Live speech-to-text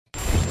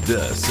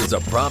This is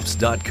a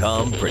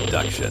Props.com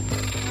production.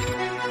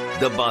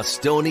 The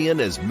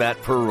Bostonian is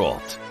Matt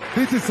Perrault.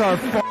 This is our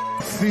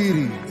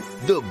city.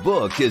 The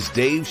book is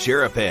Dave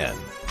Sharapan.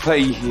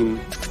 Pay him.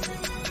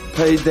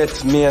 Pay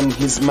that man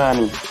his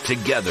money.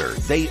 Together,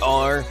 they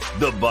are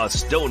the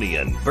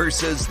Bostonian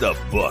versus the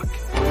book.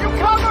 You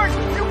covered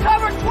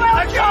 12.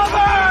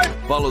 I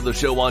covered. Follow the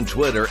show on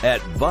Twitter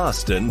at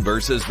Boston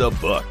versus the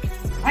book.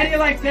 How do you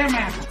like them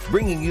apples?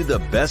 Bringing you the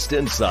best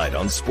insight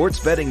on sports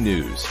betting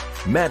news,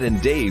 Matt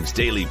and Dave's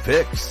daily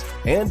picks,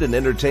 and an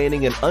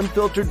entertaining and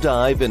unfiltered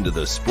dive into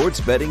the sports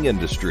betting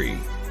industry.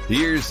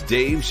 Here's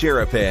Dave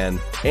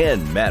Sharapan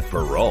and Matt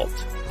Perrault.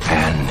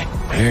 And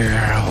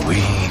here we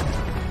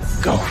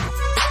go.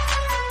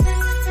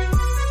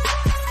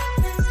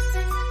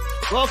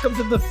 Welcome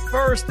to the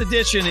first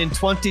edition in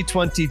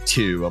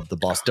 2022 of the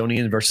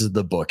Bostonian versus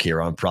the book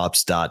here on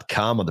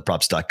Props.com, on the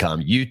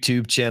Props.com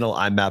YouTube channel.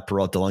 I'm Matt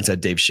Perrault alongside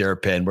Dave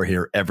Sharapan. We're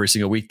here every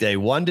single weekday,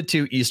 1 to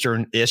 2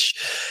 Eastern-ish,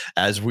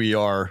 as we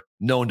are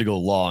known to go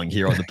long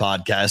here on the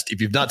podcast.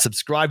 If you've not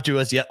subscribed to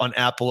us yet on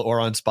Apple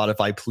or on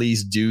Spotify,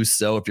 please do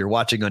so. If you're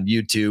watching on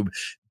YouTube,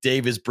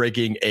 Dave is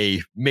breaking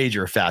a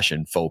major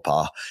fashion faux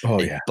pas,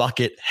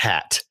 bucket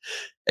hat.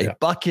 A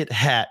bucket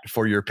hat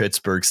for your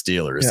Pittsburgh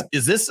Steelers. Yeah.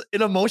 Is this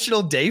an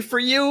emotional day for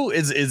you?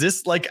 Is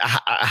this like,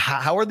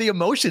 how are the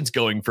emotions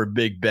going for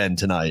Big Ben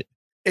tonight?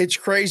 It's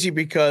crazy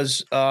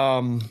because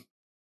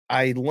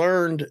I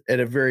learned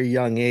at a very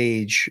young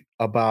age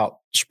about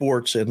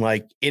sports, and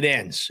like it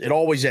ends. It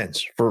always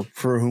ends for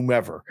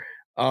whomever.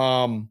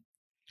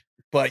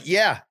 But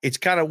yeah, it's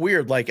kind of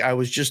weird. Like I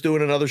was just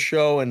doing another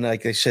show and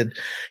like they said,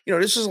 you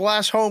know, this is the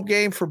last home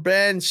game for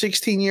Ben,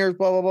 16 years,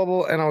 blah, blah, blah,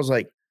 blah. And I was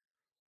like,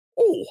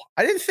 oh,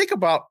 I didn't think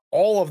about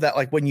all of that.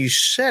 Like when you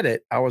said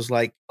it, I was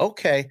like,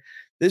 okay,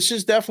 this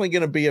is definitely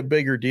going to be a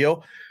bigger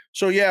deal.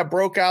 So yeah,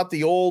 broke out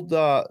the old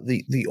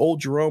the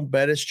old Jerome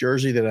Bettis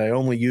jersey that I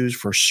only use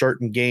for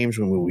certain games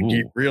when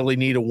we really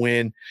need a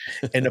win.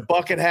 And the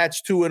bucket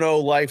hat's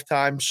 2-0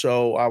 lifetime.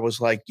 So I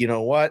was like, you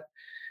know what?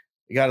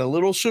 I got a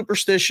little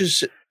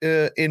superstitious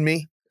in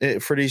me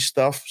for these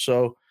stuff.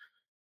 So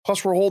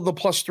plus, we're holding the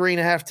plus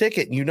 3.5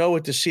 ticket. And you know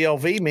what the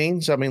CLV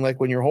means. I mean, like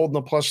when you're holding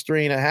the plus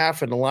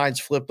 3.5 and the line's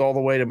flipped all the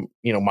way to,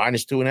 you know,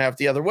 minus 2.5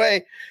 the other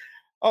way,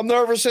 I'm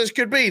nervous as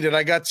could be that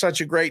I got such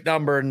a great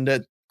number and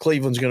that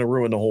Cleveland's going to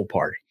ruin the whole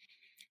party.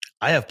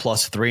 I have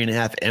plus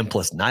 3.5 and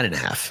plus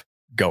 9.5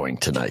 going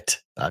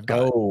tonight. I've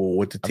got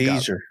with the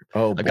teaser.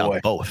 I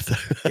got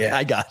both. Yeah,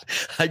 I got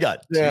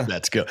 2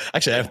 bets go.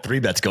 Actually, I have 3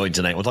 bets going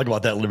tonight. We'll talk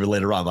about that a little bit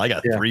later on. But I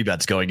got 3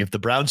 bets going. If the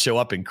Browns show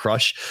up and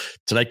crush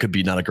tonight, could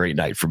be not a great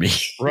night for me.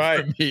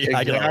 Right. For me, exactly.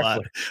 I got a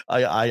lot.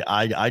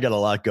 I got a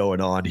lot going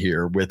on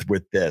here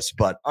with this.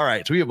 But all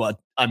right, so we have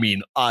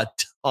a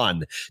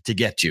ton to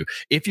get to.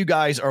 If you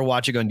guys are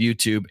watching on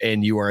YouTube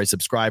and you are a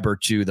subscriber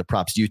to the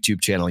Props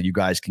YouTube channel, you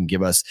guys can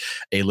give us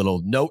a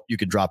little note. You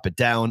can drop it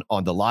down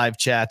on the live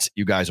chat.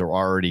 You guys are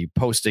already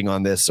posting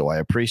on this, so I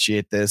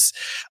appreciate this.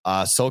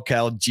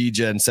 SoCal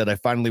G-Gen said, I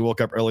finally woke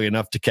up early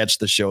enough to catch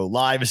the show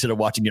live instead of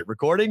watching it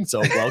recording.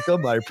 So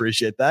welcome. I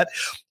appreciate that.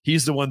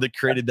 He's the one that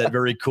created that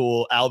very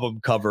cool album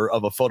cover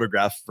of a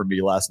photograph for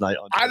me last night.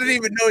 I didn't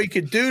even know he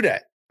could do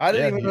that.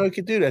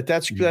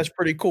 That's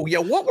pretty cool. Yeah.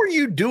 What were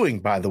you doing,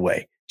 by the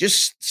way?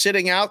 Just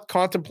sitting out,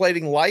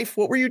 contemplating life?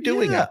 What were you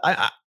doing?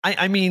 Yeah,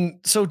 I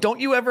mean, so don't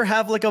you ever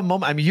have like a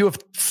moment? I mean, you have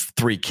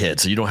 3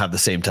 kids, so you don't have the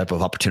same type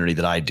of opportunity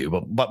that I do.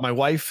 But my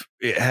wife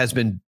has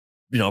been,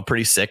 you know,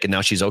 pretty sick, and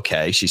now she's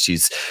okay.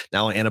 She's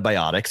now on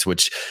antibiotics,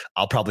 which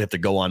I'll probably have to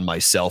go on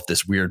myself.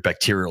 This weird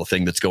bacterial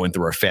thing that's going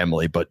through our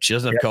family, but she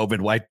doesn't have COVID.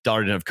 My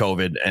daughter didn't have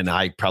COVID, and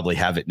I probably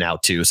have it now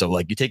too. So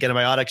like, you take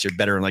antibiotics, you're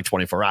better in like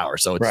 24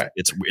 hours. So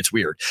it's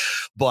weird,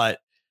 but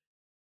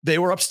they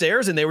were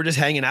upstairs and they were just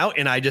hanging out.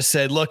 And I just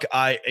said, look,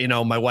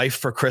 my wife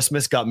for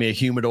Christmas got me a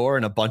humidor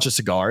and a bunch of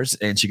cigars,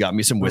 and she got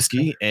me some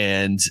whiskey,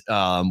 and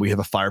we have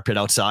a fire pit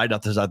outside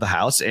the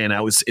house, and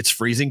it's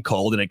freezing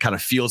cold, and it kind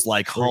of feels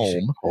like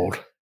home.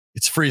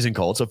 It's freezing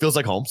cold. So it feels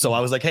like home. So I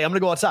was like, hey, I'm going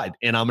to go outside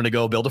and I'm going to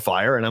go build a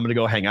fire and I'm going to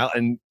go hang out.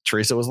 And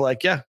Teresa was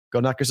like, yeah, go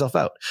knock yourself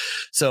out.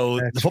 So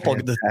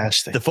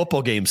the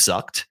football game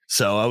sucked.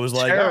 So I was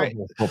like, all right.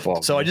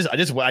 So I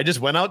just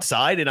went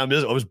outside and I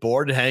was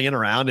bored and hanging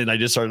around, and I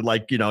just started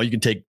like, you know, you can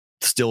take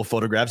still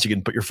photographs. You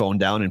can put your phone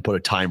down and put a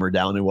timer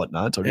down and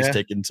whatnot. So I'm just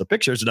taking some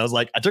pictures, and I was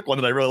like, I took one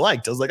that I really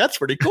liked. I was like, that's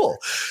pretty cool.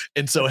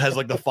 And so it has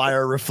like the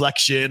fire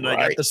reflection. Right.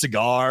 I got the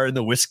cigar and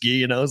the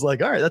whiskey, and I was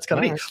like, all right, that's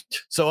kind of neat.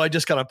 So I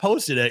just kind of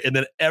posted it, and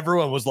then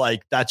everyone was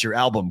like, that's your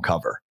album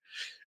cover.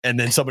 And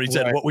then somebody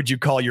said, what would you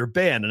call your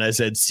band? And I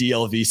said,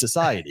 CLV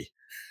Society.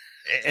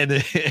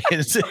 And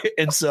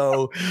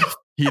so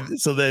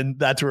then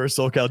that's where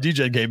SoCal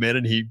DJ came in,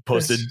 and he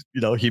posted,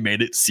 you know, he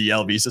made it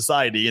CLV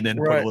Society, and then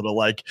put a little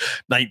like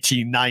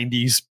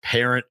 1990s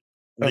parent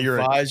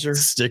lyric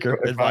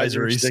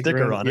advisory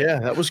sticker on it. Yeah,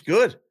 that was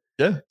good.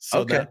 Yeah.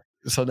 So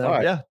So now,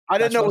 right. yeah. I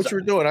didn't know what you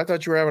were doing. I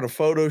thought you were having a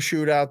photo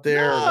shoot out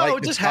there,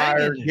 lighting just the fire,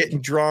 hanging,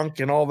 getting drunk,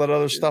 and all that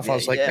other stuff. I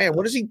was like, man,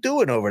 what is he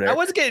doing over there? I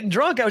wasn't getting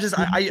drunk. I was just,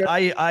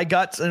 I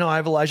got, I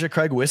have Elijah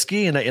Craig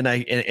whiskey,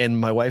 and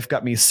my wife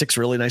got me 6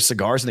 really nice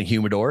cigars in the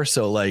humidor.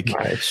 So like,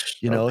 nice.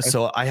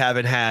 So I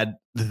haven't had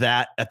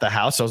that at the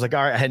house. So I was like,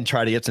 all right, I hadn't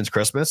tried it yet since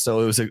Christmas.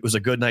 So it was a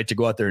good night to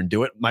go out there and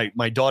do it.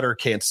 My daughter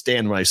can't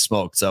stand when I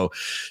smoke. So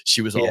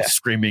she was all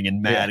screaming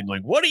and mad and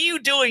going, what are you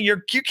doing?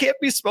 You can't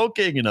be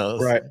smoking,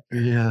 Right.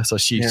 Yeah. So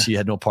she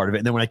had no part of it.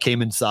 And then when I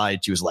came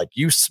inside, she was like,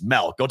 you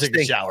smell, go take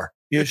a shower.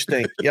 You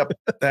stink. Yep.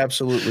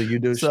 Absolutely. You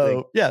do. So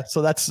stink. yeah.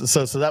 So that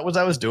was what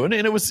I was doing.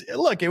 And it was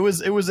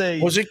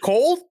was it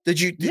cold?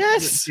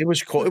 Yes, it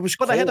was cold. It was,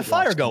 but I had the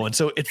fire going.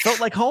 So it felt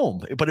like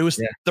home, but it was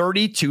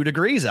 32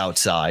 degrees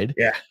outside.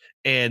 Yeah.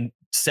 And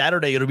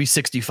Saturday it'll be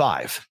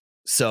 65.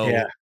 So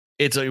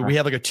we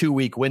have like a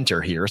 2-week winter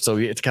here. So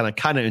it's kind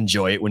of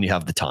enjoy it when you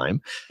have the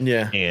time.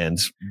 Yeah. And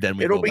then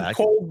it'll be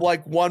cold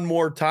like one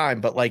more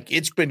time, but like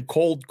it's been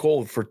cold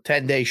for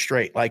 10 days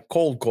straight, like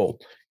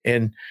cold.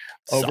 And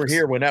over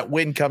here, when that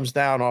wind comes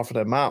down off of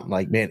the mountain,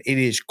 like, man, it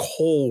is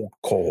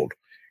cold.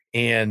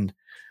 And,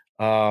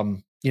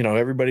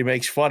 everybody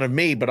makes fun of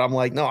me, but I'm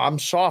like, no, I'm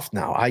soft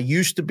now. I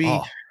used to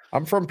be,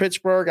 I'm from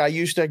Pittsburgh.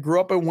 I grew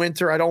up in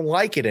winter. I don't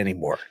like it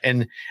anymore.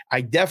 And I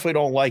definitely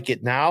don't like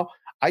it now.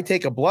 I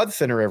take a blood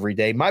thinner every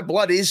day. My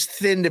blood is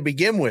thin to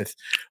begin with,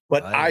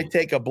 but I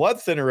take a blood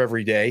thinner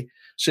every day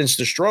since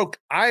the stroke.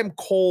 I'm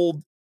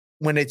cold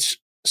when it's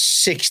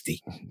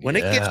 60. When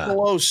it gets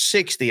below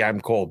 60,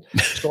 I'm cold.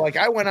 So like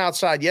I went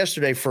outside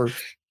yesterday for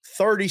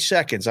 30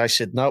 seconds. I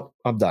said, nope,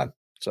 I'm done.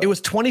 So it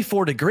was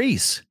 24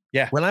 degrees.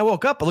 Yeah. When I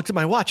woke up, I looked at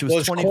my watch. It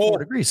was 24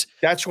 degrees.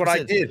 That's what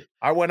I did.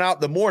 I went out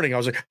in the morning. I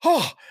was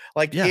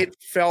like, it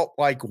felt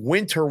like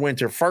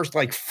winter. First,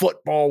 like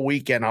football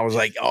weekend. I was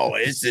like, oh,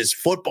 is this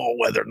football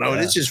weather? No,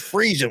 this is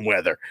freezing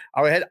weather.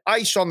 I had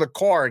ice on the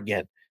car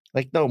again.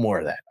 Like, no more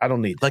of that. I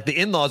don't need that. Like the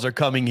in-laws are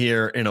coming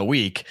here in a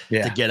week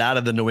to get out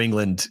of the New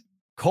England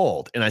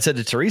cold. And I said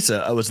to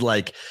Teresa, I was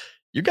like,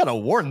 you got to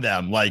warn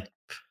them. Like,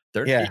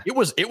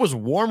 it was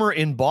warmer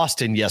in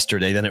Boston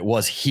yesterday than it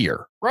was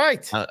here.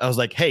 Right. I was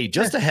like, hey,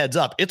 just a heads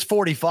up. It's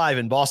 45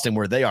 in Boston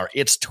where they are.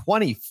 It's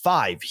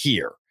 25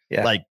 here.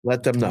 Yeah. Like,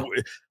 let them know.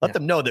 Let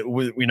them know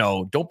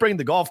that don't bring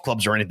the golf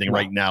clubs or anything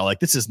right now. Like,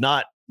 this is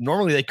not.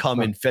 Normally they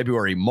come in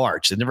February,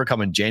 March. They never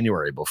come in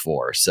January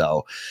before.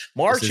 So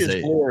March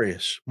is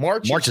glorious.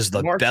 March is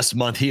the best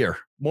month here.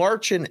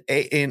 March and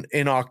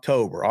in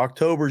October.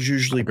 October is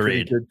usually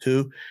pretty good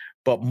too.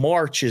 But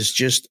March is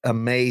just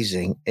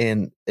amazing,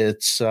 and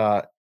it's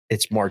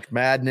March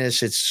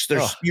Madness.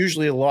 There's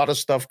usually a lot of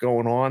stuff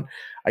going on.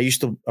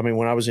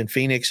 When I was in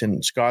Phoenix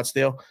and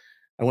Scottsdale,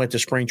 I went to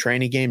spring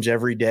training games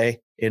every day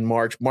in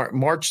March.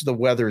 March, the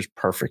weather is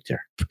perfect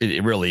here.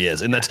 It really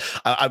is, and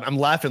I'm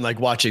laughing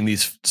like watching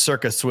these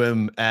Circa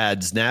Swim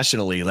ads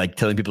nationally, like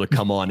telling people to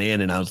come on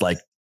in, and I was like,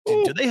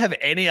 do they have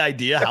any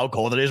idea how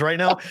cold it is right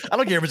now? I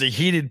don't care if it's a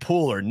heated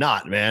pool or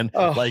not, man.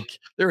 Like,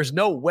 there is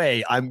no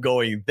way I'm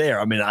going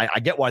there. I mean, I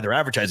get why they're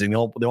advertising. They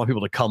want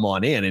people to come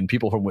on in, and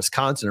people from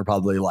Wisconsin are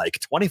probably like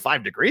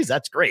 25 degrees.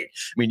 That's great.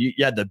 I mean, you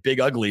had the big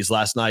uglies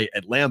last night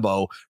at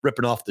Lambeau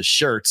ripping off the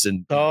shirts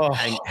and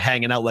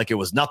hanging out like it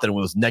was nothing. It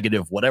was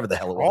negative, whatever the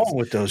hell it was. Wrong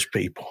with those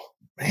people.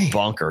 Man.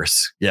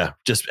 Bonkers. Yeah,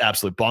 just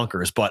absolute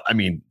bonkers. But I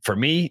mean, for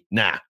me,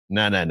 nah.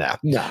 All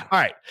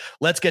right,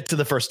 let's get to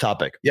the first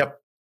topic. Yep.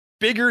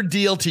 Bigger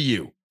deal to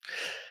you.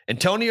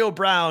 Antonio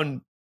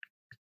Brown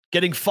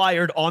getting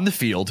fired on the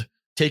field,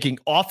 taking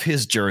off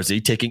his jersey,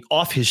 taking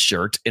off his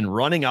shirt, and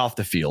running off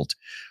the field,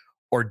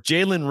 or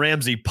Jalen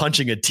Ramsey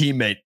punching a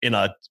teammate in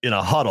a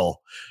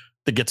huddle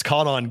that gets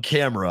caught on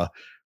camera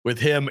with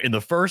him in the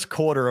first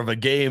quarter of a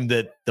game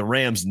that the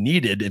Rams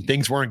needed and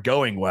things weren't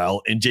going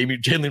well, and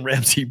Jalen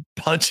Ramsey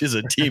punches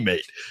a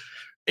teammate.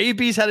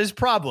 AB's had his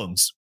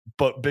problems,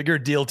 but bigger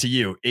deal to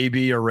you,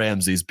 AB or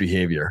Ramsey's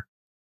behavior?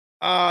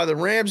 The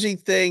Ramsey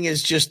thing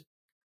is just,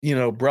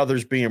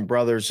 brothers being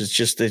brothers.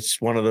 It's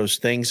one of those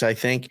things, I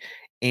think,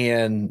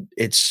 and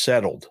it's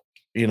settled,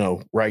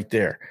 right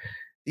there.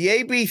 The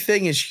AB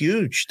thing is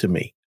huge to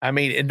me. I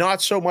mean, and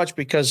not so much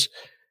because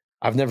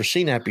I've never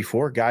seen that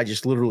before. A guy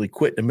just literally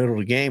quit in the middle of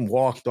the game,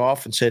 walked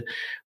off and said,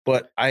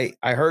 but I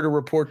heard a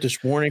report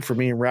this morning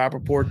from Ian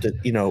Rappaport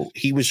that,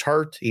 he was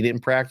hurt. He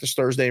didn't practice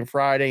Thursday and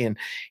Friday, and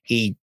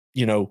he,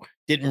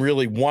 didn't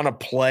really want to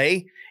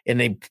play. And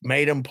they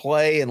made him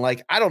play. And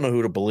I don't know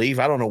who to believe.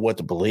 I don't know what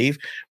to believe,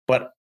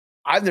 but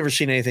I've never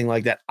seen anything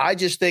like that. I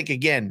just think,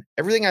 again,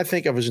 everything I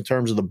think of is in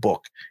terms of the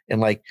book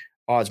and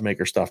odds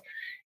maker stuff.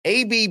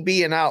 AB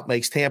being out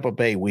makes Tampa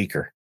Bay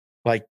weaker.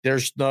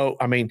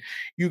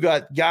 You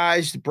got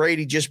guys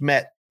Brady just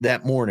met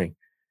that morning,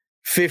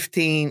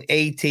 15,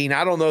 18.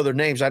 I don't know their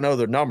names. I know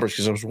their numbers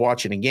because I was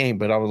watching a game,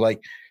 but I was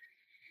like,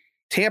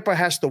 Tampa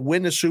has to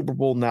win the Super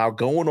Bowl now,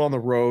 going on the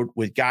road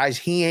with guys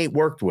he ain't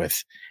worked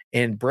with.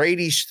 And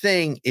Brady's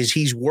thing is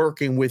he's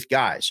working with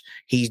guys.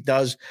 He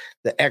does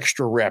the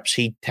extra reps.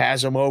 He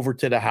has them over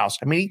to the house.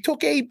 I mean, he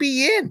took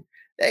AB in.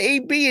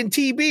 AB and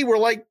TB were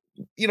like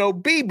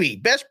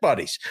BB, best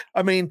buddies.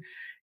 I mean,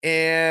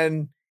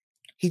 and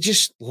he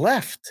just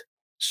left.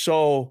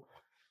 So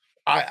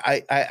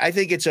I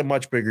think it's a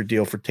much bigger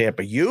deal for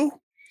Tampa. You?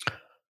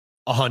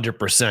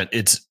 100%.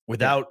 It's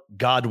without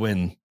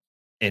Godwin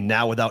and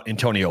now without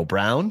Antonio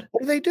Brown.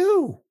 What do they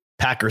do?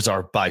 Packers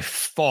are by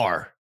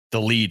far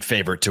the lead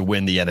favorite to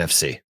win the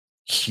NFC.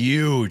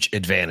 Huge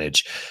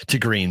advantage to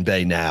Green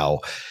Bay now.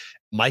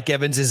 Mike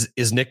Evans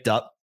is nicked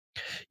up.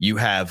 You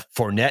have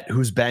Fournette,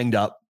 who's banged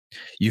up.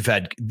 You've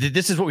had,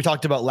 this is what we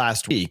talked about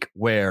last week,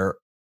 where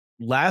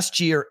last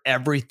year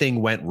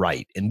everything went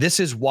right. And this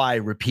is why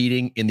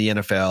repeating in the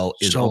NFL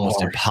is So almost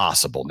hard.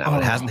 impossible now.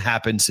 It hasn't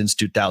happened since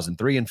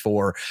 2003 and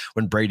 4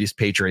 when Brady's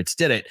Patriots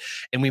did it.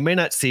 And we may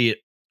not see it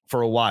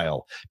for a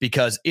while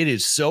because it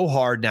is so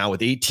hard now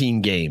with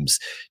 18 games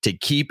to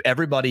keep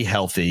everybody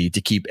healthy,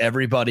 to keep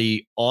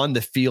everybody on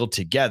the field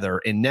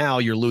together. And now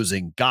you're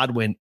losing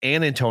Godwin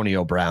and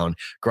Antonio Brown.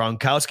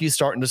 Gronkowski's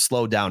starting to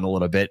slow down a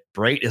little bit.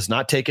 Brate is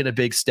not taking a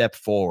big step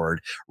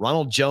forward.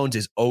 Ronald Jones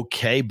is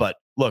okay, but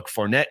look,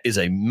 Fournette is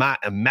a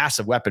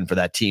massive weapon for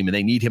that team, and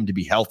they need him to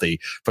be healthy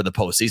for the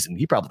postseason.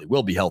 He probably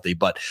will be healthy,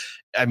 but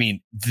I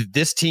mean,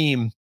 this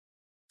team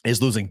is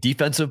losing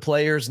defensive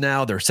players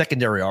now. Their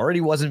secondary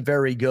already wasn't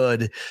very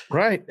good.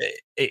 Right.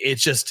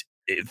 It's just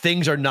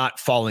things are not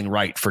falling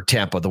right for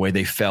Tampa the way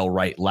they fell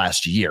right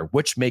last year,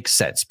 which makes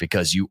sense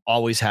because you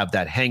always have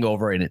that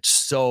hangover, and it's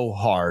so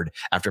hard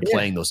after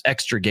playing those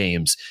extra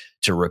games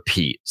to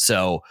repeat.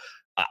 So,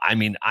 I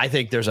mean, I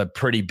think there's a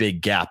pretty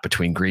big gap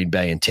between Green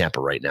Bay and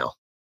Tampa right now.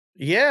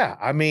 Yeah.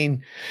 I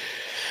mean,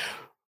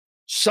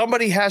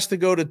 somebody has to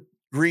go to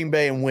Green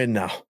Bay and win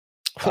now.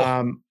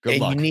 Good and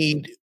luck.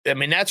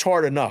 That's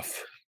hard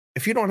enough.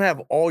 If you don't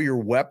have all your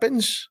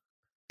weapons,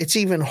 it's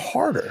even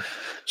harder.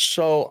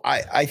 So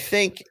I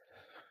think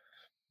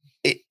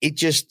it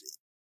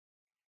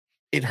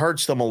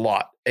hurts them a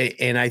lot.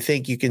 And I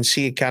think you can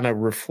see it kind of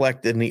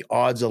reflect in the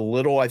odds a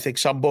little. I think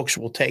some books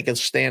will take a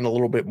stand a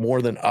little bit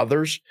more than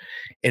others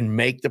and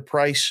make the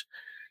price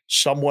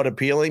somewhat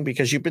appealing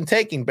because you've been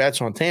taking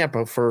bets on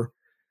Tampa for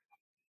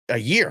a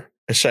year,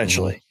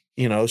 essentially.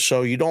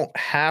 So you don't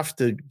have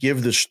to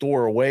give the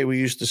store away, we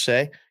used to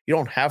say. You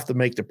don't have to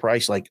make the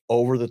price like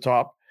over the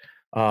top,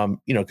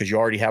 because you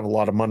already have a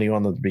lot of money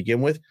on them to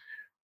begin with.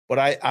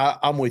 But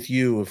I'm with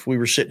you. If we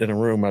were sitting in a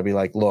room, I'd be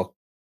like, look,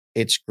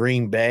 it's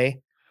Green Bay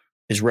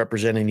is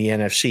representing the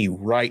NFC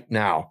right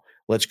now.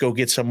 Let's go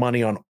get some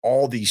money on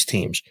all these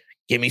teams.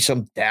 Give me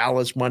some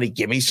Dallas money.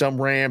 Give me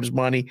some Rams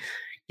money.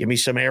 Give me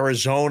some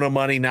Arizona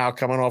money now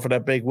coming off of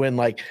that big win.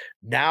 Like,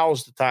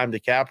 now's the time to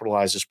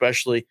capitalize,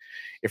 especially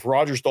if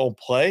Rodgers don't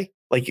play.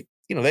 Like,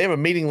 they have a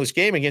meaningless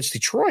game against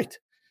Detroit.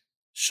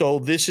 So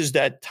this is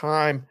that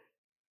time.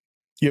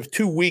 You have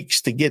 2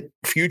 weeks to get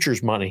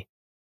futures money.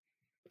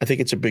 I think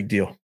it's a big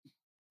deal.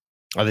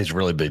 I think it's a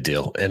really big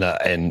deal. And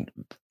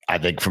I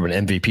think from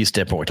an MVP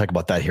standpoint, we'll talk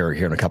about that here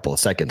in a couple of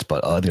seconds,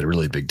 but I think it's a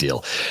really big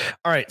deal.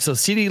 All right. So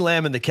CeeDee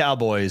Lamb and the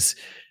Cowboys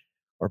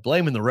are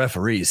blaming the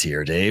referees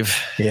here, Dave.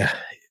 Yeah.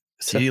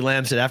 CeeDee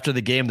Lamb said after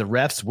the game, the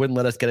refs wouldn't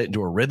let us get it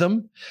into a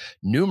rhythm.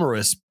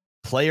 Numerous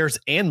players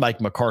and Mike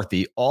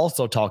McCarthy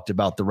also talked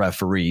about the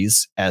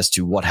referees as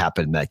to what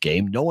happened in that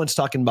game. No one's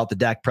talking about the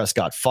Dak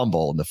Prescott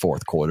fumble in the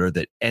fourth quarter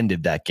that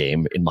ended that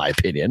game, in my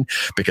opinion,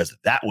 because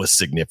that was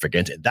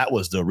significant. And that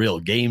was the real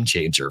game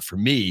changer for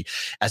me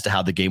as to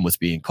how the game was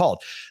being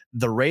called.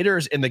 The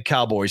Raiders and the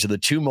Cowboys are the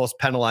two most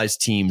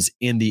penalized teams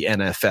in the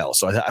NFL.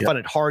 So I find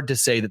it hard to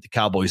say that the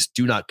Cowboys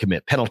do not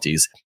commit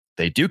penalties.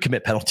 They do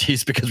commit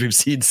penalties because we've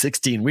seen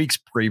 16 weeks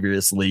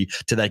previously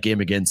to that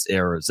game against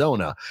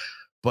Arizona.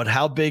 But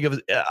how big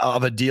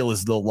of a deal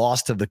is the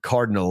loss to the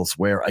Cardinals,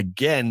 where,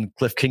 again,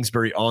 Cliff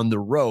Kingsbury on the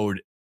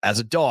road as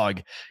a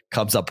dog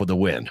comes up with a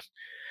win? I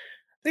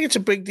think it's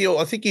a big deal.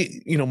 I think,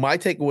 my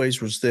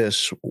takeaways was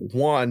this.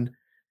 One,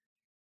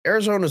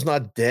 Arizona's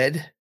not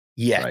dead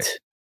yet,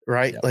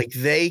 right? Yep. Like,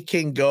 they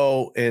can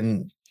go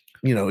and,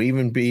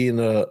 even being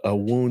a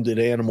wounded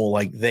animal,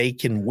 like, they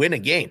can win a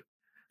game,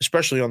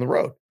 especially on the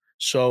road.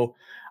 So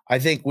I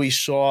think we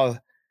saw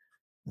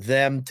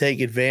them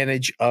take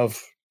advantage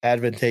of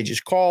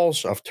advantageous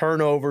calls, of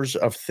turnovers,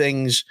 of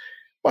things.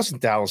 It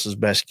wasn't Dallas's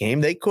best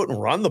game. They couldn't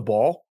run the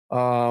ball.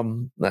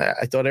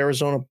 I thought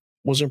Arizona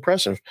was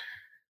impressive.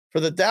 For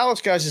the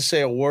Dallas guys to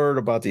say a word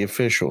about the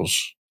officials,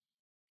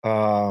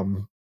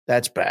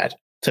 that's bad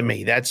to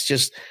me. That's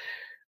just,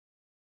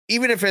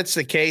 even if it's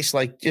the case,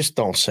 like, just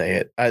don't say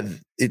it.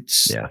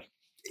 It's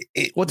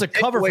a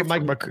cover for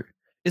Mike McCarthy.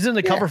 Isn't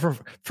the cover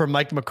for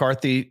Mike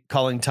McCarthy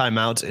calling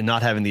timeouts and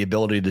not having the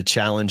ability to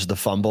challenge the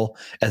fumble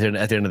at the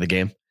end of the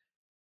game?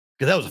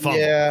 Because that was a fumble.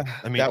 Yeah,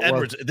 I mean,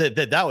 Edwards,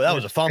 that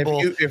was a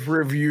fumble. If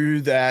review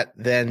that,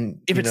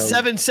 then if it's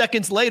 7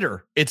 seconds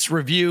later, it's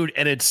reviewed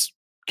and it's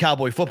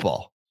Cowboy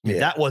football. I mean,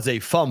 that was a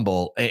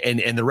fumble,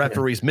 and the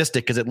referees missed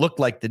it because it looked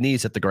like the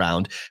knees hit the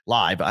ground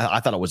live. I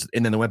thought it was,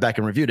 and then they went back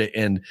and reviewed it,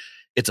 and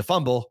it's a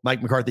fumble.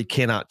 Mike McCarthy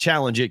cannot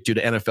challenge it due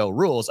to NFL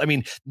rules. I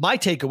mean, my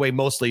takeaway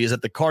mostly is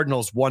that the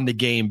Cardinals won the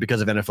game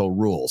because of NFL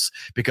rules,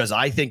 because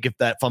I think if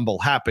that fumble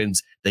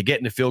happens, they get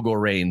into field goal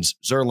range.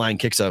 Zuerlein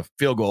kicks a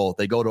field goal.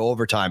 They go to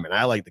overtime. And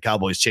I like the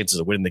Cowboys' chances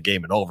of winning the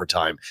game in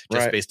overtime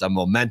just based on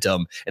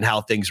momentum and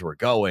how things were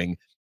going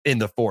in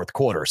the fourth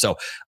quarter. So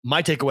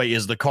my takeaway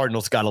is the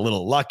Cardinals got a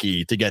little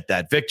lucky to get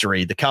that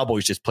victory. The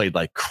Cowboys just played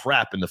like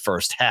crap in the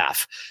first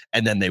half,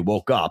 and then they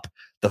woke up.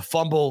 The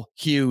fumble,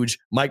 huge.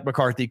 Mike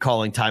McCarthy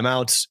calling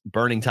timeouts,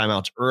 burning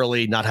timeouts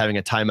early, not having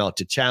a timeout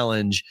to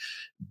challenge.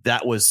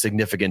 That was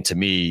significant to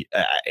me.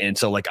 And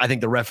so like, I think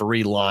the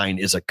referee line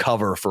is a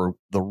cover for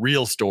the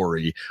real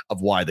story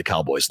of why the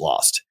Cowboys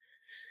lost.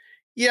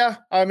 Yeah.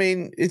 I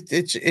mean,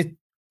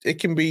 it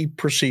can be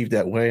perceived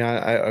that way.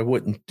 I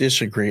wouldn't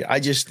disagree.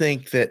 I just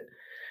think that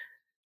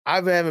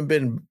I haven't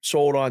been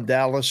sold on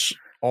Dallas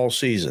all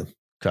season.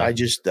 Okay. I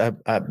just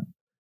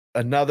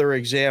another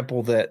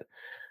example that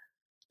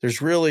there's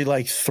really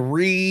like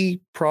 3,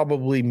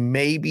 probably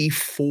maybe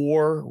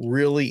 4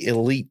 really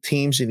elite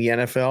teams in the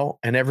NFL,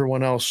 and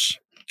everyone else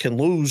can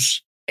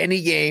lose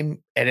any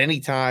game at any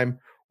time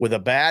with a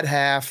bad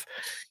half.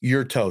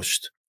 You're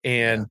toast.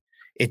 And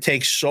it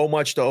takes so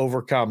much to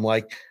overcome.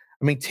 Like,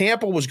 I mean,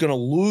 Tampa was going to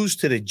lose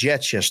to the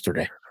Jets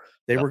yesterday.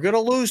 They were going to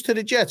lose to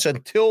the Jets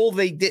until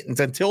they didn't,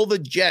 until the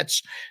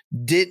Jets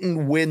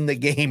didn't win the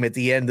game at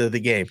the end of the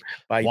game.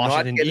 By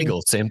Washington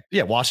Eagles, same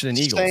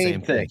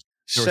thing.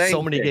 There were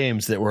so many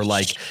games that were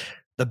like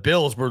the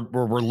Bills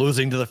were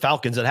losing to the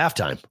Falcons at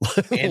halftime.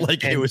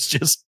 It was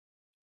just.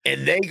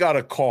 And they got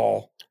a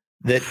call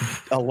that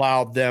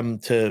allowed them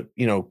to,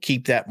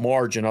 keep that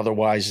margin.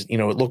 Otherwise, it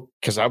looked,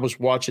 because I was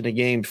watching the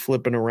game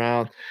flipping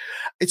around.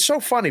 It's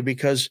so funny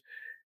because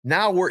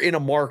now we're in a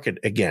market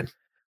again,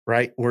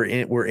 right? We're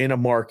in a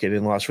market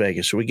in Las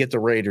Vegas. So we get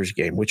the Raiders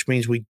game, which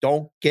means we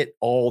don't get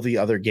all the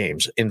other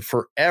games. And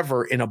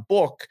forever in a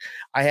book,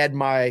 I had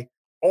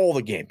all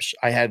the games.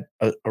 I had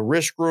a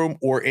risk room,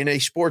 or in a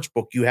sports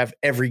book, you have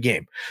every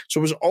game. So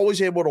I was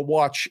always able to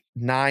watch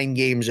 9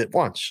 games at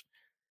once.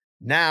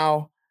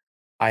 Now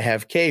I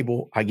have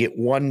cable. I get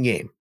 1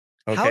 game.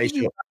 Okay.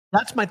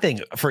 That's my thing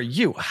for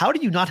you. How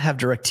do you not have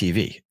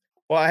DirecTV?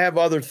 Well, I have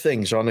other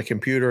things on the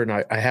computer, and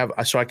I have,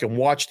 so I can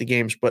watch the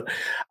games, but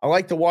I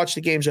like to watch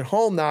the games at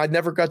home now. I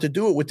never got to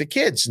do it with the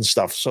kids and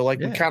stuff. So we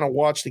kind of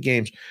watch the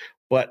games,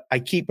 but I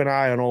keep an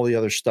eye on all the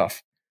other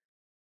stuff.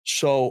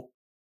 So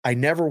I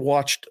never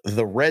watched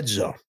the Red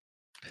Zone.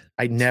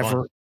 I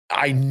never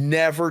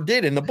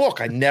did in the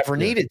book. I never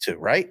needed to,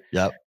 right?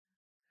 Yep.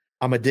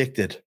 I'm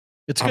addicted.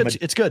 It's good.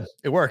 It's good.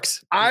 It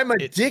works. I'm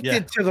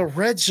addicted to the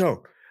Red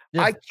Zone.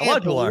 Yeah. I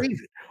can't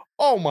believe it.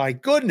 Oh my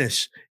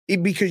goodness.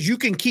 Because you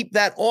can keep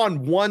that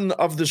on one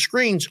of the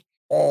screens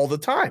all the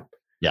time.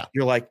 Yeah.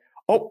 You're like,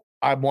 oh,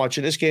 I'm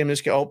watching this game.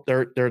 Oh,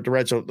 they're at the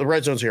Red Zone. The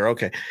Red Zone's here.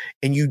 Okay.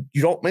 And you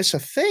don't miss a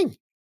thing.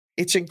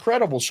 It's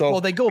incredible. So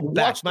they go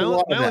back. My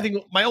only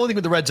thing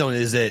with the Red Zone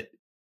is that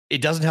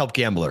it doesn't help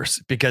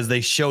gamblers because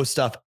they show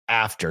stuff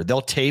after.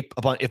 They'll tape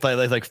upon, if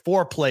like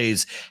 4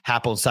 plays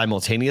happen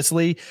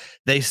simultaneously,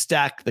 they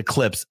stack the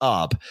clips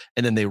up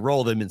and then they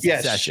roll them in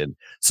succession.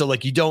 So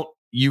like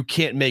you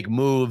can't make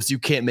moves, you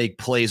can't make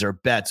plays or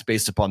bets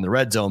based upon the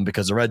Red Zone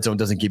because the Red Zone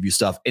doesn't give you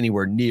stuff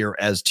anywhere near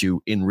as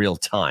to in real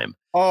time.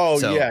 Oh,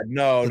 so, yeah.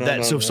 No.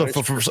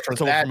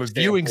 From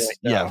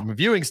a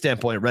viewing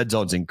standpoint, Red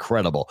Zone's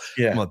incredible.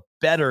 Yeah. From a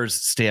bettor's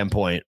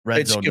standpoint,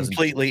 Red Zone is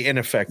completely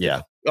ineffective.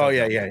 Yeah. Oh,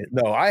 yeah.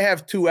 No, I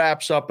have 2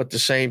 apps up at the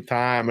same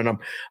time, and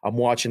I'm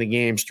watching the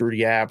games through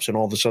the apps and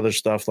all this other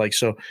stuff.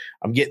 So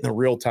I'm getting the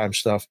real time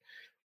stuff.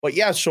 But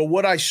yeah, so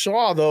what I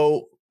saw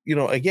though,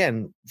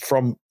 again,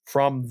 from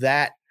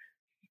the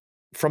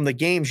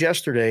games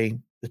yesterday,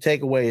 the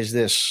takeaway is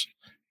this: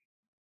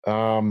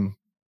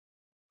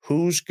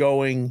 who's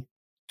going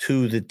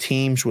to the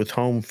teams with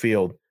home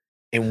field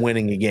and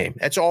winning a game?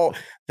 That's all.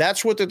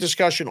 That's what the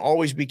discussion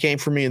always became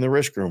for me in the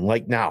risk room.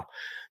 Like now,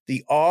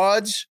 the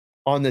odds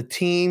on the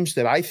teams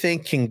that I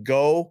think can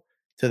go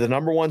to the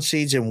number 1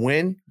 seeds and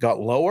win got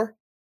lower.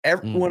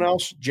 Everyone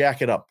else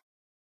jack it up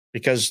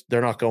because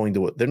they're not going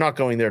to it. They're not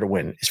going there to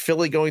win. Is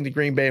Philly going to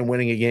Green Bay and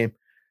winning a game?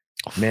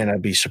 Man,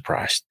 I'd be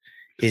surprised.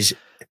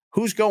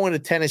 Who's going to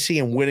Tennessee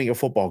and winning a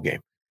football game?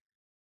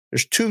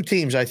 There's 2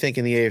 teams, I think,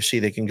 in the AFC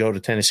that can go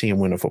to Tennessee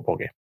and win a football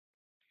game.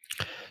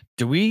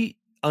 Do we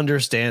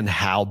understand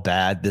how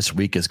bad this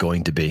week is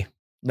going to be?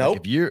 No.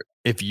 Like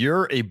if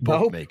you're a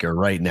bookmaker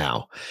right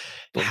now,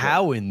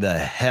 how in the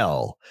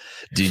hell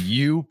do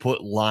you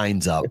put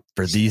lines up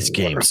for these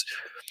games?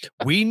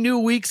 We knew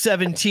week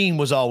 17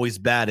 was always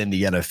bad in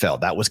the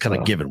NFL. That was kind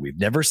of given. We've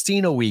never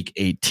seen a week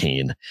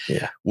 18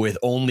 with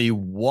only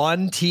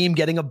 1 team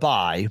getting a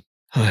bye.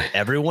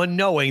 Everyone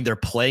knowing they're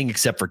playing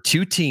except for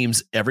 2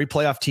 teams, every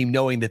playoff team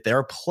knowing that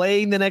they're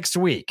playing the next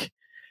week.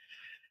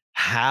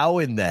 How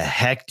in the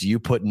heck do you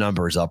put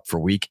numbers up for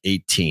week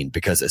 18?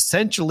 Because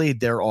essentially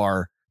there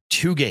are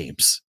 2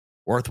 games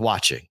worth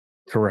watching.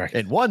 Correct.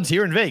 And one's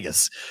here in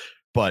Vegas.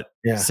 But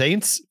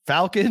Saints,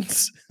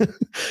 Falcons,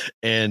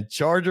 and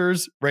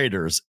Chargers,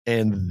 Raiders,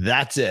 and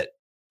that's it.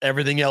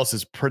 Everything else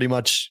is pretty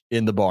much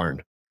in the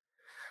barn.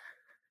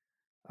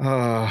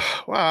 Well,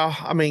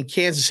 I mean,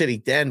 Kansas City,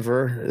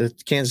 Denver,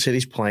 Kansas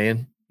City's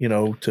playing,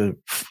 to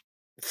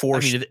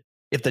force. I mean,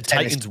 if the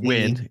Titans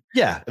win,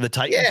 if the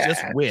Titans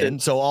just win,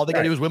 so all they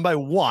got to do is win by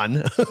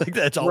one. Like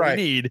that's all we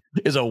need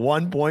is a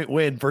 1-point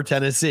win for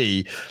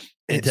Tennessee.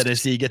 And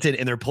Tennessee gets in,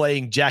 and they're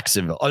playing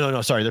Jacksonville. Oh,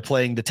 no, sorry. They're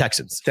playing the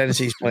Texans.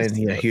 Tennessee's playing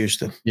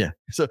Houston. Yeah.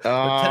 So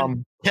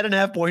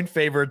 10.5-point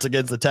favorites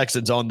against the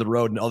Texans on the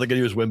road, and all they got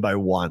to do is win by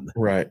one.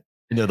 Right.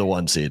 And they're the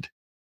 1 seed.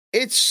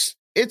 It's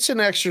an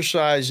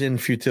exercise in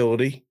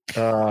futility.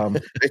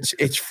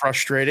 It's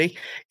frustrating.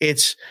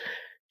 It's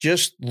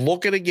just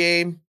look at a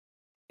game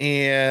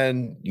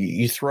and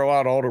you throw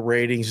out all the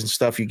ratings and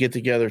stuff. You get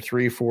together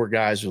 3 or 4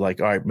 guys who are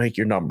like, all right, make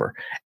your number.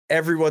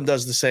 Everyone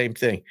does the same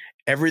thing.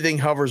 Everything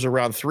hovers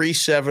around 3,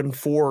 7,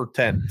 4, or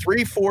 10.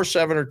 3, 4,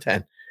 7, or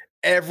 10.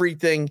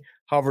 Everything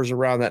hovers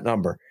around that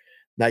number.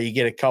 Now you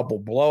get a couple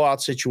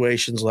blowout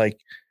situations like,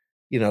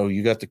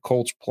 you got the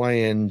Colts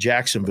playing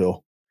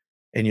Jacksonville,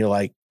 and you're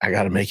like, I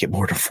got to make it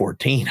more than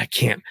 14. I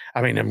can't.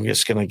 I mean, I'm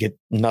just going to get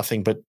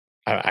nothing, but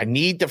I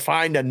need to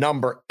find a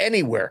number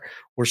anywhere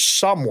where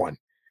someone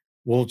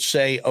will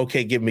say,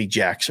 okay, give me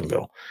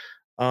Jacksonville.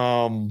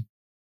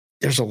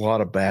 There's a lot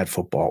of bad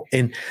football.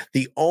 And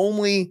the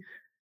only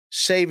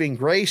saving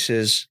grace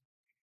is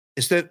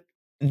that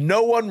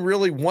no one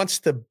really wants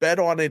to bet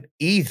on it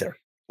either.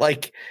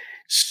 Like,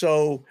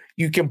 so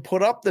you can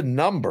put up the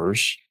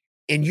numbers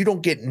and you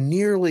don't get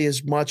nearly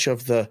as much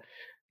of the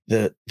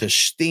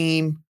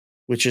steam,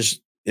 which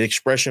is an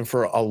expression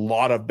for a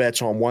lot of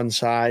bets on one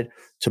side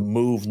to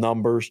move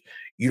numbers.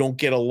 You don't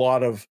get a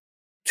lot of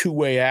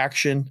two-way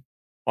action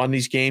on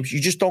these games. You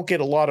just don't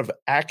get a lot of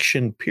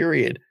action,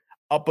 period,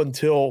 up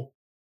until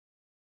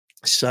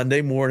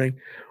Sunday morning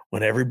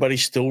when everybody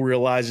still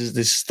realizes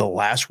this is the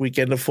last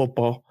weekend of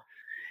football.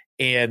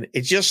 And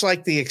it's just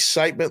like the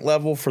excitement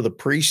level for the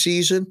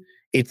preseason.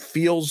 It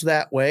feels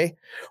that way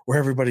where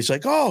everybody's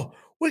like, oh,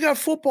 we got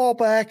football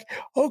back.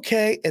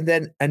 Okay. And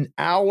then an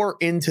hour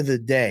into the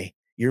day,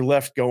 you're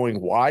left going,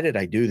 why did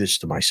I do this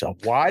to myself?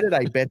 Why did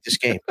I bet this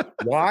game?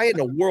 Why in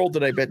the world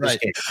did I bet this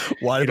game?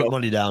 Why did I put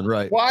money down?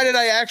 Right. Why did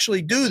I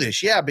actually do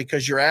this? Yeah,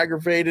 because you're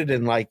aggravated,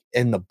 and like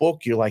in the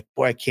book, you're like,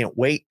 boy, I can't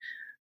wait.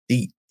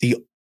 The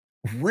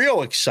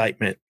real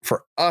excitement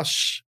for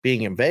us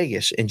being in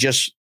Vegas and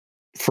just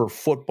for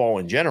football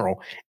in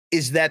general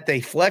is that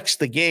they flex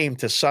the game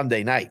to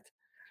Sunday night,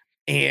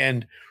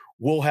 and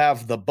we'll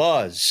have the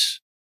buzz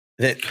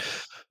that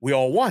we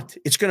all want.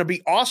 It's going to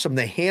be awesome.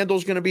 The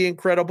handle's going to be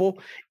incredible,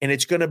 and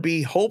it's going to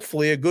be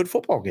hopefully a good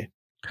football game.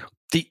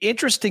 The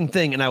interesting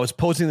thing, and I was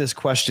posing this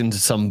question to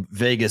some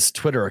Vegas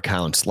Twitter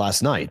accounts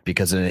last night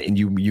because and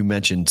you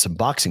mentioned some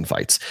boxing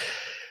fights.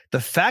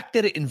 The fact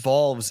that it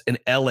involves an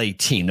LA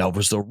team. Now, if it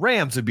was the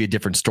Rams, it'd be a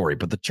different story,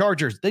 but the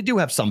Chargers, they do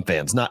have some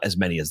fans, not as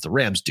many as the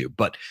Rams do.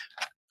 But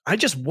I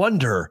just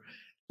wonder,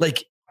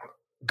 like,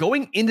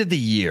 going into the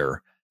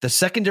year, the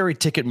secondary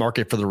ticket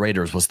market for the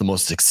Raiders was the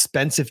most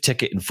expensive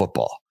ticket in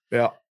football.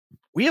 Yeah.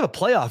 We have a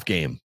playoff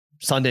game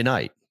Sunday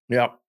night.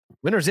 Yeah.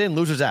 Winners in,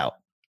 losers out.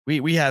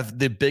 We have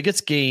the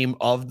biggest game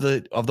of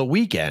the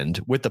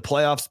weekend with the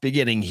playoffs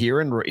beginning here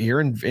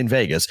in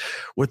Vegas,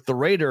 with the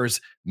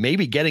Raiders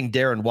maybe getting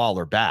Darren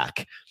Waller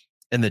back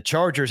and the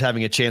Chargers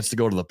having a chance to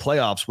go to the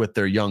playoffs with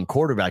their young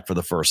quarterback for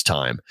the first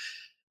time.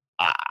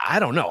 I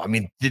don't know. I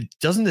mean,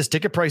 doesn't this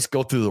ticket price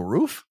go through the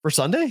roof for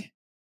Sunday?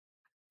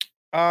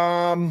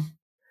 I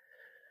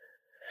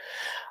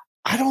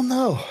don't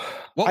know.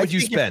 What would you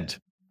spend?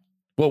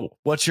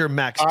 What's your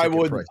max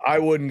ticket price? I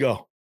wouldn't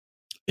go.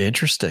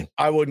 Interesting.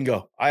 I wouldn't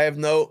go. I have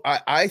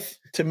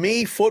to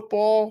me,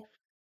 football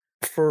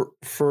for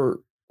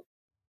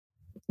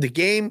the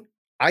game,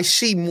 I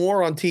see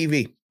more on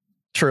TV.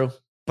 True.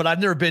 But I've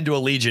never been to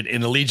Allegiant,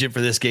 and Allegiant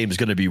for this game is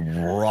going to be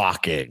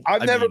rocking.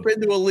 I've never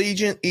been to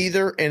Allegiant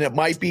either, and it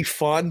might be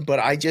fun, but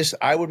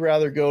I would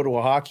rather go to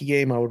a hockey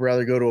game. I would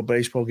rather go to a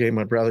baseball game.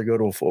 I'd rather go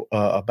to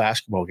a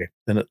basketball game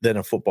than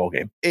a football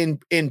game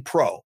in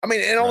pro. I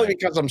mean, and only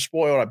because I'm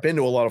spoiled. I've been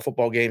to a lot of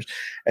football games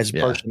as a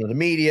person in the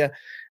media,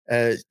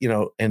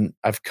 and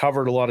I've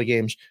covered a lot of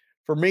games.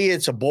 For me,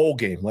 it's a bowl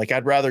game. Like,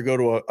 I'd rather go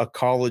to a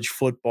college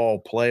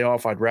football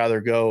playoff. I'd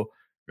rather go.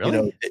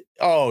 Really?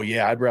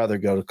 I'd rather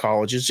go to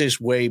college. It's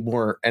just way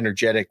more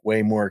energetic,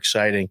 way more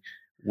exciting,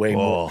 way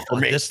more for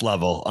me. On this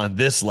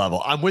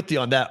level. I'm with you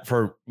on that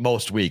for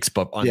most weeks,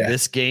 but on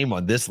this game,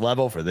 on this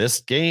level for this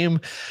game,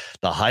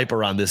 the hype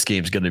around this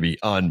game is going to be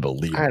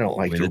unbelievable. I don't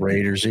like the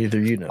Raiders either,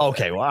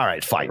 Okay, well, all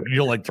right, fine. You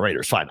don't like the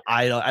Raiders, fine.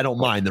 I don't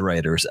mind the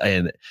Raiders,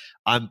 and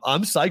I'm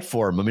psyched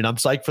for them. I mean, I'm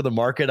psyched for the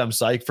market. I'm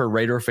psyched for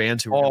Raider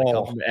fans who are going to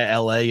come from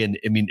LA, and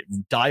I mean,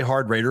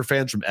 diehard Raider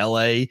fans from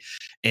LA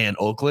and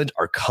Oakland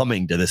are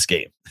coming to this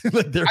game.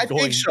 I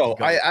think so.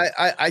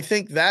 I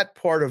think that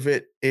part of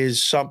it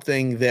is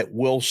something that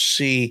we'll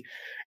see,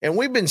 and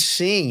we've been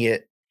seeing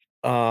it.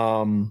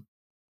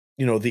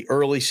 The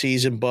early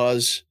season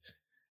buzz,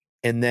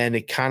 and then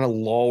it kind of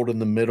lulled in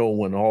the middle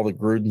when all the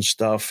Gruden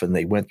stuff, and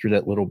they went through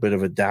that little bit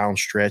of a down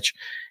stretch.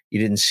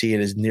 You didn't see it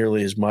as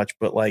nearly as much,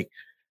 but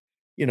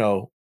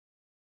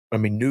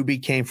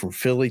Newbie came from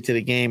Philly to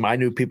the game. I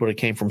knew people that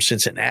came from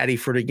Cincinnati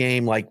for the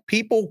game. Like,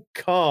 people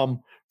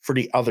come for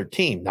the other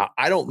team. Now,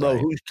 I don't know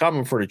who's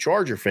coming for the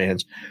Charger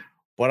fans,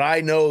 but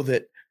I know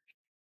that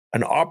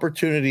an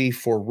opportunity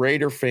for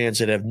Raider fans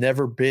that have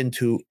never been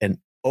to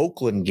an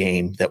Oakland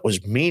game that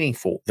was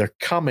meaningful, they're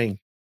coming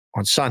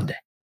on Sunday.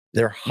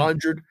 They're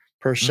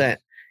 100%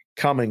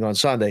 coming on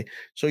Sunday.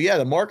 So, yeah,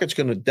 the market's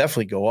going to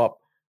definitely go up.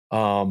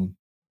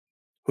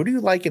 Who do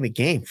you like in the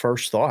game?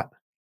 First thought.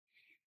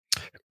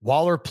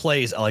 Waller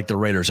plays. I like the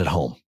Raiders at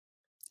home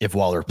if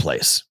Waller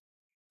plays.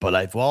 But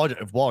if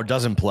Waller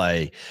doesn't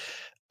play,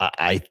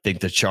 I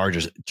think the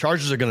Chargers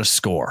are going to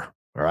score.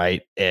 All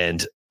right.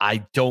 And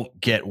I don't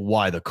get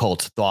why the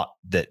Colts thought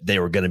that they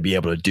were going to be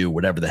able to do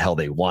whatever the hell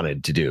they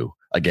wanted to do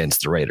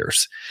against the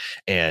Raiders.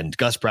 And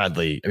Gus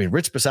Bradley,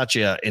 Rich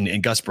Bisaccia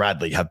and Gus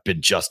Bradley have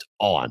been just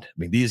on.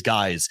 These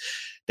guys,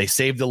 they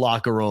saved the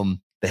locker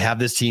room. They have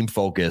this team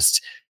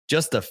focused.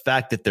 Just the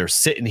fact that they're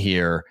sitting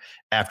here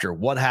after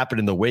what happened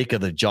in the wake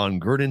of the John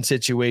Gruden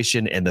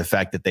situation and the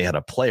fact that they had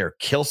a player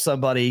kill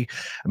somebody.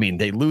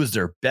 They lose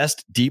their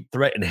best deep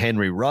threat in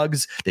Henry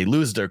Ruggs. They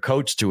lose their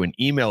coach to an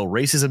email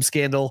racism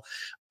scandal.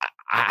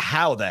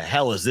 How the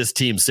hell is this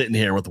team sitting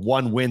here with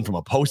one win from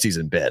a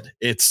postseason bid?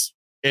 It's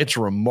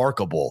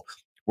remarkable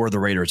where the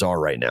Raiders are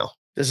right now.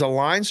 Does the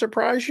line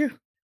surprise you?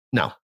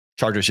 No,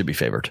 Chargers should be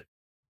favored.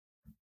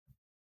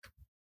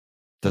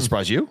 Does it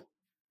surprise you?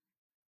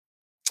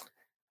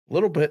 A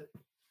little bit.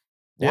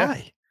 Why?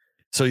 Yeah.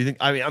 So you think?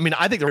 I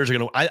think the Raiders are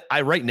going to.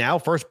 I right now,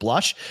 first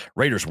blush,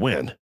 Raiders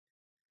win.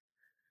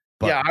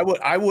 But, yeah,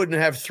 I wouldn't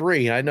have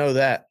 3. I know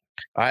that.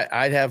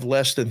 I'd have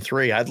less than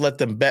 3. I'd let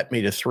them bet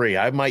me to 3.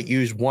 I might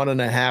use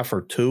 1.5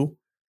 or 2.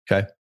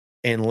 Okay.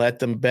 And let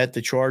them bet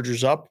the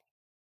Chargers up.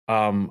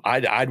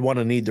 I'd want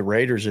to need the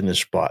Raiders in this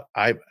spot.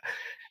 It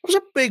was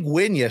a big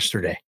win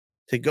yesterday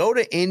to go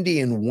to Indy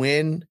and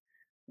win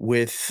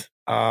with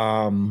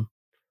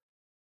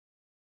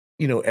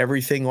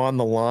everything on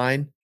the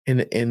line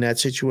in that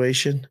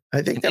situation.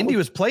 I think Indy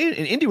was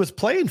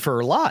playing for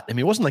a lot.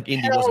 It wasn't like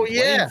Indy wasn't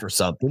playing for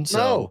something.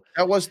 So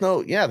there was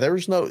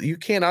you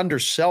can't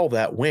undersell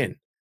that win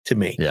to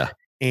me. Yeah.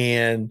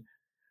 And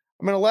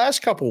the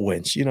last couple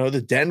wins,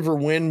 the Denver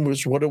win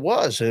was what it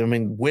was.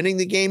 Winning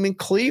the game in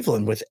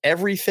Cleveland with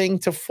everything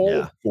to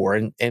fold for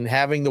and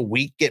having the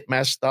week get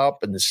messed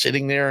up and the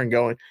sitting there and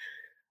going,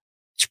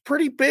 it's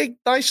pretty big,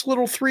 nice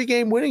little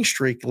 3-game winning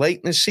streak late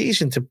in the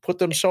season to put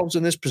themselves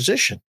in this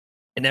position.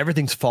 And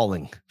everything's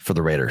falling for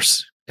the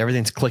Raiders.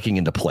 Everything's clicking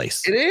into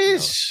place. It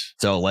is.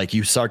 So like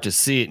you start to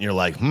see it and you're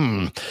like,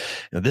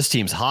 this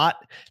team's hot.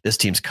 This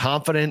team's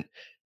confident.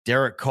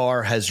 Derek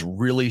Carr has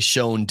really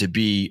shown to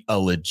be a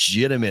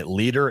legitimate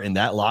leader in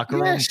that locker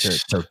room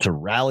to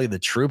rally the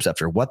troops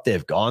after what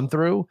they've gone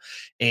through.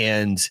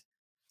 And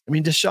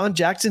Deshaun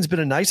Jackson's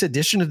been a nice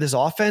addition to this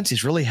offense.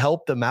 He's really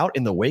helped them out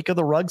in the wake of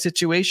the Rugg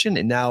situation.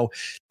 And now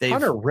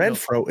Hunter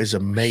Renfrow is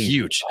amazing.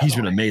 Huge. He's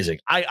been amazing.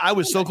 I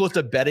was so close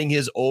to betting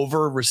his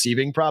over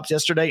receiving props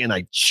yesterday and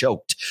I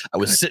choked. I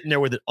was sitting there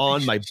with it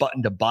on my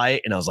button to buy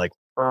it. And I was like,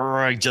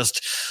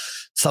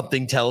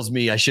 something tells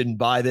me I shouldn't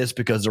buy this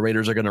because the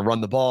Raiders are going to run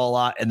the ball a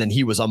lot. And then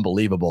he was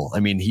unbelievable.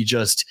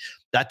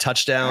 That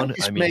touchdown.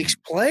 Makes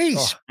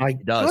plays. My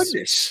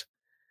goodness.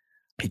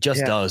 He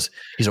just does.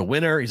 He's a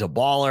winner. He's a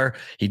baller.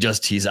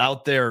 He's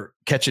out there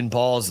catching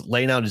balls,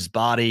 laying out his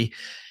body.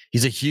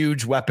 He's a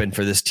huge weapon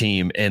for this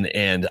team.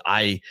 And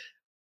I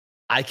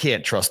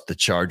can't trust the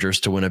Chargers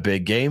to win a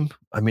big game.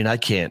 I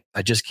can't.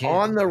 I just can't.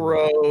 On the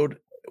road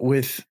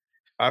with,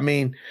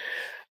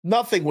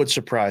 nothing would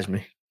surprise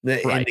me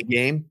in the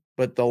game,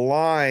 but the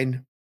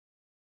line,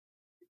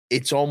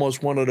 it's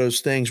almost one of those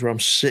things where I'm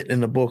sitting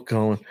in the book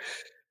going,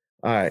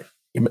 all right,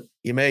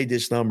 you made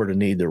this number to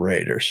need the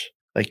Raiders.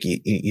 Like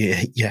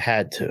you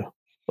had to,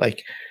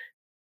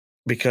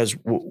 because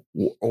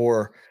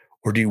or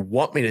do you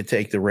want me to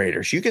take the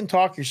Raiders? You can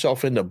talk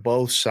yourself into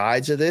both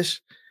sides of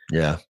this.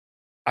 Yeah.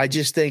 I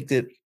just think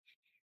that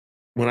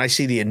when I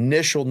see the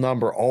initial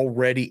number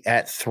already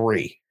at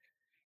 3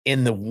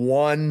 in the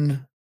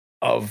one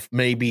of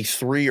maybe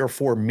 3 or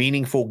 4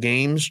 meaningful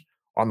games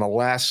on the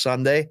last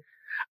Sunday,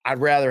 I'd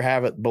rather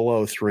have it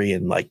below 3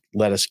 and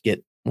let us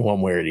get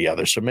one way or the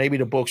other. So maybe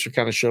the books are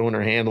kind of showing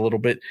their hand a little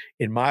bit,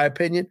 in my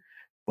opinion.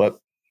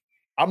 But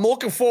I'm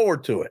looking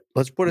forward to it.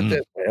 Let's put it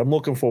this way. I'm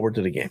looking forward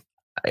to the game.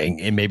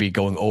 And maybe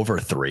going over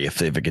 3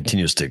 if it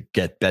continues to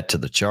get bet to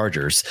the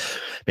Chargers.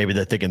 Maybe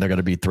they're thinking they're going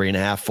to be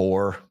 3.5,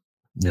 4,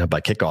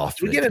 by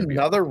kickoff. We get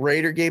another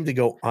Raider game to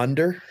go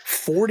under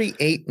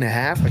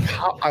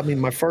 48.5.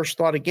 My first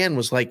thought again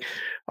was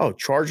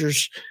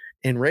Chargers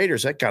and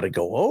Raiders, that got to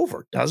go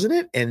over, doesn't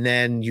it? And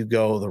then you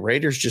go, the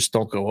Raiders just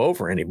don't go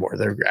over anymore.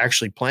 They're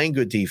actually playing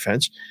good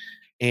defense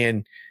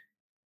and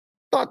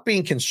not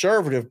being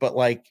conservative, but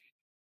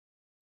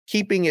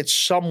keeping it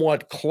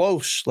somewhat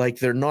close. Like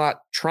they're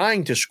not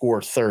trying to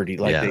score 30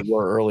 like they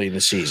were early in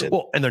the season.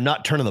 Well, and they're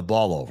not turning the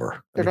ball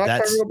over. They're not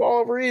turning the ball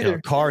over either.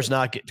 Carr's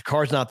not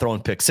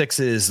throwing pick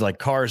sixes. Like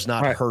Carr's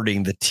not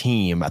hurting the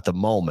team at the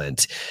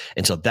moment.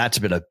 And so that's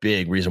been a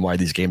big reason why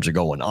these games are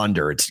going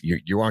under. It's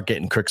you aren't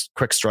getting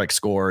quick strike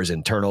scores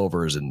and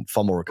turnovers and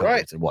fumble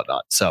recoveries and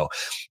whatnot. So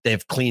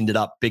they've cleaned it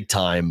up big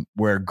time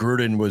where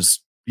Gruden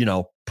was,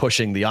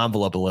 pushing the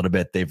envelope a little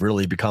bit. They've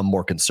really become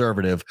more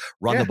conservative,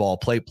 run the ball,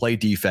 play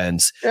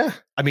defense. Yeah.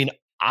 I mean,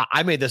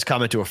 I made this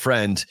comment to a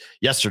friend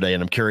yesterday,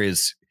 and I'm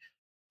curious.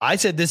 I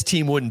said this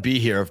team wouldn't be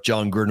here if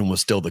John Gruden was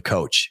still the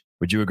coach.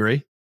 Would you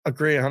agree?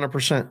 Agree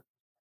 100%.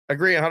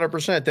 Agree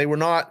 100%. They were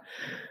not.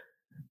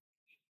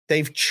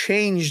 They've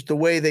changed the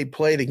way they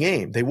play the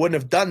game. They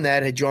wouldn't have done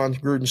that had John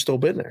Gruden still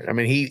been there. I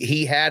mean,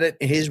 he had it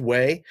his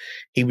way.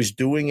 He was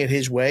doing it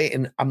his way.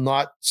 And I'm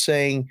not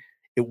saying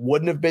it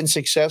wouldn't have been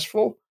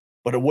successful,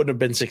 but it wouldn't have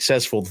been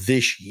successful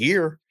this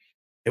year.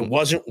 It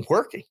wasn't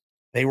working.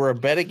 They were a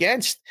bet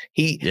against.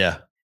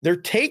 They're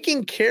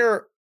taking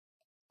care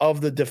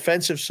of the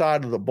defensive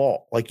side of the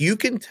ball. Like you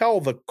can tell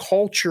the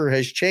culture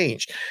has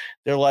changed.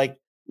 They're like,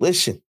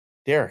 listen,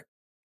 Derek,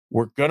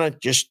 we're going to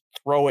just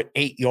throw it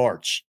 8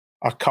 yards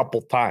a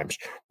couple times.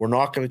 We're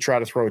not going to try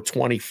to throw it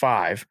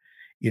 25.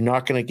 You're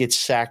not going to get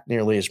sacked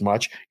nearly as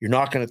much. You're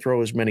not going to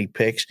throw as many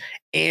picks,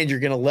 and you're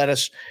going to let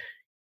us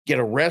get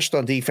a rest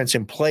on defense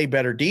and play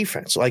better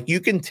defense. Like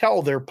you can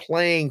tell they're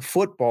playing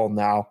football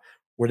now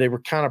where they were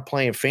kind of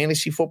playing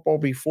fantasy football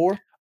before.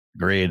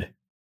 Agreed.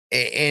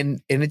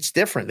 And it's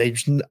different.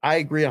 I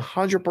agree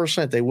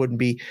 100%. They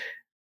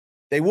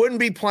wouldn't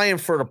be playing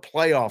for the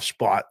playoff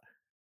spot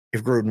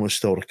if Gruden was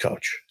still the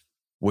coach.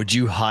 Would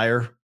you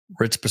hire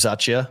Rich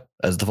Bisaccia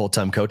as the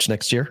full-time coach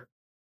next year?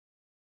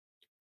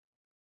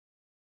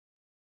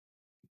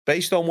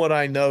 Based on what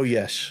I know,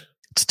 yes.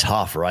 It's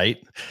tough, right?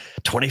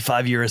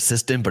 25-year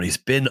assistant, but he's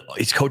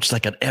coached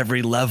like at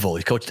every level.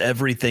 He's coached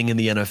everything in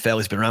the NFL.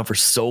 He's been around for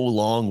so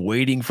long,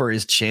 waiting for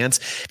his chance.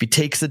 If he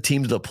takes the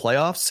team to the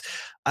playoffs,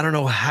 I don't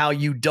know how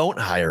you don't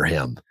hire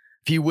him.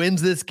 If he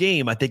wins this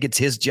game, I think it's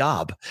his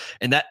job.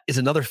 And that is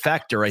another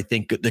factor, I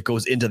think, that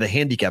goes into the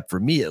handicap for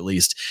me, at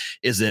least,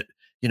 is that,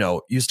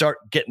 you start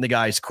getting the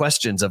guys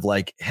questions of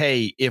like,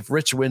 hey, if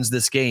Rich wins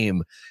this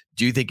game,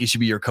 do you think he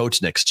should be your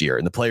coach next year?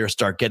 And the players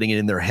start getting it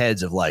in their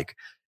heads of like,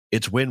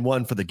 it's win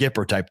one for the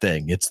Gipper type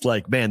thing. It's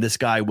like, man, this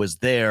guy was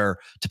there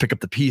to pick up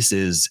the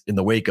pieces in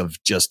the wake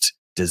of just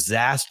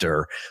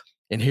disaster.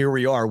 And here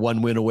we are,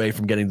 one win away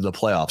from getting to the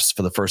playoffs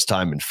for the first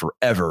time in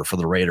forever for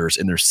the Raiders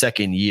in their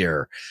second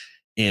year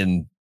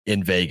in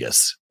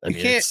Vegas.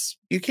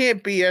 You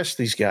can't BS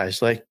these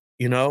guys,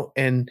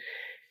 and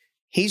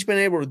he's been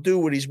able to do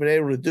what he's been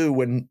able to do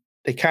when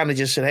they kind of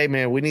just said, hey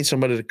man, we need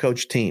somebody to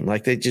coach a team.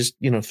 Like they just,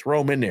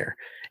 throw him in there.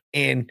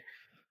 And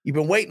you've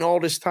been waiting all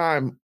this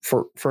time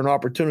for an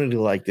opportunity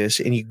like this,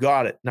 and you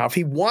got it. Now, if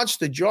he wants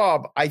the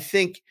job, I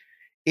think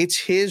it's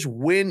his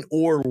win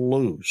or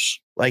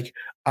lose. Like,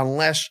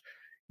 unless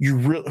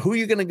who are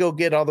you going to go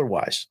get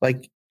otherwise?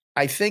 Like,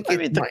 I think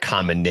the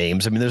common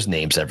names. I mean, there's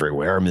names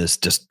everywhere. I mean, it's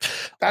just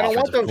I don't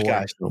want those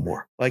guys no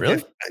more. Like,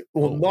 really?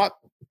 Not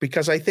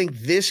because I think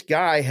this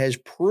guy has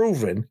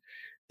proven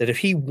that if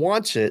he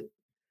wants it,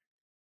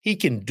 he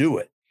can do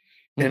it.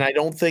 And I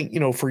don't think,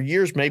 for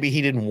years maybe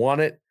he didn't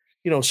want it.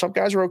 Some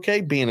guys are okay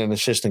being an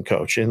assistant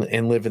coach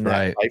and living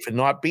that life and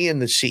not being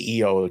the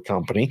CEO of the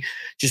company,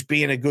 just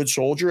being a good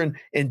soldier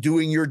and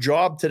doing your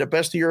job to the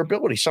best of your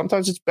ability.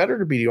 Sometimes it's better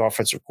to be the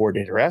offensive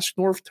coordinator. Ask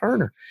North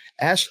Turner,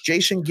 ask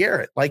Jason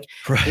Garrett. Like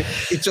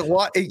it's a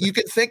lot. You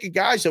could think of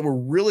guys that were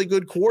really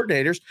good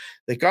coordinators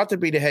that got to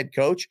be the head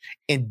coach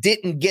and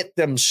didn't get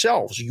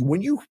themselves.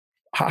 When you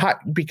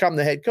become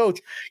the head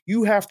coach,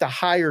 you have to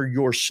hire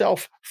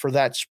yourself for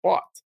that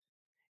spot.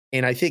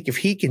 And I think if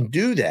he can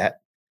do that,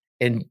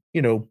 and,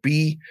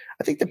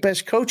 I think the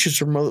best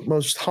coaches are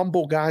most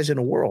humble guys in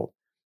the world.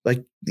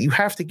 Like you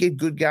have to get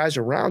good guys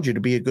around you to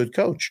be a good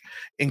coach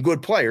and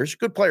good players.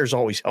 Good players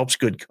always helps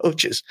good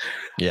coaches.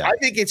 Yeah. I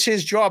think it's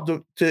his job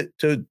to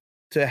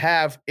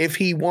have, if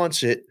he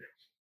wants it,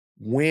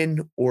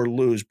 win or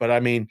lose. But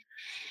I mean,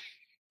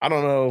 I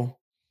don't know.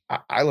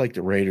 I like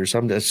the Raiders.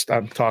 I'm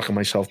talking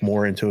myself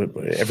more into it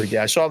every day.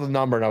 I saw the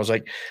number and I was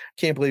like, I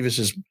can't believe this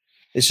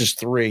is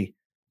 3.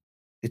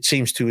 It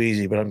seems too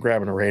easy, but I'm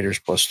grabbing the Raiders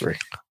 +3.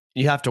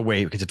 You have to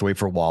wait because you have to wait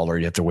for Waller.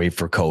 You have to wait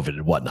for COVID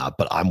and whatnot.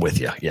 But I'm with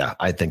you. Yeah,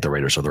 I think the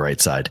Raiders are the right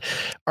side.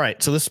 All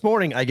right. So this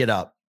morning I get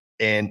up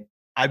and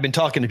I've been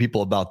talking to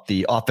people about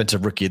the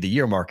offensive rookie of the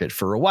year market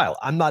for a while.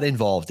 I'm not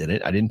involved in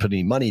it. I didn't put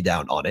any money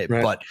down on it.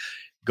 Right. But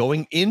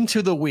going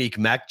into the week,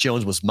 Mac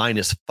Jones was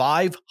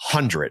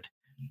 -500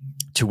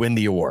 to win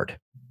the award.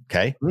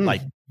 Okay.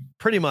 Like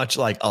pretty much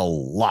like a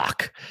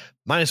lock.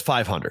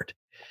 -500.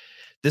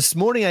 This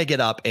morning I get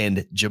up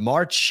and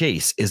Jamar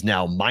Chase is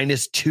now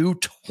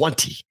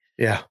 -220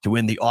 to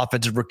win the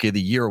Offensive Rookie of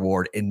the Year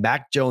award, and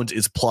Mac Jones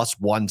is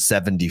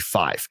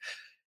 +175.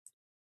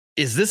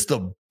 Is this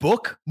the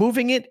book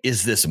moving it?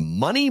 Is this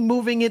money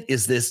moving it?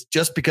 Is this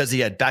just because he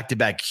had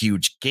back-to-back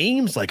huge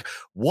games? Like,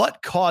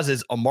 what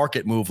causes a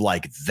market move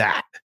like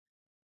that?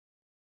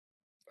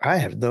 I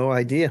have no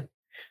idea.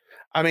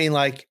 I mean,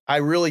 like, I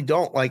really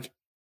don't. Like,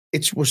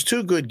 it was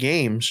 2 good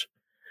games.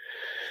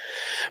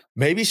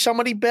 Maybe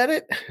somebody bet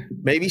it.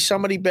 Maybe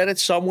somebody bet it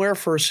somewhere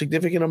for a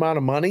significant amount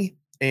of money.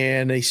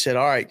 And they said,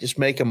 all right, just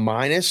make a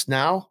minus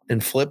now,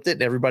 and flipped it.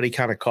 And everybody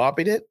kind of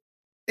copied it.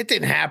 It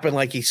didn't happen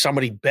like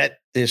somebody bet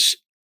this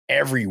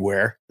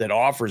everywhere that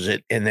offers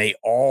it and they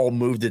all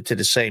moved it to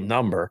the same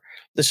number.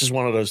 This is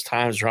one of those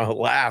times where I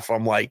laugh.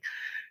 I'm like,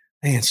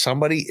 man,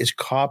 somebody is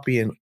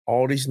copying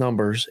all these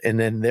numbers and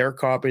then they're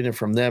copying it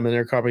from them and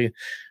they're copying.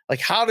 Like,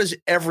 how does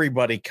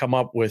everybody come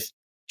up with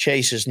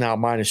Chase is now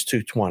minus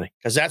 220?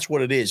 Because that's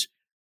what it is,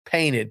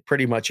 painted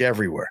pretty much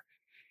everywhere.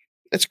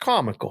 It's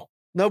comical.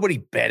 Nobody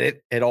bet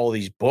it at all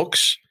these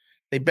books.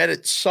 They bet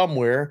it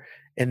somewhere,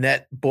 and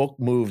that book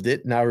moved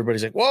it. Now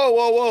everybody's like,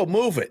 whoa,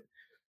 move it.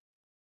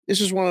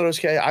 This is one of those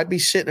guys. I'd be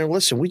sitting there,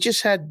 listen, we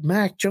just had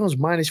Mac Jones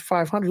minus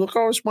 500. Look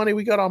all this money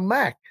we got on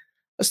Mac.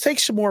 Let's take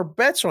some more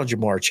bets on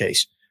Jamar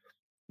Chase.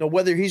 Now,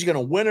 whether he's going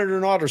to win it or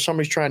not, or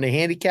somebody's trying to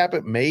handicap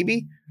it,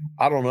 maybe.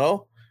 I don't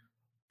know.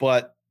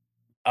 But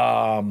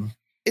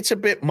it's a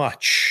bit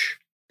much.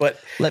 But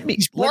let me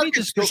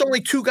just there's only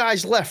 2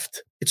 guys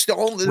left. It's the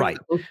only right.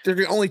 They're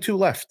the only 2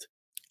 left.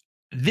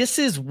 This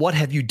is what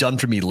have you done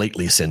for me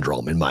lately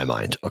syndrome in my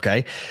mind.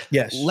 Okay.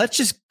 Yes. Let's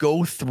just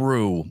go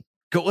through.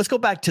 Let's go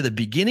back to the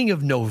beginning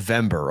of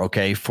November.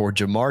 Okay. For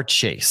Jamar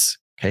Chase.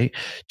 Okay.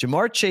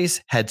 Jamar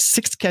Chase had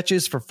 6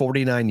 catches for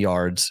 49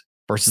 yards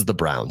versus the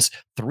Browns,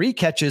 3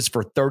 catches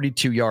for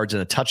 32 yards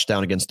and a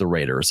touchdown against the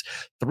Raiders,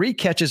 3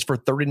 catches for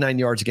 39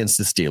 yards against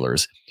the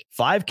Steelers,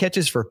 5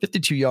 catches for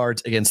 52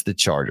 yards against the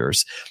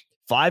Chargers,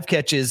 5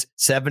 catches,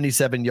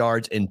 77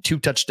 yards, and 2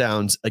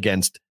 touchdowns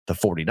against the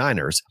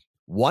 49ers,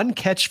 1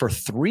 catch for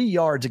 3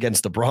 yards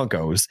against the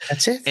Broncos.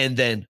 That's it. And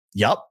then,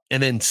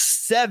 and then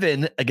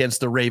 7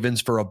 against the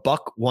Ravens for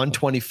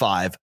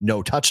 $125,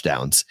 no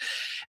touchdowns.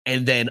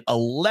 And then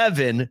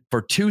 11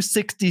 for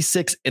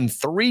 266 and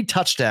 3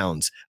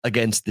 touchdowns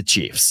against the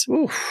Chiefs.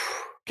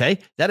 Oof.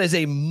 Okay. That is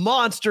a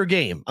monster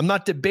game. I'm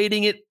not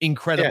debating it.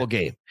 Incredible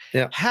game.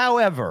 Yeah.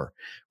 However,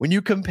 when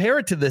you compare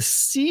it to the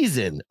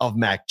season of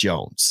Mac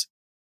Jones,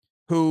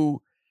 who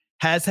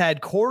has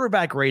had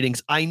quarterback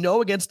ratings, I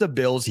know against the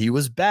Bills, he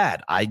was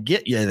bad. I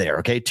get you there.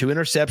 Okay. 2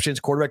 interceptions,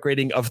 quarterback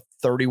rating of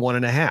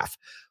 31.5.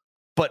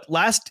 But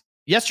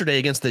yesterday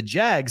against the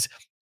Jags,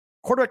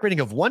 quarterback rating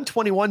of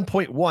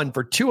 121.1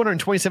 for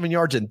 227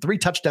 yards and 3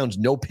 touchdowns,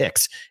 no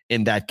picks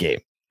in that game.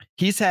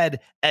 He's had,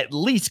 at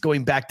least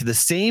going back to the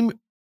same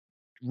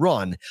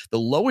run, the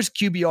lowest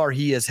QBR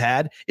he has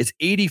had is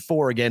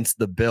 84 against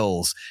the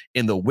Bills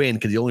in the win,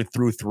 because he only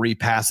threw 3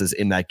 passes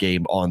in that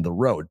game on the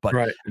road. But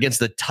against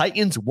the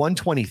Titans,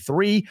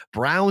 123,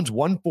 Browns,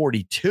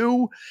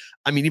 142.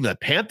 I mean, even the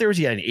Panthers,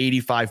 he had an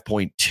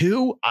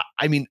 85.2.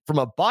 I mean, from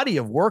a body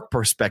of work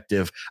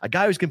perspective, a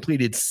guy who's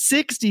completed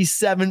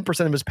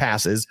 67% of his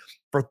passes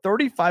for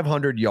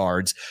 3,500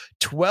 yards,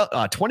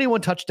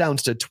 21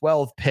 touchdowns to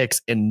 12 picks,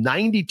 and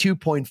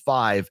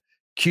 92.5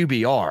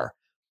 QBR.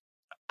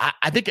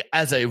 I think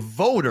as a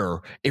voter,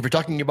 if you're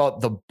talking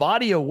about the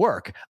body of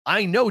work,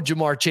 I know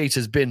Jamar Chase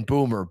has been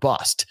boom or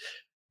bust,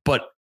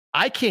 but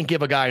I can't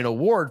give a guy an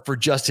award for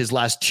just his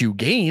last 2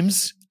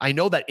 games. I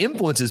know that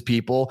influences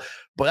people,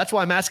 but that's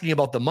why I'm asking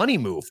about the money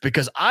move,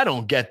 because I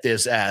don't get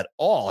this at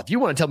all. If you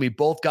want to tell me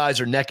both guys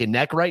are neck and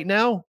neck right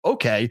now,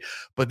 okay,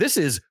 but this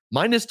is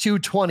minus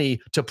 220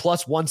 to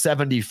plus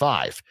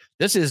 175.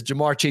 This is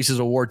Jamar Chase's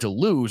award to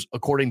lose,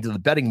 according to the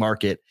betting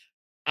market.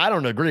 I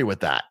don't agree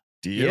with that.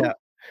 Do you? Yeah.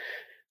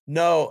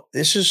 No,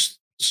 this is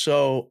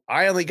so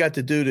I only got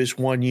to do this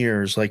 1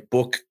 year as like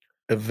book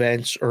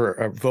events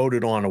or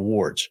voted on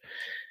awards.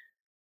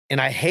 And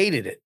I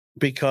hated it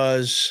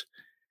because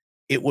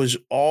it was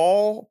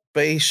all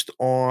based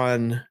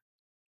on,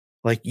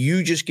 like,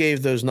 you just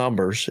gave those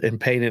numbers and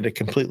painted a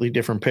completely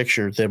different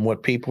picture than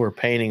what people are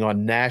painting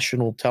on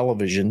national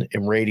television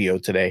and radio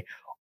today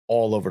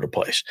all over the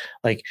place.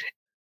 Like,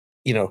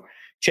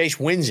 Chase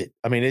wins it.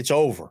 I mean, it's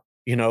over,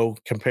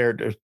 compared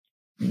to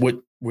what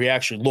we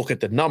actually look at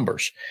the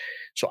numbers.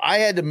 So I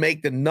had to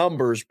make the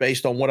numbers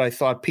based on what I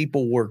thought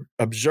people were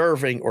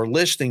observing or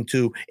listening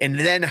to, and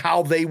then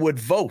how they would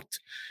vote.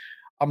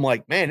 I'm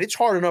like, man, it's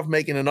hard enough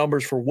making the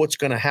numbers for what's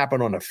going to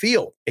happen on the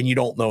field, and you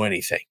don't know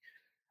anything.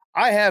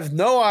 I have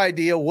no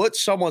idea what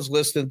someone's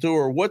listening to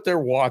or what they're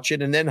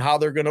watching, and then how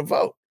they're going to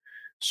vote.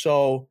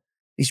 So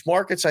these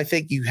markets, I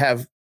think you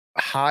have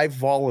high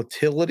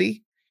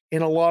volatility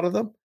in a lot of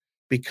them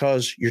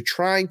because you're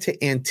trying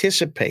to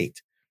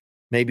anticipate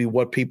maybe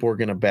what people are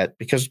going to bet,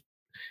 because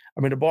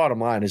I mean, the bottom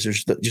line is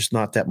there's just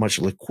not that much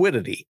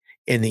liquidity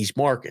in these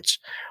markets,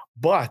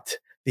 but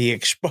the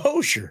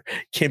exposure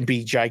can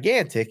be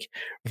gigantic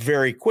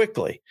very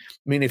quickly.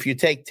 I mean, if you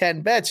take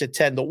 10 bets at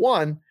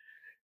 10-1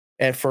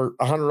 and for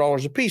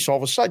 $100 a piece, all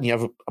of a sudden you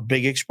have a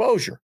big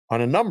exposure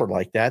on a number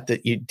like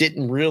that you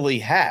didn't really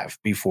have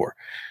before.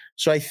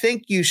 So I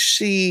think you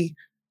see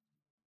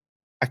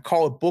I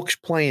call it books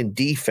playing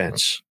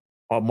defense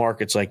on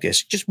markets like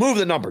this. Just move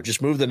the number,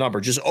 just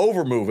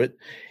over move it.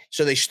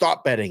 So they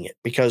stop betting it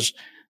because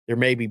there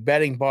may be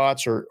betting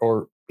bots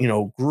or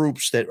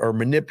groups that are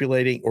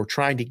manipulating or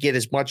trying to get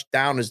as much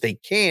down as they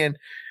can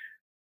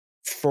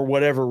for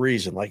whatever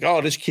reason. Like,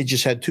 oh, this kid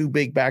just had 2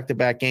 big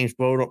back-to-back games,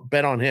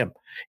 bet on him.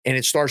 And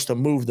it starts to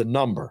move the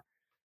number.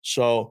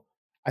 So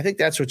I think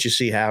that's what you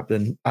see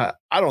happen. I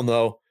don't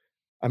know.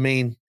 I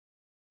mean,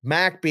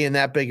 Mac being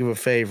that big of a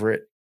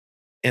favorite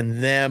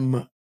and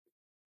them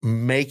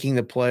making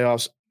the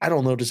playoffs, I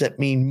don't know. Does that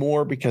mean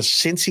more because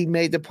since he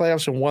made the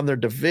playoffs and won their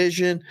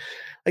division,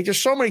 like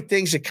there's so many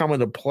things that come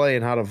into play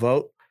in how to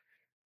vote.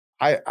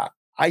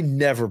 I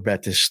never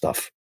bet this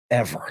stuff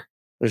ever.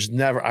 There's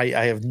never, I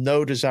have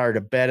no desire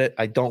to bet it.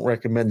 I don't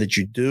recommend that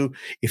you do.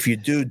 If you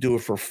do it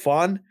for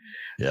fun.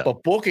 Yeah.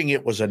 But booking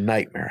it was a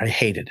nightmare. I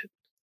hated it.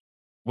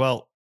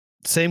 Well,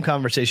 same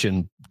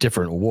conversation,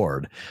 different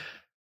award.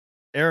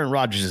 Aaron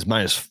Rodgers is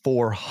minus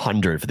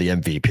 400 for the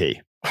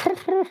MVP.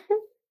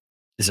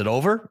 Is it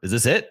over? Is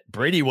this it?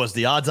 Brady was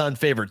the odds-on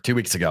favorite 2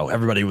 weeks ago.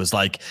 Everybody was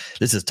like,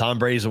 this is Tom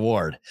Brady's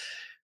award.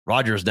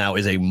 Rodgers now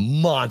is a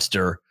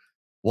monster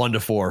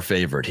 1-4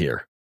 favorite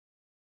here.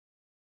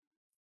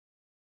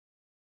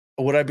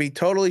 Would I be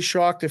totally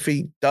shocked if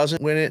he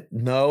doesn't win it?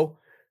 No.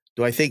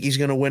 Do I think he's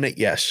going to win it?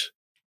 Yes.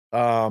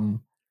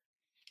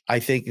 I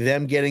think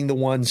them getting the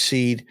 1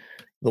 seed,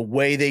 the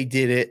way they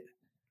did it,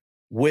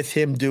 with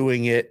him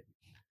doing it,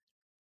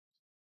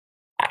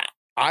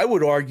 I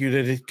would argue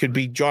that it could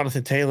be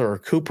Jonathan Taylor or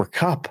Cooper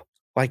Kupp.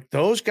 Like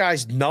those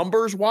guys,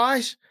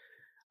 numbers-wise,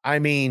 I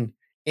mean,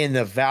 in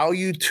the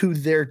value to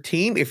their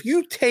team, if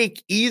you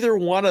take either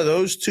one of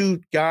those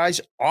 2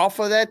 guys off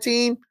of that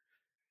team,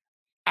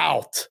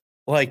 out.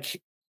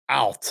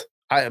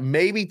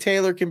 Maybe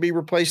Taylor can be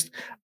replaced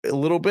a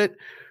little bit.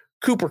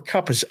 Cooper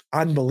Kupp is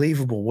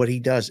unbelievable what he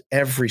does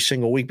every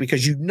single week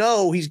because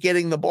he's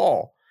getting the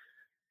ball.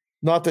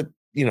 Not that,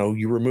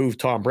 you remove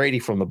Tom Brady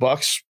from the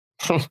Bucs.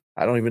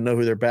 I don't even know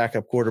who their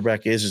backup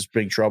quarterback is. It's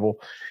big trouble.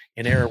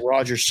 And Aaron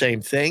Rodgers,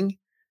 same thing.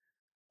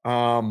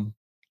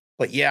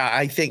 But yeah,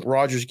 I think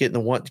Rodgers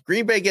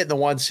Green Bay getting the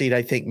 1 seed,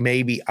 I think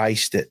maybe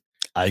iced it.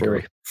 I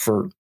agree.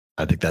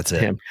 I think that's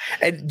him.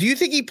 And do you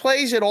think he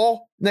plays at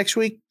all next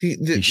week?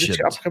 This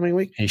upcoming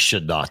week? He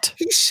should not.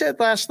 He said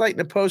last night in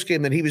the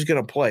postgame that he was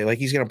going to play, like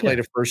he's going to play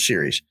the first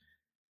series.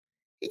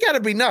 He got to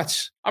be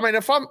nuts. I mean,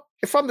 if I'm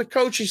the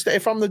coach,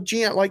 if I'm the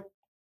GM, like,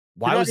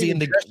 why was he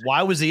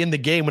in the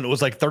game when it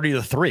was like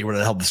 30-3? Where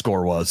the hell the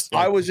score was?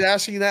 I was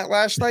asking that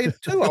last night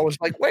too. I was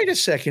like, wait a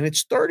second,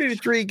 it's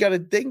 30-3. Got a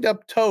dinged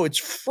up toe. It's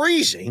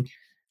freezing.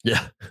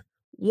 Yeah.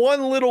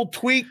 One little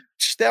tweak,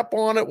 step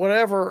on it,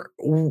 whatever.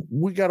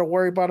 We got to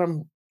worry about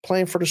him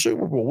playing for the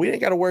Super Bowl. We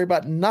ain't got to worry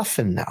about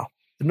nothing now.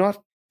 The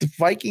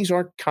Vikings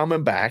aren't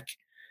coming back.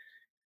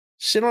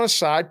 Sit on the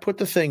side, put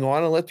the thing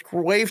on, and let's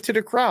wave to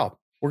the crowd.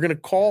 We're going to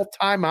call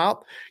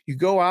timeout. You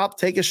go out,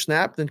 take a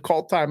snap, then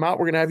call timeout.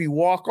 We're going to have you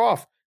walk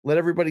off. Let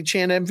everybody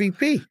chant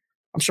MVP.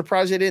 I'm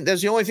surprised they didn't.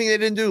 That's the only thing they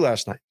didn't do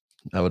last night.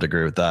 I would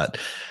agree with that.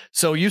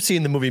 So you've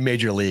seen the movie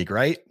Major League,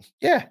 right?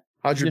 Yeah.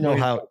 You know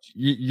how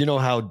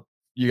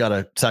you got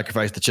to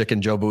sacrifice the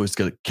chicken. Joe Boo's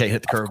can't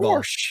hit the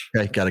curveball.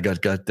 Okay, got a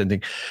good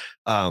thing.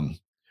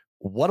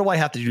 What do I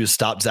have to do to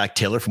stop Zach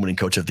Taylor from winning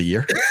Coach of the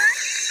Year?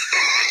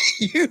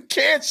 You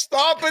can't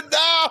stop it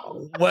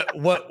now. What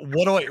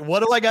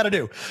do I got to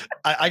do?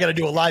 I got to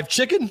do a live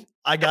chicken.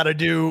 I got to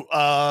do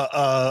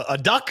a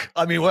duck.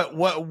 I mean,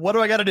 what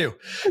do I got to do?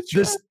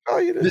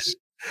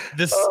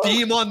 The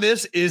steam on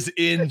this is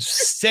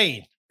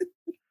insane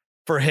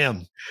for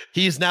him.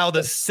 He's now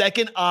the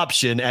second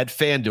option at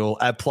FanDuel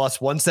at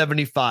plus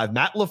 175.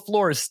 Matt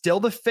LaFleur is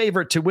still the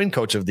favorite to win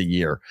Coach of the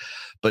Year,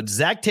 but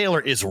Zach Taylor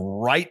is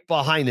right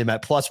behind him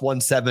at plus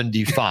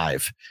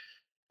 175.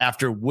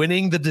 After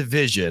winning the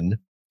division,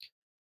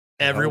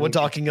 everyone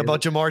talking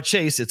about Jamar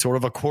Chase. It's sort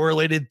of a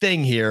correlated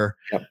thing here.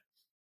 Yep.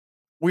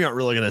 We aren't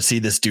really going to see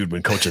this dude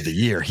win Coach of the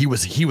Year. He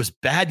was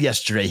bad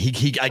yesterday.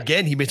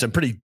 He made some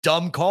pretty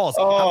dumb calls.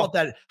 Oh. How about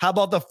that? How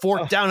about the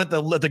fourth down at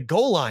the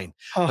goal line?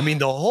 Oh. I mean,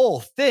 the whole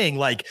thing,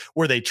 like,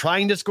 were they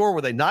trying to score?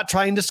 Were they not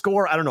trying to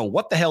score? I don't know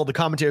what the hell the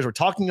commentators were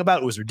talking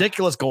about. It was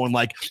ridiculous going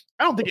like,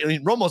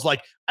 Romo's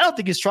like, I don't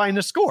think he's trying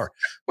to score.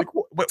 Like,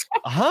 what,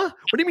 What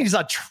do you mean he's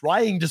not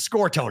trying to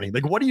score, Tony?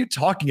 Like, what are you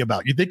talking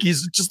about? You think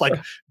he's just like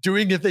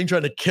doing a thing,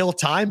 trying to kill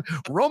time?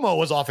 Romo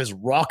was off his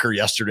rocker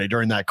yesterday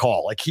during that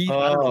call. Like I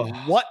don't know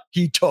what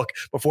he took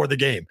before the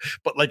game,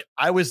 but like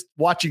I was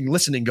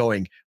listening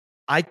going,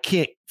 I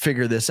can't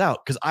figure this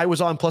out because I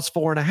was on plus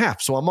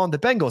 4.5. So I'm on the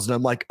Bengals and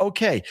I'm like,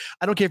 okay,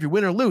 I don't care if you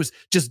win or lose.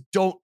 Just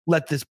don't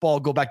let this ball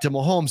go back to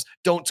Mahomes.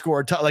 Don't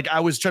score a like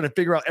I was trying to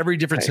figure out every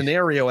different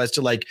scenario as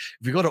to like,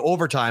 if we go to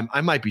overtime, I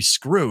might be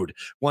screwed.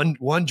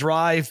 One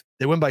drive,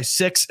 they win by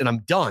 6 and I'm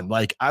done.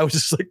 Like I was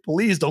just like,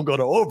 please don't go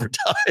to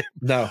overtime.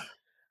 No.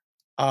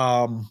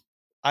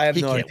 I have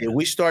no idea.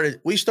 We started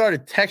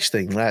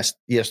texting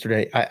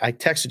yesterday. I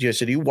texted you. I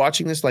said, are you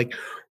watching this? Like,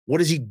 what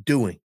is he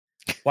doing?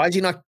 Why is he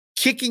not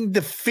kicking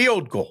the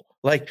field goal?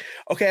 Like,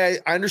 okay,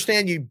 I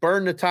understand you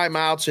burn the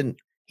timeouts and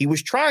He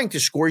was trying to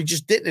score. He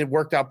just didn't. It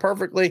worked out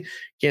perfectly.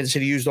 Kansas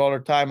City used all their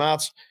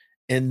timeouts.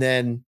 And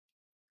then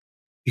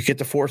you get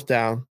the fourth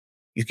down.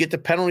 You get the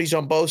penalties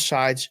on both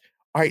sides.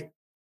 All right.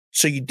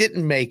 So you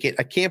didn't make it.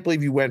 I can't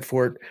believe you went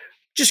for it.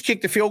 Just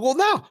kick the field goal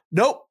now.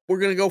 Nope. We're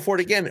going to go for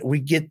it again. We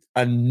get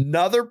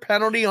another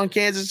penalty on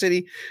Kansas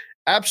City.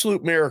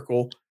 Absolute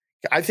miracle.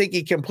 I think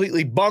he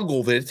completely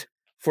bungled it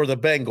for the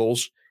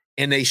Bengals,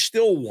 and they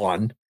still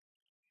won.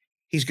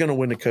 He's going to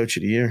win the Coach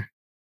of the Year.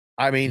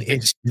 I mean, you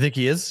think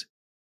he is?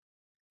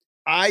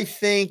 I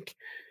think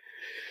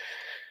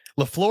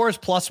LaFleur is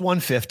plus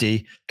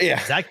 150.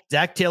 Yeah.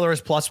 Zach Taylor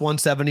is plus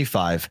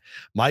 175.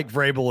 Mike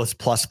Vrabel is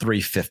plus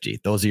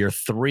 350. Those are your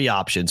three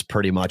options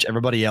pretty much.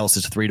 Everybody else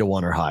is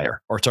 3-1 or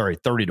higher. Or sorry,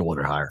 30-1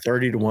 or higher.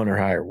 30-1 or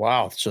higher.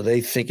 Wow. So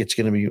they think it's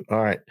going to be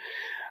all right.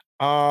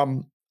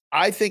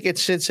 I think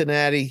it's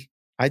Cincinnati.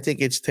 I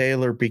think it's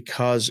Taylor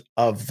because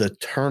of the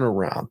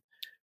turnaround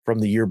from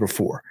the year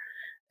before.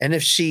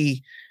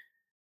 NFC,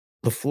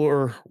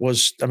 LaFleur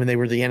was, I mean, they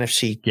were the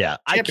NFC. Yeah,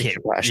 I can't.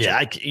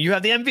 You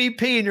have the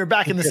MVP and you're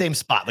back in the same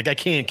spot. Like, I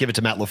can't give it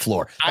to Matt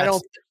LaFleur. I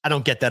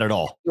don't get that at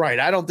all. Right.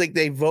 I don't think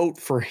they vote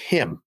for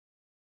him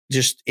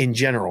just in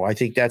general. I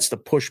think that's the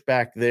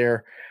pushback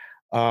there.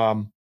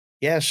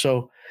 Yeah.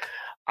 So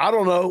I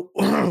don't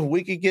know.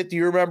 We could get, do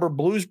you remember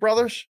Blues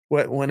Brothers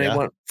when they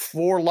went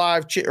 4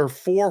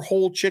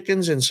 whole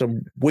chickens and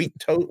some white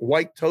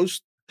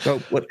toast?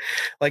 So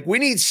like, we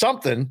need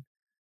something.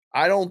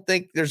 I don't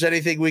think there's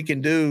anything we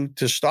can do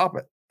to stop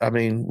it. I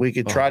mean, we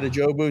could try the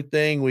Joe Booth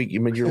thing.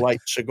 You're light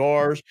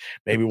cigars.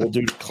 Maybe we'll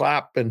do the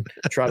clap and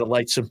try to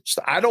light some.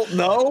 I don't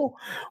know,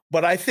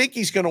 but I think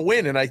he's going to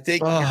win, and I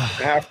think you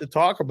have to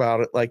talk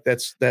about it. Like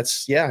that's.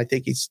 Yeah, I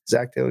think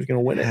Zach Taylor's going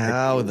to win it.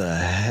 How the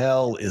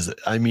hell is it?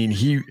 I mean,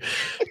 he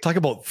talk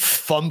about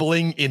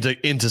fumbling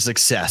into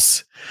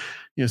success.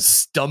 You know,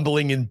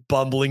 stumbling and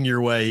bumbling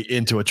your way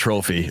into a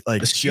trophy.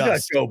 Like, you got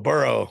to go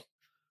Burrow.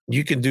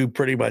 You can do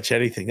pretty much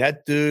anything.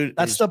 That dude.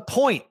 That's the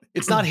point.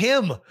 It's not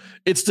him.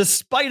 It's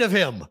despite of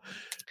him.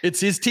 It's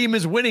his team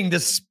is winning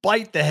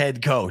despite the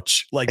head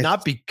coach. Like,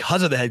 not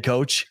because of the head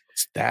coach.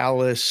 It's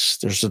Dallas.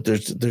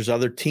 There's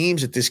other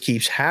teams that this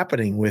keeps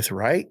happening with,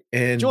 right?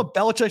 And do you know what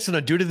Belichick's going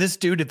to do to this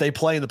dude if they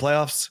play in the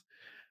playoffs?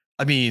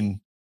 I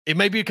mean, it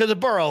may be because of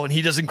Burrow and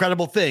he does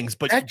incredible things,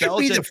 but that could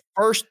be the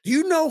first. Do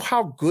you know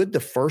how good the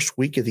first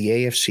week of the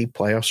AFC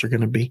playoffs are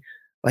going to be?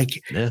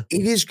 Like, it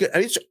is good.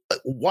 It's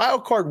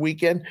wild card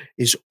weekend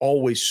is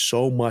always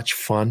so much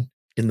fun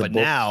but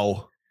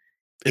now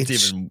it's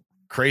even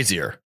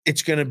crazier.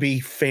 It's going to be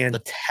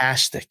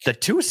fantastic. The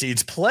 2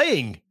 seed's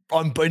playing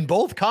in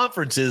both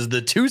conferences.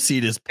 The 2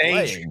 seed is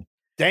playing.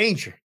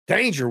 Danger.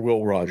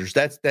 Will Rogers.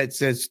 That's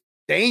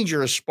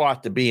dangerous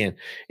spot to be in.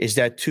 Is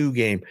that 2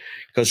 game,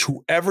 because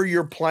whoever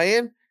you're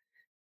playing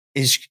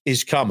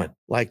is coming.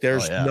 Like,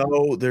 there's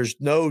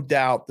no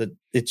doubt that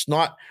it's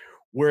not.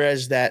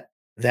 Whereas that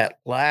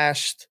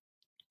last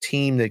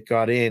team that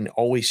got in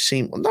always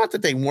seemed, not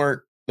that they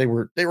weren't, they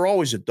were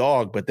always a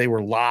dog, but they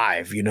were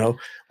live, you know.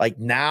 Like,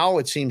 now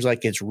it seems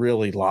like it's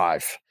really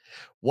live.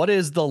 What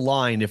is the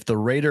line if the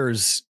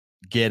Raiders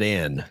get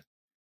in?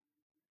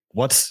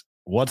 What's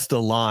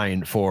the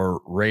line for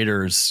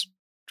Raiders?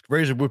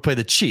 Raiders would play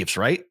the Chiefs,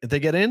 right? If they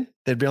get in,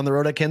 they'd be on the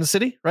road at Kansas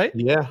City, right?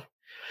 Yeah.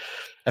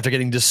 After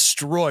getting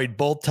destroyed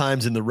both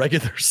times in the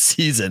regular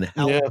season.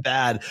 How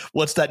bad?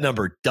 What's that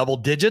number? Double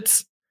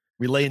digits?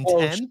 We lay in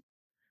 10?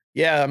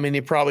 Yeah, I mean,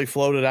 he probably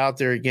floated out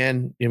there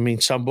again. I mean,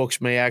 some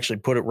books may actually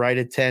put it right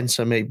at 10,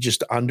 some may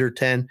just under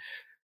 10.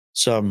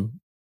 Some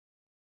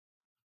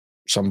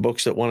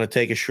books that want to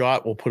take a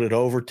shot will put it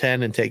over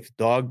 10 and take the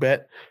dog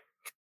bet.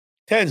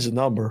 10's a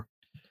number.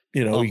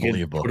 You know, you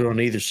can put it on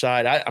either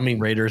side. I mean,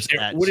 Raiders.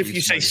 What if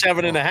you say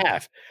 7.5?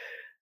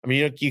 I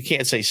mean, you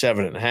can't say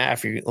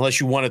 7.5 unless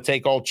you want to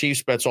take all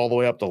Chiefs bets all the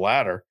way up the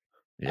ladder.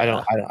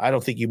 Yeah. I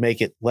don't think you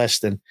make it less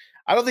than.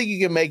 I don't think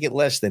you can make it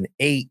less than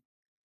 8.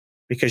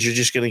 Because you're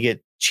just going to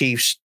get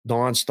Chiefs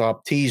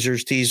nonstop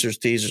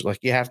teasers. Like,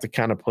 you have to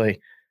kind of play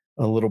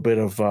a little bit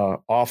of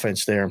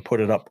offense there and put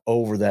it up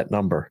over that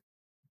number.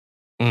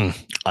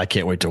 I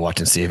can't wait to watch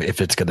and see if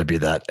it's going to be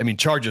that. I mean,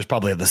 Chargers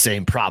probably have the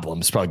same problem.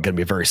 It's probably going to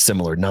be a very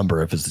similar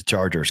number if it's the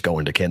Chargers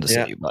going to Kansas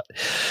City. But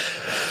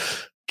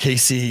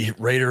KC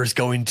Raiders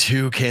going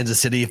to Kansas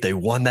City, if they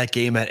won that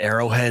game at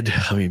Arrowhead,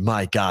 I mean,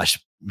 my gosh.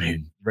 I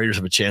mean, Raiders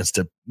have a chance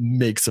to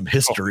make some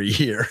history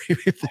here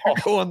if they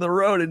go on the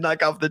road and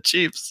knock off the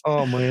Chiefs.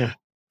 Oh man,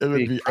 it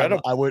would be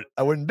incredible.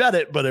 I wouldn't bet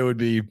it, but it would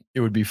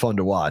be fun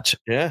to watch.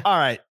 Yeah. All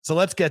right, so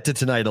let's get to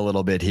tonight a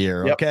little bit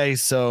here. Yep. Okay,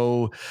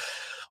 so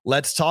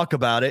let's talk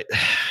about it.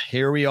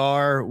 Here we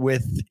are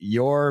with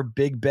your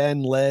Big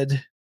Ben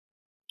led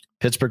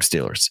Pittsburgh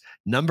Steelers.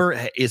 Number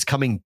is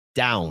coming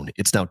down.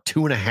 It's now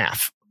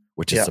 2.5.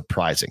 Which is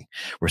surprising.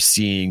 We're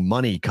seeing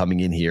money coming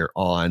in here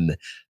on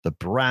the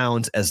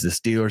Browns as the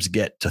Steelers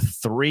get to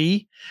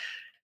 3.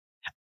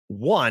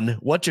 1,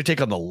 what's your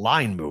take on the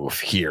line move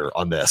here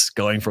on this?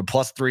 Going from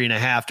plus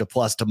 3.5 to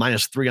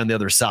 -3 on the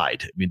other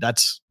side. I mean,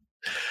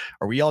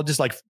 are we all just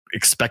like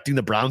expecting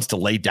the Browns to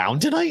lay down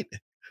tonight?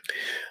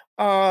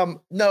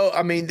 No,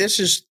 I mean,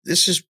 this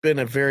has been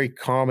a very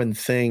common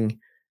thing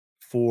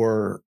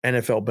for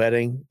NFL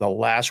betting the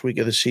last week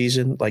of the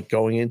season, like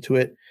going into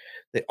it.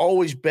 They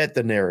always bet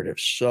the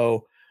narratives.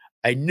 So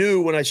I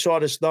knew when I saw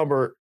this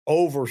number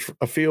over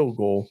a field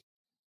goal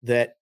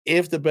that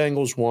if the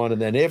Bengals won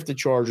and then if the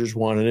Chargers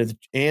won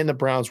and the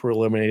Browns were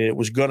eliminated, it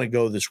was going to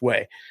go this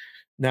way.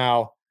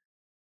 Now,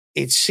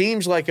 it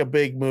seems like a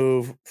big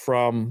move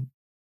from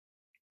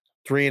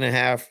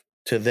 3.5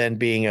 to then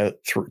being a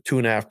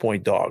 2.5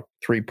 point dog,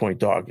 3-point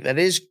dog. That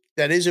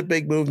is a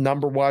big move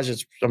number wise.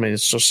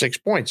 It's so 6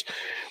 points,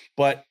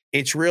 but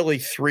it's really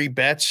 3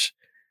 bets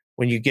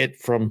when you get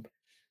from,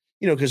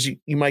 because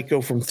you might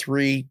go from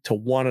 3 to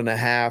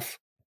 1.5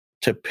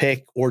 to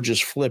pick or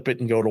just flip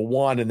it and go to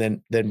 1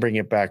 and then bring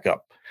it back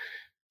up.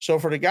 So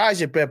for the guys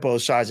that bet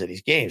both sides of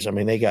these games, I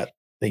mean,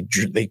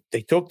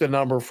 they took the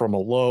number from a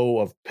low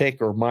of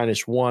pick or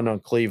 -1 on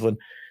Cleveland,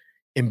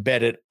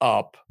 embedded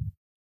up,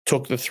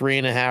 took the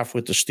 3.5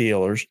 with the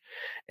Steelers,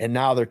 and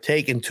now they're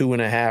taking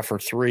 2.5 or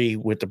 3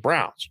 with the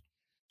Browns.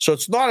 So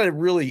it's not a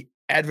really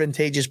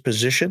advantageous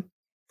position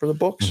for the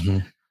books.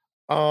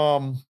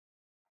 Mm-hmm.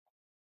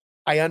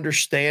 I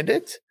understand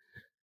it,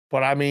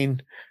 but I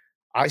mean,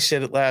 I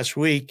said it last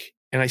week,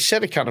 and I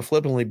said it kind of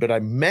flippantly, but I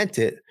meant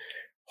it.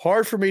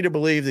 Hard for me to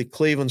believe that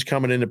Cleveland's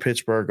coming into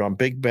Pittsburgh on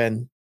Big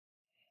Ben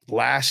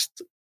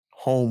last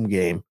home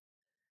game.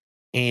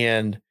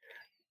 And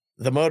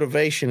the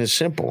motivation is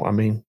simple. I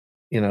mean,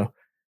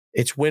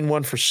 it's win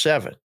 1 for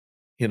 7.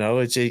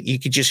 You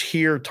could just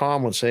hear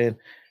Tomlin saying,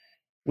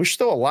 we're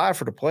still alive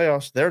for the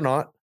playoffs. They're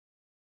not.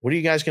 What are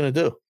you guys going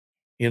to do?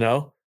 You're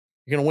going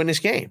to win this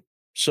game.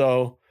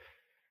 So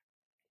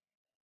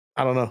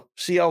I don't know.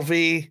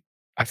 CLV,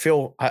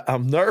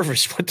 I'm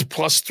nervous with the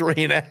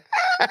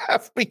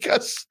 +3.5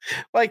 because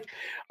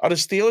are the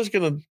Steelers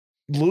going to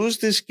lose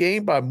this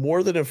game by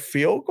more than a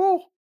field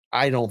goal?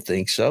 I don't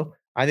think so.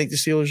 I think the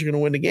Steelers are going to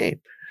win the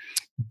game.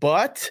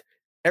 But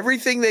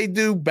everything they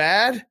do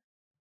bad,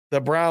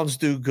 the Browns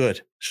do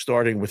good,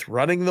 starting with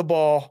running the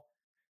ball,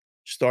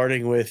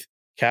 starting with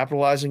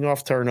capitalizing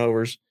off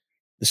turnovers.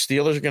 The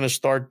Steelers are going to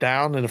start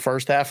down in the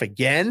first half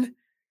again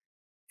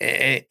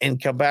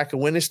and come back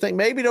and win this thing.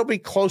 Maybe they'll be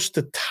close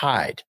to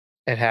tied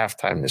at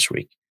halftime this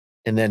week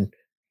and then,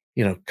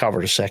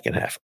 cover the second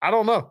half. I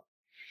don't know.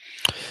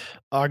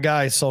 Our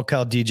guy,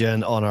 SoCal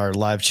DGen, on our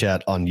live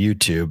chat on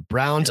YouTube,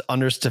 Browns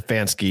under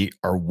Stefanski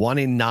are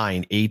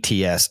 1-9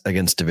 ATS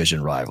against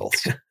division rivals.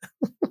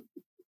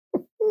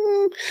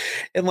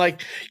 And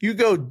you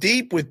go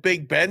deep with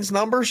Big Ben's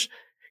numbers,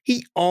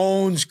 he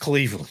owns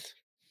Cleveland.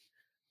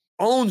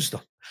 Owns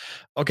them.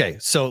 Okay,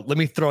 so let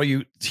me throw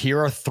you. Here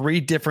are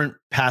 3 different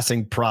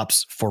passing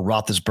props for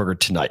Roethlisberger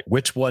tonight.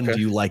 Which one do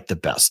you like the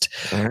best?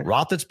 Right.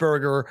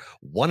 Roethlisberger,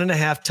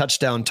 1.5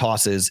 touchdown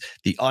tosses.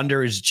 The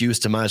under is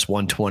juiced to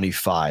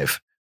 -125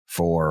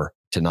 for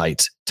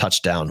tonight.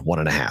 Touchdown,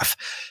 1.5.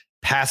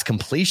 Pass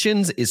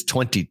completions is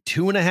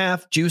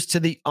 22.5, juiced to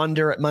the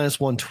under at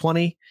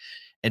 -120.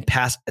 And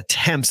pass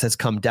attempts has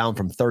come down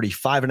from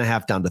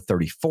 35.5 down to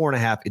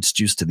 34.5. It's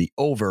juiced to the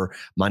over,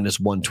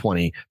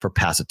 -120 for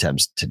pass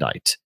attempts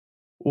tonight.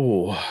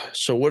 Oh,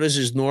 so what is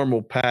his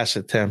normal pass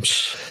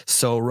attempts?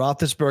 So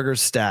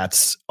Roethlisberger's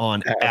stats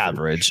on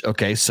average.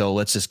 Okay, so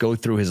let's just go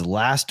through his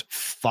last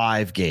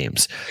 5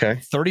 games. Okay.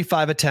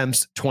 35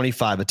 attempts,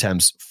 25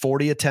 attempts,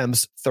 40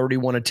 attempts,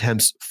 31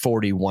 attempts,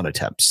 41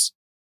 attempts.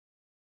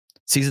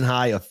 Season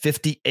high of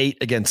 58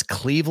 against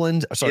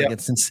Cleveland. Sorry,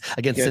 against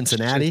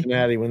Cincinnati.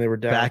 Cincinnati when they were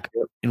down. Back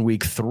in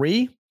week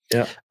 3.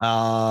 Yeah.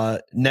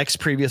 Next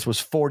previous was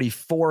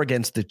 44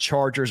 against the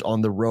Chargers on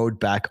the road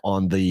back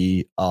on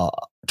the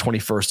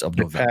 21st of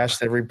November.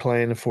 Passed every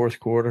play in the fourth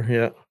quarter.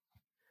 Yeah.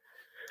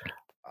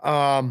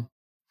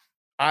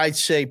 I'd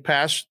say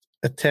pass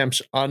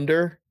attempts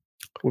under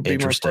would be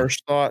my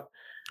first thought.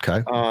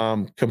 Okay.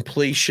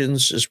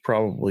 Completions is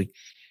probably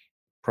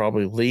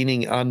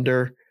leaning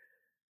under.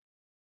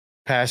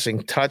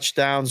 Passing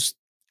touchdowns,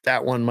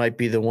 that one might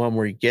be the one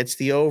where he gets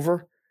the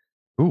over.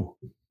 Ooh.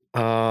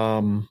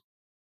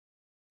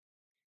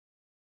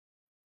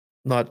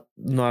 Not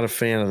a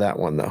fan of that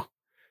one though.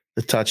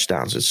 The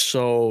touchdowns, it's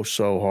so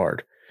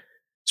hard.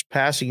 His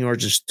passing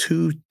yards is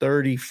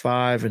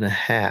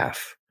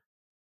 235.5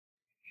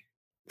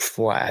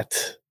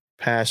 flat.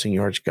 Passing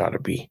yards gotta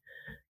be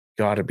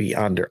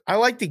under. I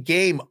like the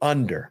game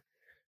under.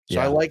 So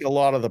I like a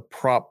lot of the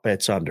prop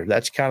bets under.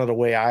 That's kind of the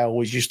way I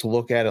always used to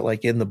look at it,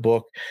 like in the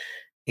book.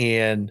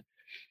 And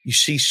you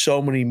see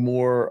so many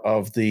more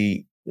of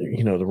the,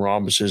 the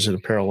rhombuses and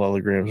the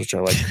parallelograms, which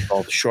I like to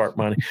call the sharp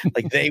money.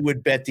 Like they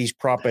would bet these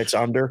prop bets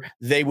under.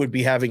 They would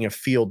be having a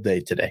field day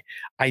today.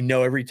 I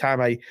know every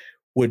time I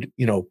would,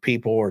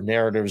 people or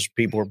narratives,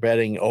 people were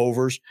betting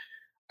overs,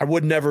 I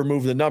would never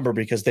move the number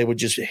because they would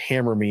just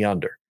hammer me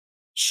under.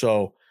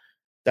 So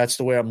that's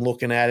the way I'm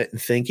looking at it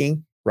and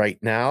thinking right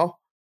now.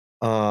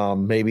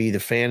 Maybe the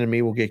fan in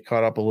me will get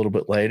caught up a little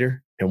bit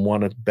later and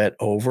want to bet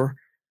over,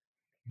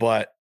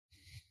 but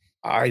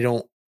I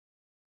don't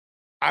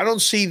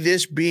see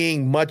this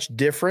being much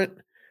different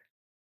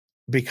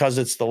because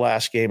it's the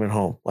last game at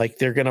home. Like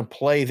they're going to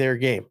play their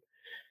game.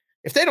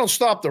 If they don't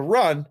stop the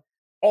run,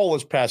 all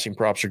his passing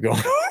props are going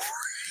over.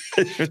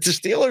 If the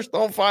Steelers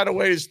don't find a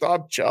way to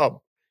stop Chubb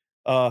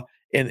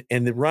in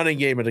the running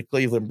game of the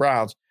Cleveland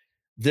Browns,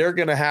 they're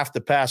going to have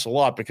to pass a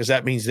lot because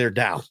that means they're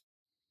down.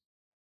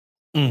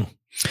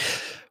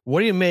 What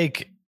do you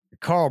make?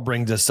 Carl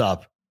brings this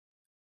up.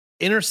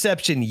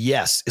 Interception,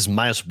 yes, is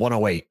minus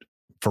 108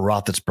 for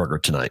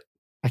Roethlisberger tonight.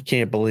 I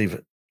can't believe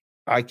it.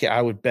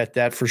 I would bet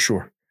that for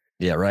sure.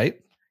 Yeah, right?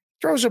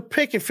 Throws a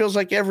pick, it feels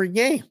like every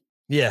game.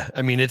 Yeah,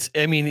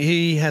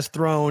 he has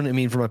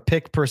thrown, from a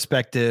pick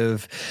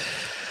perspective,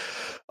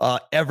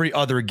 every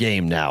other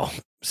game now.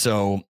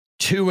 So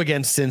 2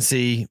 against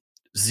Cincy,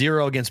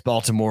 0 against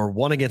Baltimore,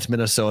 1 against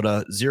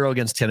Minnesota, 0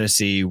 against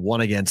Tennessee,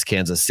 1 against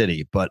Kansas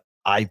City. But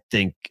I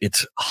think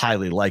it's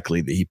highly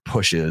likely that he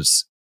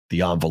pushes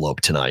the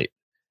envelope tonight.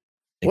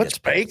 What's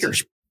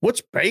Baker's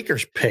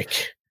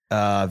pick?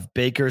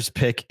 Baker's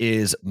pick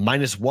is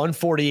minus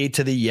 148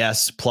 to the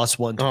yes, plus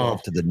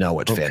 112 to the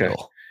no at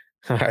FanDuel.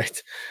 All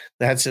right.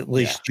 That's at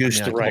least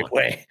juiced the right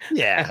way.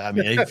 Yeah.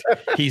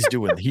 He's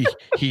doing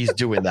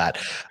that.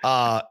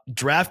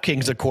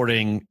 DraftKings,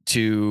 according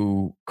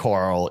to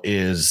Carl,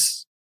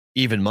 is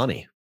even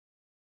money.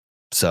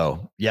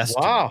 So yes.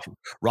 Wow.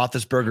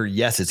 Roethlisberger,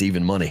 yes, it's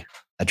even money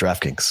at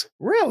DraftKings.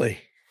 Really?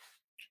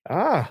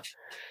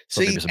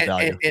 See,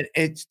 and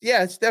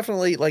it's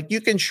definitely like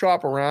you can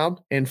shop around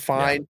and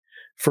find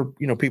for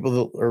people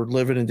that are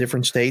living in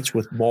different states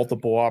with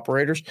multiple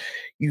operators.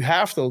 You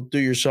have to do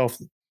yourself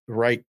the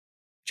right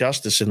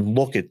justice and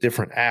look at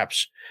different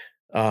apps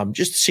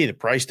just to see the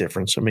price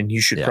difference.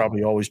 You should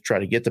probably always try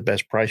to get the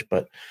best price,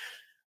 but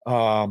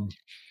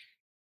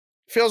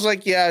feels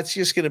like it's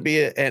just going to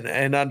be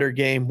an under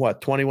game.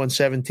 What,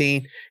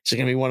 21-17? It's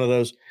going to be one of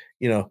those.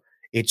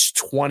 It's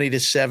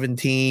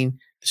 20-17.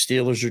 The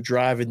Steelers are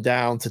driving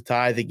down to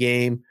tie the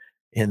game,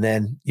 and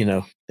then,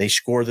 they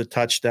score the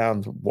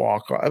touchdown to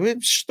walk.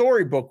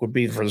 Storybook would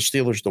be for the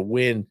Steelers to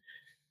win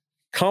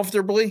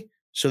comfortably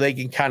so they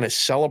can kind of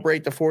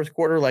celebrate the fourth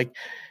quarter. Like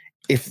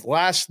if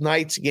last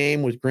night's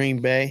game with Green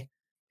Bay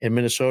and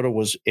Minnesota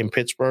was in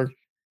Pittsburgh,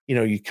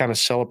 you kind of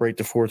celebrate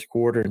the fourth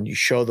quarter and you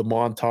show the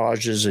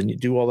montages and you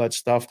do all that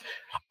stuff.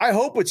 I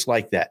hope it's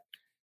like that.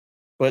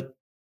 But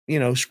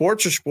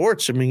sports are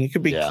sports. It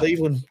could be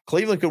Cleveland.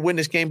 Cleveland could win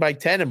this game by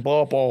 10 and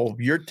blow up all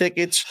your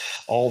tickets,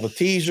 all the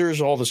teasers,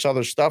 all this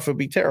other stuff. It'd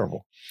be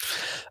terrible.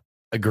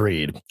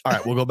 Agreed. All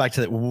right, we'll go back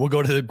to that. We'll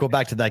go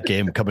back to that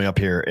game coming up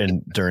here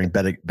and during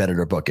Bet It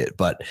or Book It.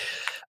 But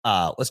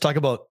let's talk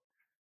about.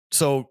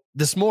 So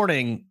this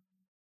morning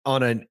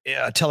on a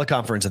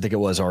teleconference, I think it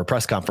was, or a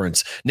press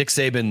conference, Nick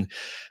Saban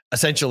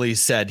essentially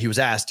said, he was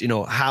asked,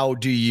 how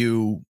do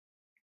you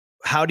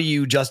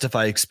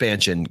justify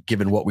expansion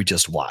given what we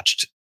just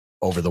watched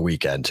over the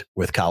weekend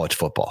with college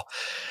football?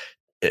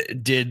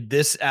 Did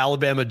this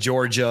Alabama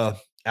killing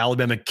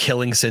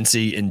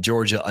Cincy and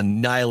Georgia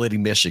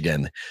annihilating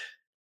Michigan,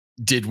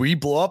 did we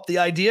blow up the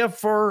idea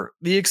for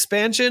the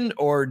expansion,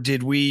 or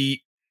did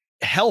we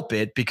help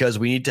it because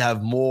we need to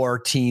have more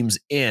teams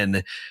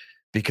in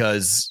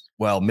because,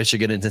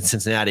 Michigan and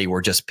Cincinnati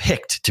were just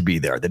picked to be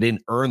there. They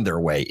didn't earn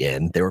their way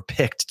in. They were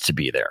picked to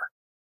be there.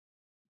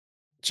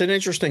 It's an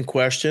interesting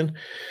question.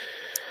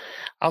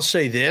 I'll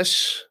say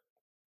this.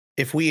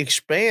 If we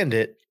expand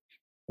it,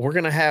 we're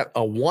going to have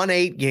a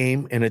 1-8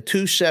 game and a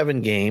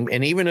 2-7 game,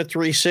 and even a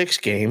 3-6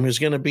 game is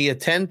going to be a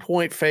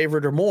 10-point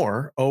favorite or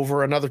more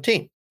over another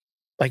team.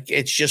 Like,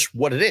 it's just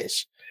what it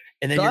is.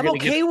 And then I'm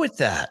okay with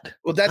that.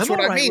 Well, that's what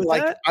I mean.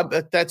 Like,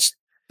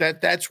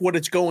 that's what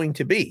it's going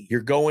to be. You're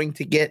going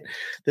to get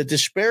the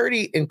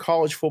disparity in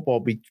college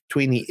football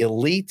between the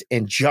elite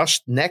and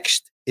just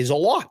next is a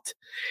lot.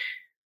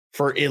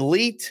 For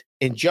elite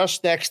and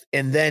just next,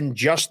 and then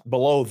just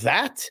below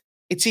that,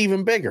 it's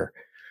even bigger.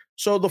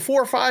 So the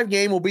 4-5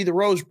 game will be the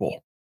Rose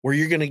Bowl, where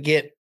you're going to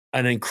get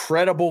an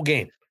incredible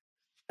game.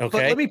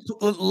 Okay.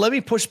 But let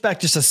me push back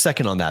just a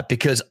second on that,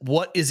 because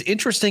what is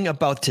interesting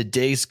about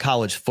today's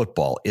college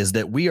football is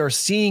that we are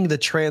seeing the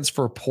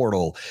transfer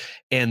portal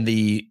and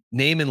the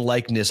name and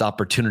likeness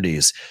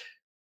opportunities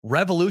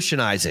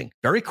revolutionizing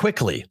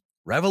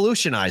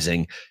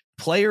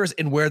players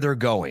and where they're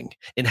going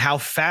and how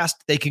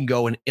fast they can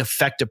go and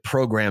affect a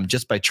program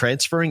just by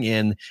transferring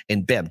in,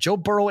 and bam. Joe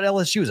Burrow at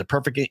LSU is a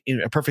perfect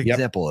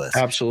example of this.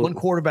 Absolutely.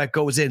 One quarterback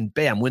goes in,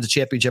 bam, wins a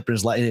championship in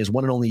his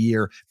one and only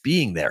year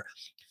being there.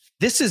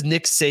 This is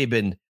Nick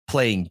Saban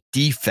playing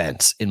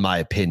defense, in my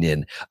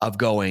opinion, of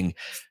going,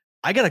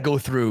 I got to go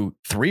through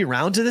 3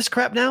 rounds of this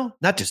crap now,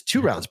 not just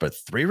 2 rounds, but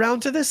 3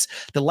 rounds of this.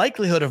 The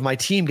likelihood of my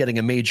team getting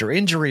a major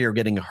injury or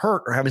getting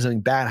hurt or having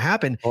something bad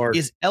happen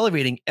is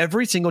elevating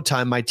every single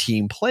time my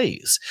team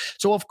plays.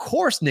 So of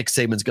course, Nick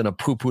Saban's going to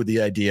poo-poo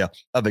the idea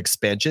of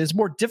expansion. It's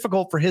more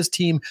difficult for his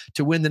team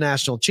to win the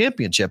national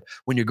championship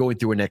when you're going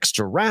through an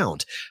extra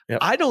round. Yep.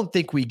 I don't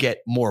think we get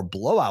more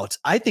blowouts.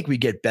 I think we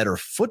get better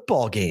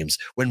football games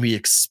when we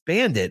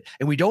expand it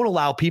and we don't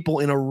allow people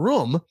in a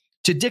room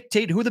to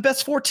dictate who the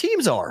best 4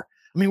 teams are.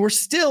 I mean, we're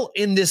still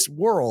in this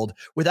world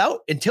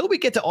until we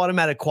get to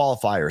automatic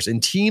qualifiers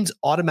and teams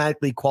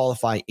automatically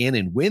qualify in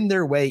and win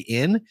their way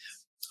in.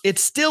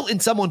 It's still in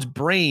someone's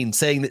brain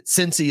saying that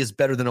Cincy is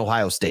better than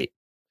Ohio State,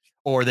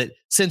 or that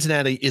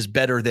Cincinnati is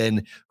better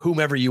than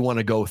whomever you want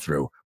to go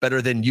through,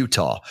 better than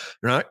Utah.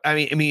 Right? I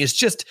mean, it's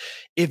just,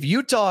 if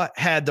Utah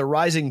had the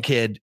rising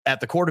kid at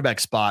the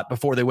quarterback spot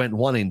before they went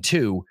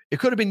 1-2, it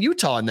could have been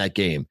Utah in that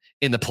game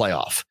in the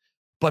playoff.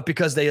 But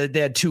because they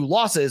had 2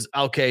 losses,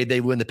 okay,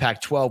 they win the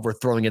Pac-12. We're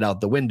throwing it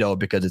out the window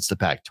because it's the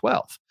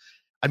Pac-12.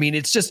 I mean,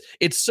 it's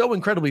so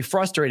incredibly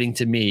frustrating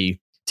to me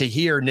to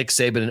hear Nick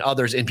Saban and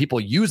others and people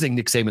using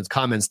Nick Saban's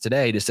comments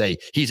today to say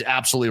he's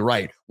absolutely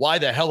right. Why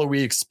the hell are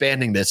we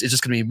expanding this? It's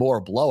just going to be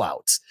more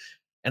blowouts.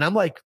 And I'm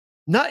like,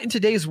 not in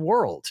today's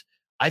world.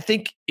 I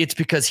think it's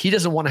because he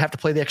doesn't want to have to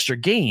play the extra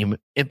game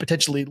and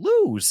potentially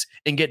lose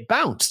and get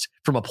bounced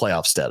from a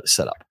playoff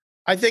setup.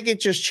 I think it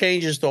just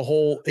changes the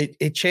whole.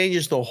 It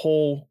changes the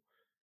whole.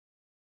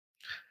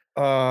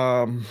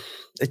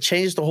 It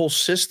changed the whole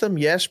system,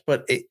 yes,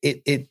 but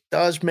it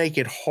does make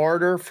it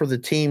harder for the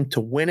team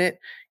to win it.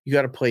 You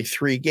got to play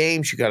 3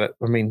 games.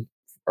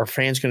 Are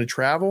fans going to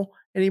travel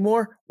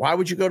anymore? Why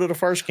would you go to the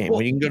first game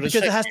when you can go to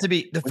because it has to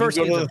be the first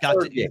game?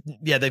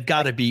 They've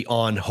got to be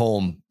on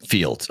home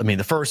field. I mean,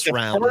 the first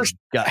round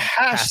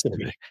has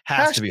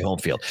to be home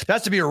field. That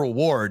has to be a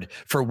reward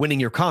for winning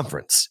your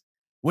conference.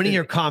 Winning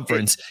your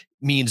conference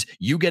means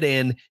you get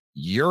in,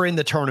 you're in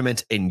the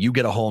tournament, and you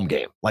get a home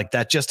game. Like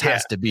that just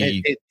has to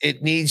be.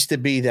 It needs to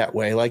be that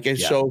way.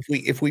 So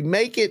if we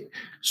make it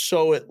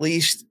so at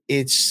least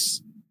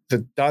it's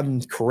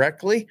done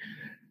correctly,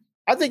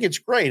 I think it's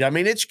great. I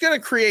mean, it's going to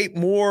create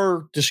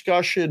more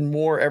discussion,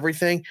 more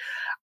everything.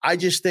 I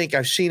just think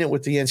I've seen it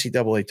with the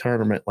NCAA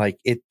tournament, like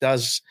it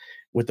does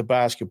with the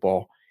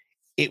basketball.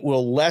 It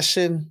will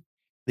lessen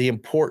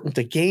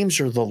the games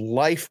are the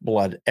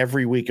lifeblood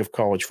every week of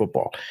college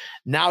football.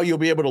 Now you'll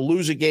be able to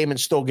lose a game and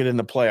still get in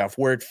the playoff,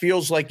 where it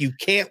feels like you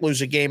can't lose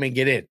a game and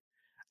get in.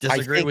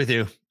 Disagree with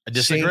you. I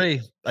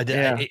disagree.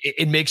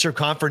 It makes your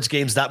conference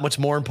games that much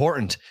more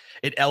important.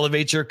 It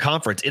elevates your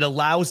conference. It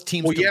allows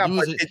teams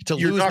to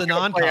lose the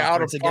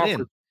non-conference and get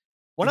in.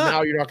 Why not?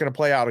 Now you're not going to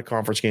play out of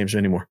conference games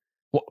anymore.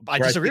 Well, I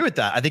disagree with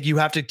that. I think you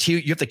have to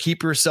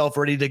keep yourself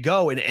ready to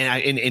go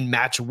and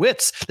match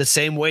wits the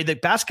same way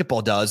that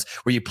basketball does,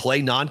 where you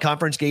play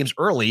non-conference games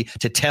early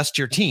to test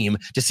your team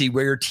to see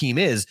where your team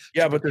is.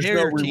 Yeah, but there's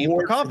no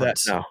reward for that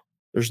now.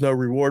 There's no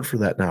reward for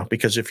that now,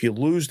 because if you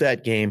lose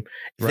that game,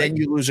 then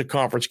you lose a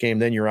conference game,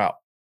 then you're out.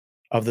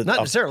 Not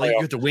necessarily. You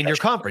have to win your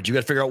conference. You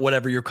got to figure out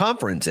whatever your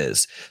conference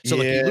is. So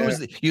you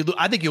lose.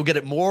 I think you'll get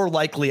it more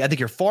likely. I think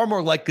you're far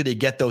more likely to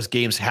get those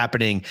games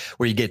happening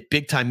where you get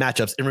big time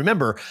matchups. And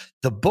remember,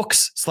 the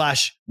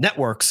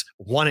books/networks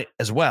want it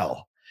as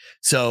well.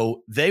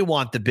 So they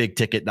want the big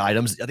ticket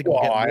items. I think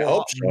I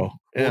hope so.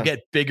 Yeah. We'll get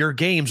bigger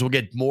games. We'll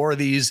get more of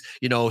these,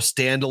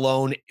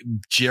 standalone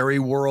Jerry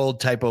World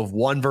type of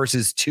 1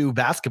 versus 2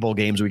 basketball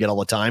games we get all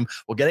the time.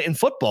 We'll get it in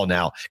football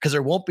now because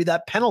there won't be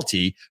that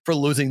penalty for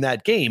losing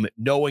that game,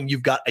 knowing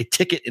you've got a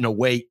ticket in a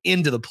way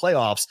into the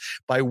playoffs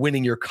by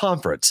winning your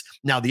conference.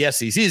 Now the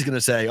SEC is going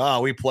to say,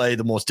 we play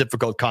the most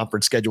difficult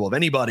conference schedule of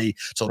anybody,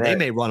 so they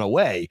may run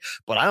away.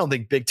 But I don't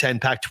think Big Ten,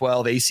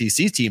 Pac-12,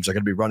 ACC teams are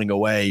going to be running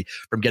away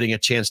from getting a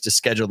chance to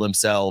schedule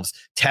themselves,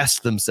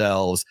 test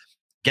themselves,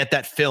 get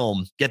that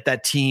film, get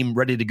that team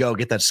ready to go,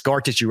 get that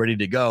scar tissue ready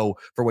to go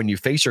for when you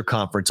face your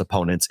conference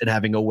opponents and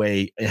having a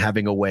way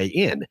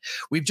in.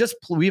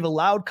 We've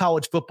allowed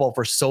college football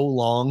for so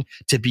long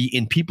to be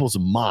in people's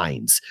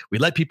minds. We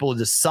let people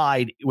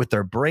decide with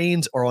their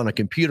brains or on a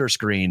computer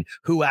screen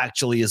who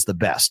actually is the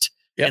best.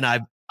 Yep.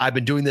 And I've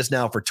been doing this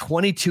now for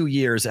 22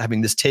 years,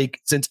 having this take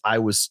since I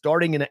was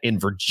starting in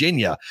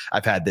Virginia.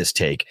 I've had this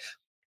take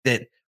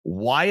that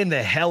why in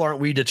the hell aren't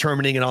we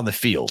determining it on the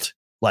field?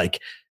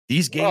 Like,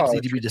 these games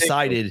need to be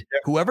decided.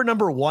 Whoever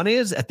number 1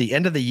 is at the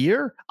end of the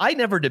year, I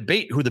never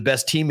debate who the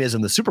best team is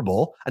in the Super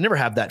Bowl. I never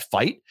have that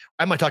fight.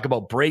 I might talk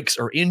about breaks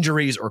or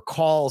injuries or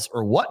calls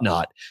or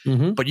whatnot.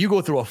 Mm-hmm. But you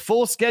go through a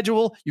full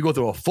schedule, you go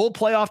through a full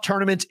playoff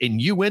tournament, and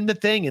you win the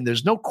thing, and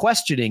there's no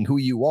questioning who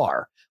you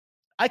are.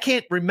 I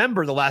can't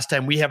remember the last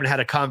time we haven't had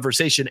a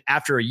conversation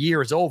after a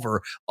year is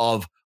over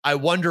of, I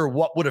wonder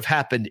what would have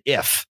happened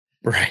if.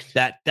 Right.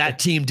 That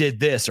team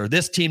did this, or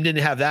this team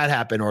didn't have that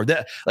happen, or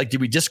that, like,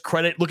 did we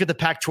discredit, look at the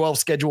Pac-12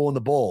 schedule and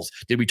the Bulls?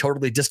 Did we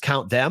totally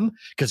discount them?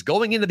 Because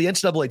going into the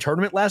NCAA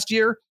tournament last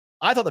year,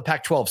 I thought the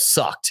Pac-12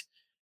 sucked,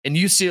 and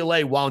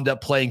UCLA wound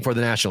up playing for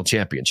the national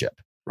championship.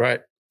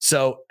 Right.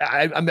 So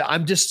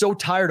I'm just so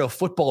tired of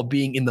football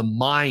being in the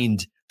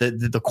mind.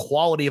 The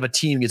quality of a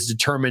team is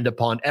determined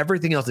upon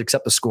everything else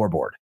except the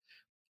scoreboard.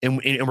 And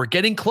we're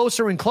getting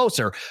closer and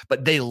closer,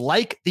 but they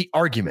like the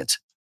argument.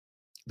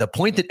 The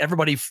point that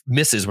everybody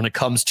misses when it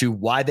comes to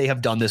why they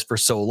have done this for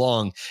so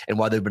long and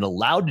why they've been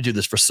allowed to do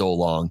this for so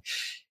long,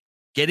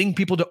 getting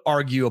people to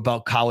argue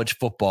about college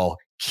football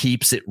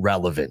keeps it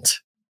relevant.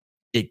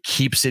 It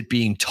keeps it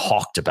being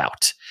talked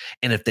about.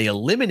 And if they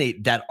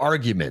eliminate that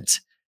argument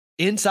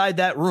inside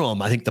that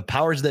room, I think the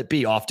powers that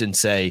be often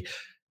say,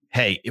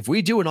 hey, if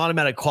we do an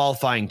automatic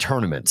qualifying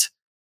tournament,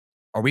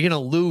 are we going to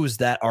lose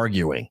that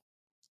arguing,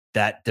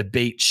 that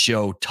debate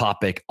show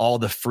topic, all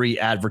the free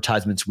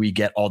advertisements we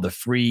get, all the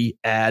free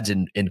ads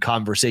and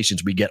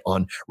conversations we get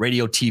on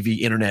radio, TV,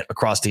 internet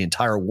across the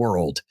entire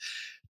world?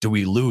 Do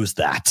we lose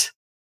that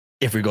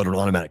if we go to an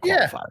automatic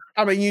qualifier? Yeah.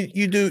 I mean,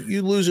 you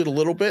lose it a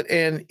little bit,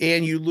 and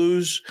you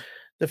lose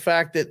the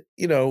fact that,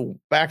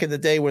 back in the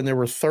day when there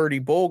were 30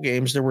 bowl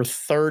games, there were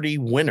 30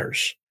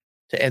 winners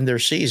to end their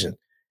season.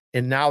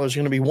 And now there's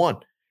going to be one,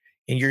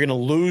 and you're going to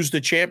lose the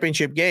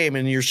championship game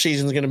and your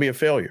season's going to be a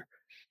failure.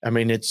 I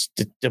mean,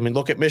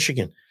 look at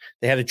Michigan.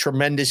 They had a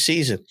tremendous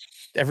season.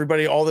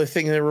 Everybody, all the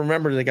things they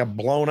remember, they got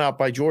blown out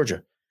by Georgia.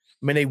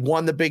 I mean, they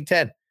won the Big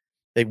Ten.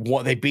 They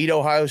beat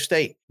Ohio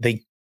State.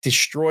 They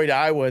destroyed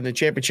Iowa in the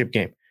championship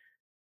game.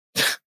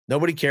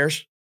 Nobody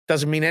cares.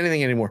 Doesn't mean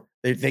anything anymore.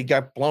 They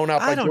got blown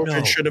out by Georgia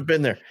and should have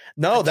been there.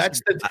 No,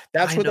 that's what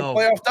the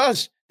playoff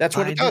does. That's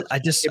what it does. I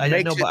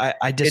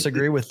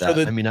disagree with that.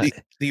 So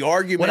the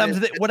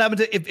argument. What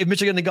happened if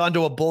Michigan had gone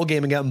to a bowl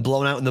game and gotten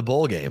blown out in the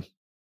bowl game?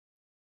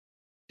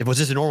 If it was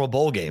just a normal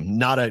bowl game,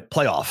 not a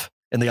playoff,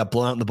 and they got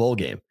blown out in the bowl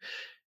game,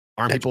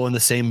 aren't people in the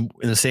same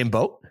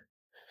boat?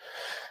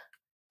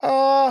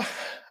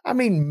 I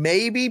mean,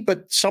 maybe,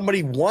 but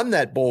somebody won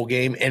that bowl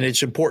game, and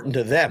it's important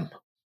to them.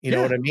 You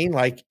know what I mean?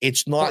 Like,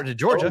 it's not to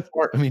Georgia.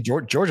 I mean,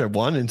 Georgia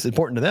won, and it's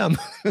important to them.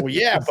 Well,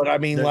 yeah, but I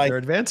mean, they're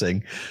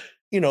advancing.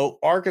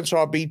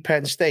 Arkansas beat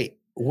Penn State.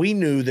 We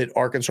knew that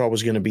Arkansas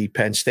was going to beat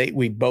Penn State.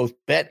 We both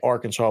bet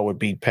Arkansas would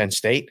beat Penn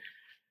State.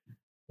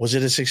 Was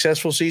it a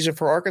successful season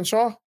for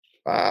Arkansas?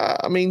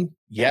 I mean,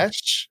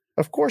 yes,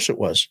 of course it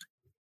was.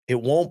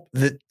 It won't.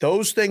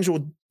 Those things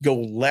will go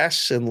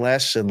less and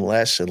less and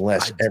less and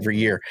less every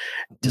year.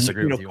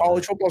 Disagree with you.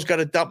 College football's got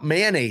to dump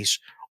mayonnaise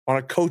on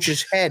a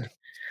coach's head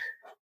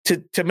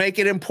to make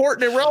it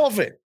important and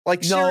relevant.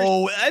 Like,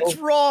 no, that's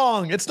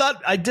wrong. It's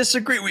not. I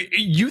disagree.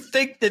 You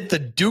think that the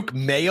Duke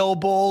Mayo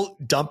Bowl,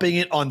 dumping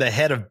it on the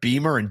head of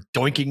Beamer and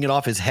doinking it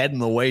off his head in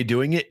the way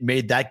doing it,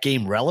 made that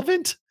game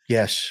relevant?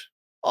 Yes.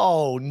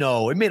 Oh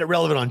no, it made it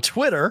relevant on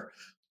Twitter.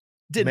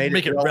 Didn't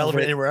make it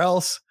relevant anywhere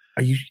else.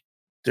 Are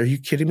you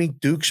kidding me?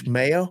 Duke's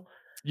Mayo?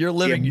 You're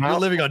living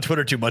on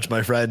Twitter too much,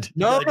 my friend.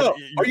 No.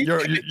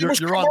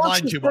 You're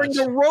online too much. During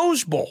the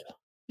Rose Bowl.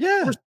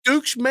 Yeah. There's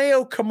Duke's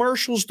Mayo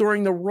commercials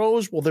during the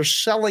Rose Bowl. They're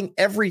selling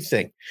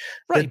everything.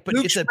 Right, but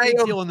it's a big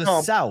deal in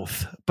the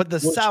South. But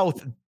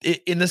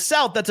in the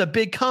South, that's a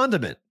big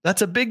condiment.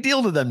 That's a big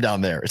deal to them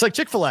down there. It's like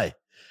Chick-fil-A.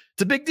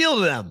 It's a big deal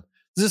to them.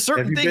 There's a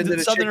certain thing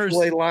that Southerners.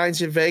 Chick-fil-A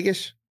lines in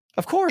Vegas?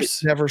 Of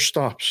course. It never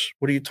stops.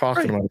 What are you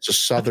talking about? It's a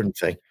Southern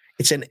thing.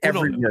 It's an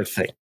everywhere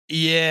thing.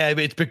 Yeah,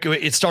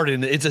 it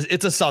started.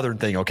 It's a Southern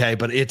thing, okay,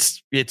 but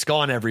it's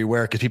gone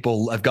everywhere because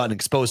people have gotten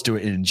exposed to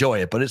it and enjoy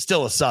it. But it's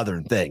still a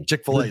Southern thing.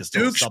 Chick-fil-A is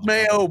still Duke's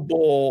Mayo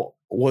Bowl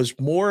was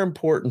more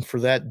important for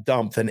that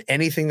dump than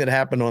anything that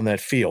happened on that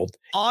field.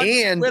 On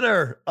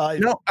Twitter,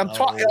 I'm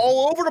talking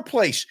all over the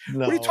place. No.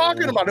 What are you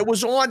talking about? It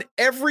was on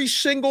every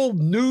single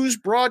news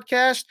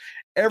broadcast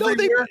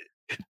everywhere.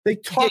 They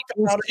talked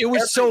about it. It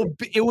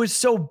was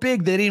so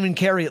big they didn't even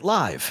carry it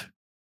live.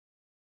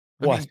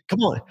 What? I mean, come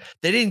on.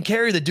 They didn't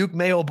carry the Duke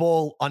Mayo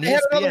Bowl on ESPN. They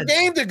had another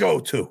game to go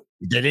to.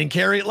 They didn't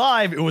carry it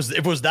live. If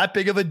it was that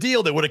big of a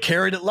deal, they would have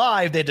carried it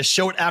live. They had to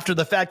show it after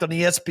the fact on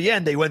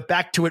ESPN. They went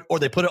back to it, or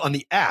they put it on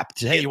the app.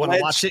 Hey, you want to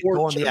watch it?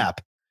 Go on the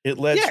app. It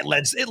led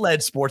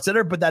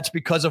SportsCenter, but that's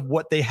because of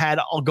what they had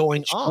all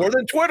going on. More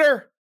than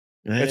Twitter.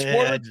 It's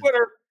more than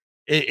Twitter.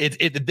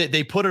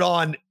 They put it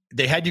on.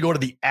 They had to go to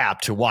the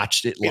app to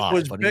watch it live.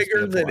 It was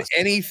bigger than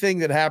anything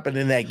that happened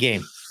in that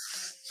game.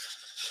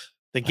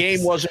 The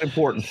game wasn't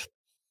important.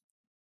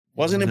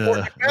 Wasn't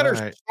important. It matters.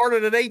 Right. It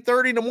started at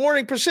 8:30 in the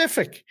morning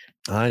Pacific.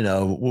 I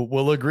know.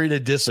 We'll agree to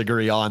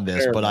disagree on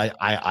this, but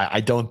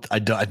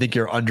I think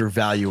you're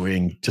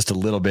undervaluing just a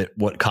little bit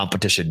what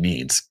competition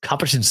means.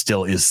 Competition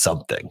still is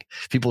something.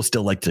 People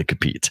still like to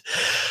compete.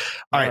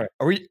 All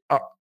right.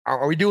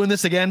 Are we doing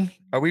this again?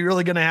 Are we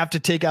really going to have to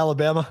take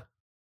Alabama?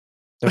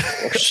 Of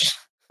course.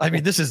 I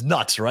mean, this is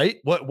nuts, right?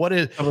 What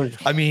is?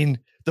 I mean,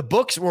 the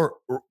books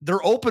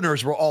their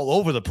openers were all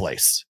over the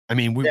place. I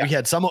mean, we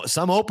had some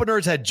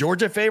openers had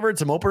Georgia favored,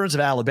 some openers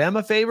have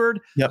Alabama favored.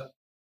 Yep.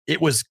 It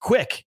was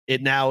quick.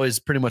 It now is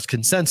pretty much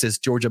consensus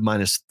Georgia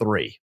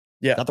 -3.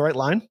 Yeah. Not the right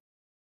line?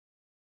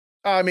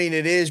 I mean,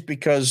 it is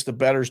because the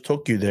bettors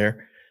took you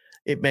there.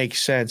 It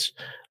makes sense.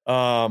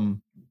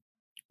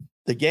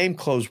 The game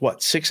closed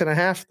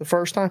 6.5 the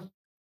first time?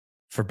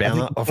 For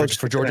Bama or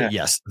for Georgia?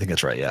 Yes, I think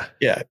that's right. Yeah.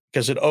 Yeah.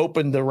 Because it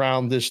opened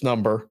around this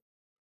number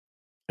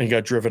and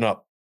got driven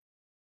up.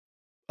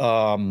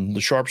 The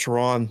Sharps were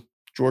on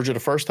Georgia the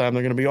first time.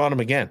 They're going to be on them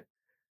again.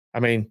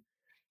 I mean,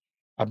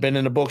 I've been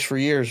in the books for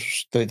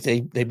years.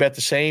 They bet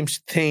the same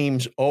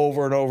teams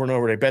over and over and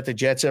over. They bet the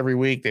Jets every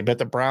week. They bet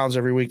the Browns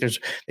every week.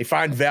 They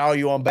find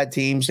value on bad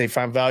teams. They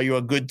find value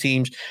on good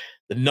teams.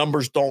 The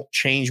numbers don't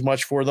change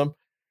much for them.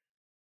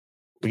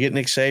 We get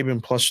Nick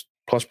Saban plus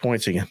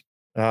points again.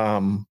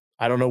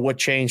 I don't know what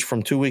changed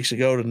from 2 weeks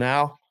ago to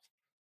now.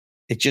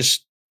 It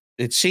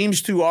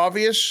seems too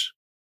obvious.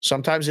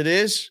 Sometimes it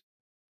is.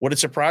 Would it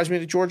surprise me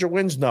that Georgia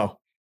wins? No.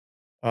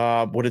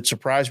 Would it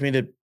surprise me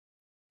that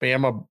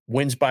Bama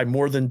wins by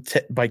more than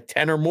by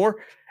 10 or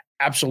more?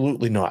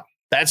 Absolutely not.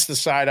 That's the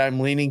side I'm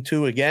leaning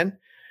to again.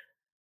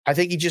 I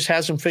think he just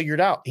has them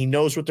figured out. He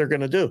knows what they're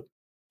going to do.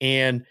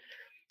 And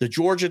the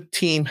Georgia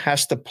team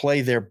has to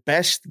play their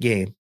best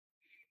game,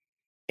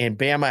 and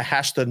Bama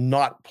has to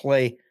not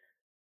play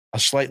a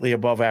slightly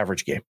above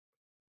average game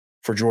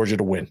for Georgia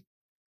to win.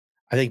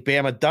 I think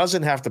Bama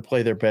doesn't have to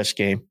play their best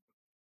game.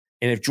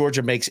 And if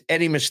Georgia makes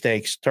any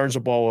mistakes, turns the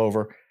ball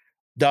over,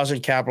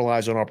 doesn't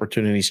capitalize on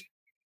opportunities,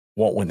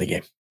 won't win the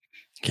game.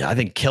 Yeah, I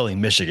think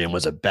killing Michigan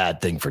was a bad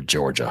thing for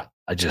Georgia.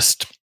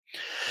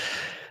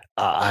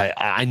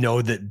 I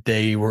know that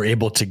they were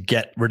able to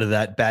get rid of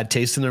that bad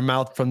taste in their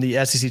mouth from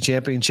the SEC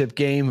championship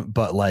game,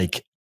 but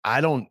like I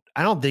don't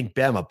think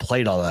Bama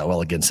played all that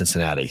well against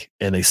Cincinnati,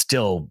 and they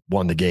still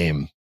won the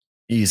game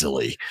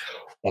easily.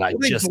 And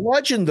they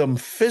bludgeoned them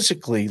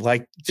physically,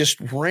 like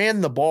just ran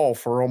the ball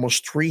for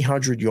almost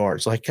 300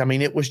 yards. Like, I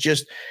mean, it was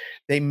just,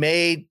 they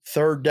made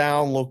third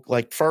down look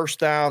like first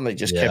down. They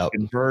just kept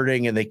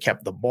converting, and they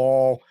kept the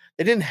ball.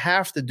 They didn't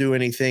have to do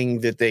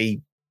anything that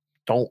they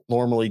don't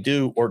normally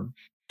do or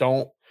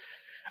don't.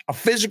 A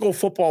physical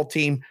football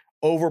team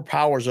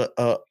overpowers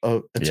a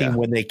team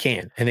when they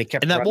can, and they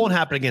kept. And that won't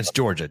happen against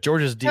Georgia.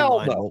 Georgia's D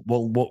line,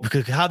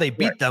 because how they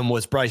beat them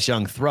was Bryce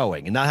Young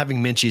throwing, and not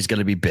having Minchie is going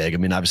to be big. I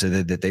mean,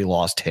 obviously they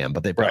lost him,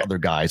 but they've got other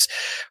guys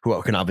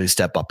who can obviously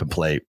step up and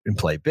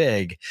play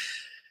big.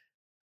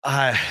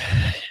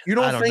 You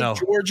don't think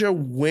Georgia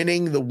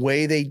winning the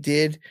way they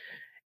did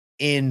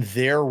in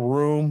their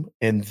room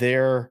and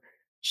their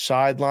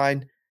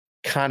sideline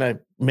kind of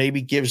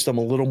maybe gives them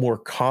a little more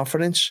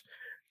confidence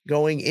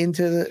going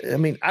into the, I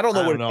mean, I don't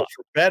know what it is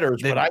for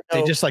bettors, but I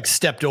know they just like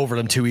stepped over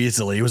them too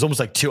easily. It was almost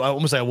like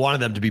I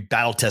wanted them to be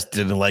battle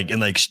tested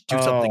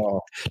and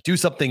do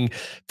something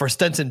for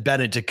Stetson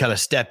Bennett to kind of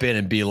step in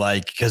and be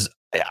like, because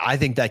I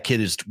think that kid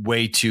is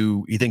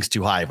he thinks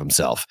too high of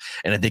himself.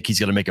 And I think he's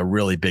going to make a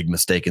really big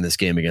mistake in this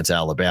game against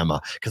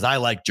Alabama, because I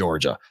like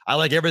Georgia. I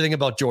like everything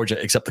about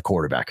Georgia except the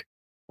quarterback.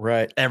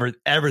 Right.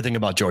 Everything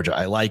about Georgia.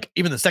 I like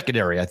even the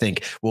secondary. I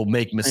think will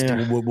make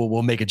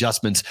will make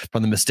adjustments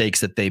from the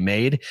mistakes that they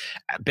made.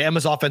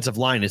 Bama's offensive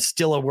line is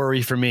still a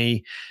worry for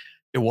me.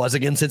 It was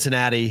against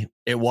Cincinnati.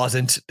 It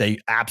wasn't. They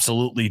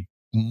absolutely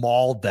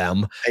mauled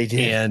them. They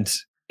did.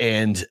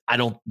 And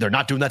they're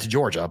not doing that to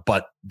Georgia,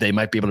 but they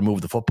might be able to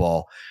move the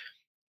football.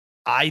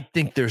 I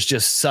think there's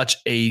just such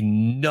a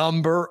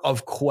number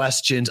of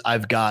questions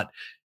I've got,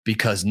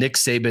 because Nick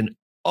Saban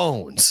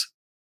owns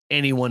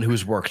anyone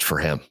who's worked for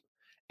him.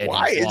 And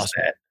why is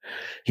that?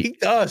 He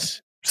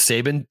does.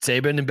 Saban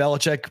and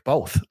Belichick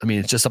both. I mean,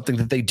 it's just something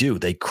that they do.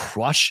 They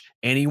crush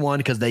anyone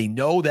because they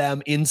know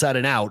them inside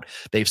and out.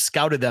 They've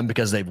scouted them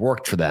because they've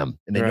worked for them,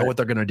 and they know what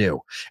they're going to do.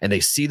 And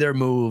they see their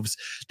moves.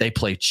 They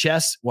play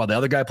chess while the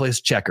other guy plays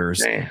checkers.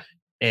 Damn.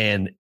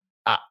 And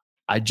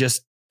I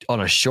just on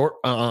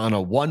a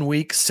 1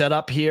 week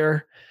setup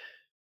here,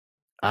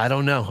 I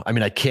don't know. I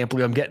mean, I can't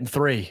believe I'm getting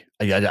 3.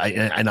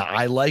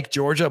 I like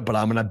Georgia, but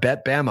I'm going to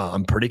bet Bama.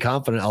 I'm pretty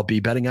confident I'll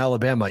be betting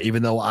Alabama,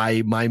 even though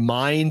my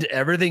mind,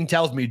 everything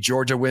tells me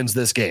Georgia wins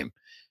this game.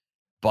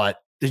 But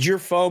did your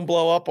phone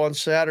blow up on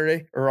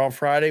Saturday or on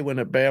Friday when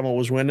Bama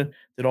was winning?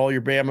 Did all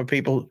your Bama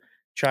people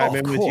chime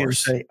in with you and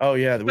say, "Oh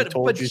yeah, we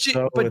told you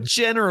so"? But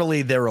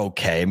generally, they're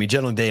okay. I mean,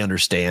 generally they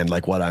understand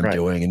like what I'm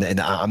doing, and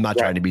I'm not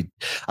trying to be.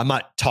 I'm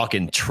not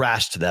talking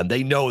trash to them.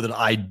 They know that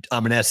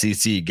I'm an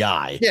SEC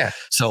guy. Yeah.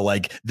 So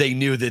like they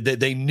knew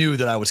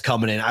that I was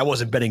coming in. I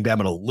wasn't betting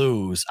Bama to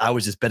lose. I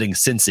was just betting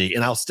Cincy,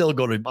 and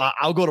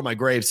I'll go to my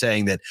grave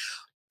saying that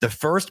the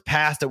first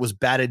pass that was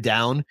batted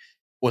down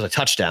was a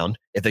touchdown.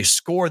 If they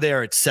score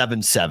there, it's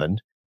 7-7.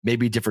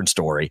 Maybe a different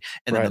story.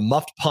 And then the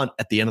muffed punt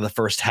at the end of the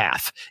first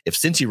half. If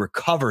Cincy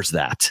recovers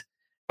that.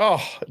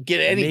 Get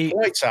any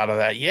points out of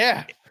that.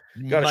 Yeah.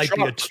 Might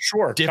be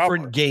a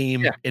different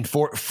game. Yeah. And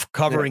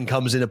covering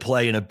comes into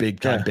play in a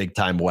big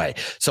time way.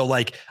 So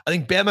like, I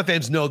think Bama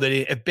fans know that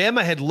if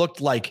Bama had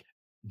looked like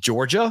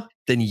Georgia,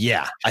 then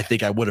I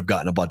think I would have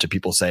gotten a bunch of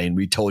people saying,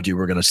 we told you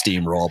we're going to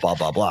steamroll, blah,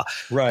 blah, blah.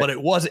 Right. But it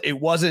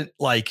wasn't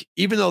like,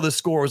 even though the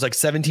score was like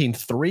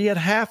 17-3 at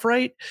half,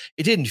 right?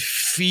 It didn't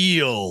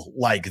feel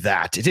like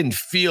that. It didn't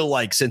feel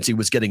like Cincy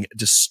was getting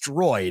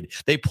destroyed.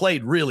 They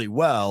played really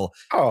well.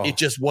 It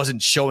just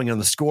wasn't showing on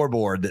the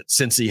scoreboard that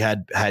Cincy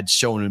had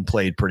shown and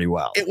played pretty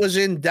well. It was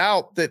in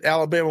doubt that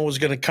Alabama was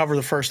going to cover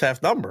the first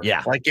half number.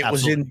 Yeah. Like it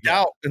was in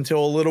doubt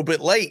until a little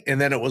bit late. And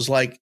then it was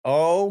like,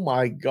 oh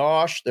my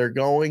gosh, they're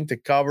going to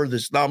cover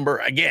this number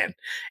again.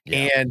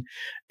 Yeah. And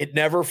it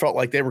never felt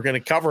like they were going to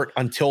cover it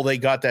until they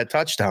got that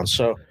touchdown.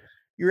 So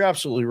you're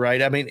absolutely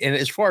right. I mean, and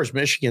as far as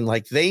Michigan,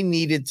 like they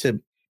needed to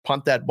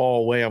punt that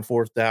ball away on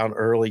fourth down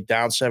early,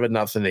 down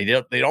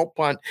 7-0. They don't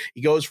punt.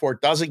 He goes for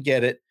it, doesn't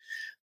get it.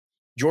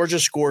 Georgia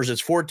scores.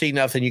 It's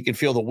 14-0. You can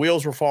feel the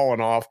wheels were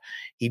falling off.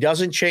 He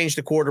doesn't change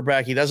the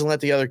quarterback. He doesn't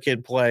let the other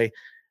kid play.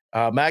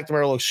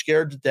 McNamara looked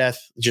scared to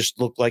death, just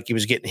looked like he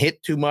was getting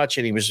hit too much,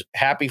 and he was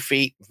happy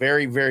feet,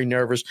 very, very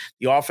nervous.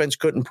 The offense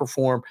couldn't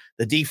perform.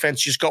 The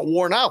defense just got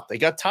worn out. They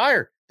got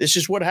tired. This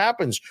is what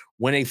happens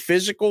when a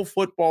physical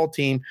football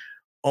team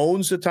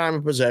owns the time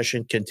of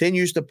possession,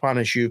 continues to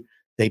punish you.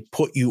 They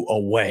put you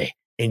away,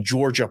 and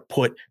Georgia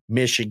put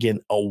Michigan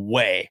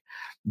away.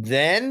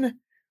 Then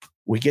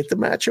we get the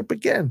matchup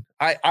again.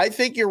 I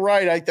think you're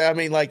right. I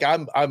mean, like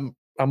I'm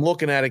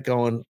looking at it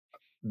going,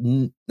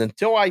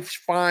 until I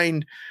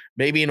find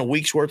maybe in a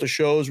week's worth of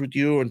shows with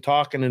you and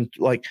talking, and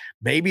like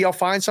maybe I'll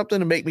find something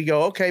to make me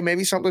go, okay,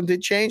 maybe something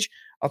did change.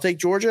 I'll take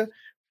Georgia,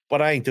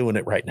 but I ain't doing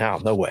it right now.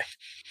 No way.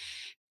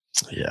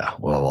 Yeah,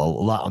 well, a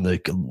lot on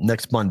the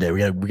next Monday. We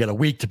got a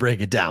week to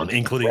break it down,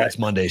 including next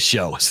Monday's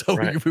show. So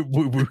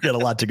we got a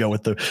lot to go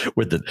with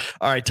it.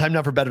 All right, time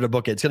now for Better to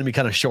Book It. It's going to be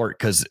kind of short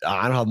because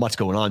I don't have much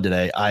going on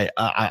today.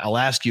 I'll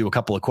ask you a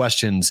couple of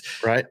questions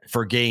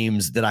for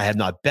games that I have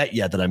not bet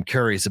yet that I'm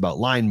curious about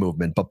line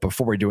movement. But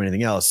before we do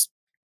anything else,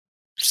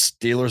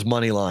 Steelers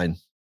money line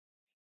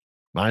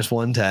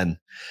 -110.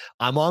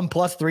 I'm on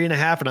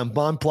 +3.5 and I'm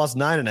on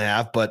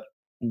 +9.5. But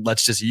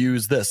let's just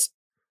use this.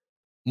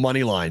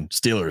 Money line,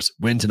 Steelers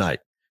win tonight.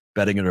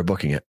 Betting it or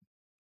booking it?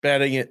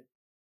 Betting it.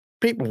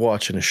 People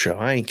watching the show.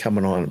 I ain't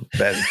coming on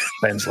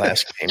Ben's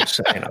last game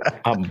saying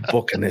I'm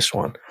booking this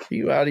one. Are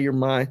you out of your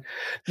mind?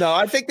 No,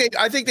 I think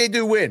they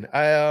do win.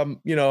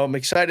 I'm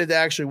excited to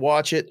actually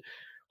watch it.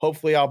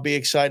 Hopefully I'll be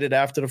excited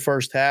after the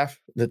first half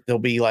that they'll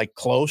be like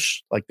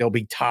close, like they'll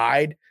be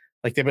tied.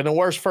 Like they've been the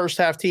worst first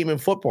half team in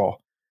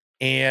football.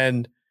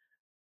 And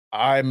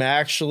I'm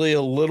actually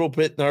a little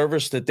bit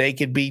nervous that they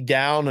could be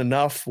down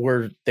enough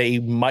where they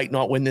might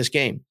not win this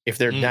game if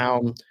they're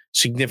down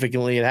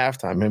significantly at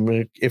halftime. I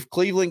mean, if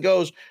Cleveland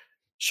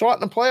saw it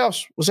in the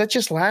playoffs, was that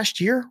just last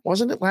year?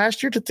 Wasn't it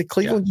last year that the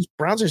Cleveland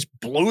Browns just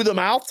blew them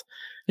out?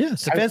 Yeah,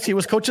 Stefanski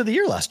was coach of the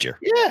year last year.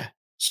 Yeah.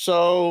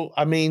 So,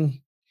 I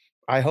mean,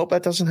 I hope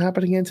that doesn't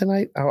happen again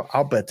tonight.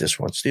 I'll bet this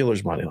one.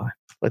 Steelers money line.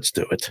 Let's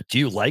do it. Do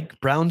you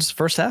like Browns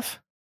first half?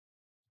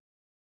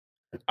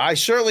 I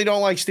certainly don't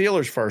like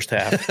Steelers first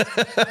half.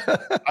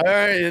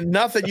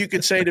 Nothing you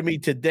could say to me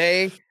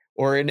today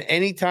or in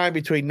any time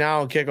between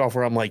now and kickoff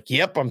where I'm like,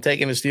 yep, I'm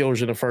taking the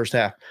Steelers in the first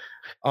half.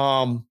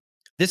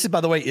 This is,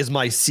 by the way, is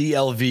my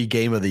CLV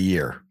game of the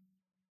year.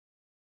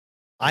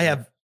 I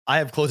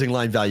have closing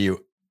line value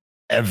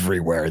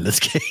everywhere in this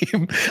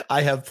game.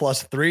 I have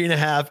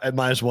 +3.5 at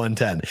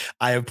 -110.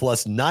 I have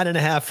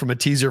 +9.5 from a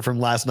teaser from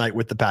last night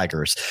with the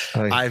Packers.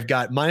 I've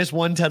got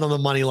 -110 on the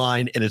money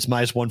line, and it's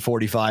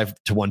 -145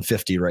 to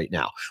 150 right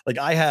now. Like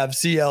I have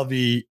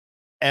CLV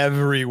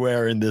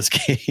everywhere in this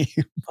game.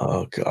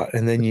 Oh God!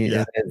 And then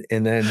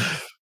and then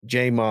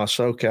J Moss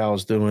SoCal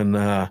is doing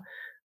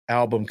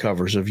album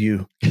covers of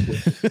you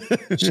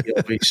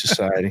CLV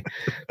Society.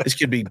 This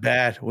could be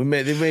bad. We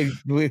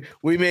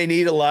may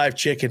need a live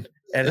chicken.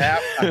 At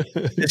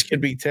halftime, this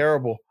could be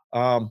terrible.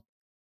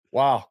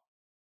 Wow.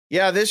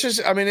 Yeah, this is,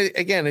 I mean,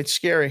 again, it's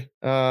scary.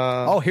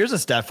 Here's a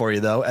stat for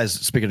you, though, as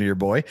speaking of your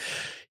boy.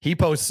 He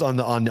posts on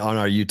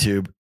our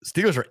YouTube,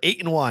 Steelers are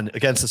 8-1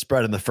 against the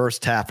spread in the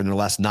first half in their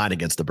last 9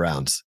 against the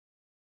Browns.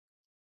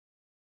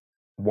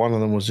 One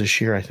of them was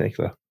this year, I think,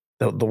 though.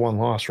 The one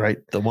loss, right?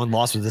 The one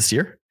loss was this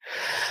year?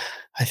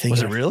 I think.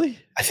 Was it really?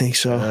 I think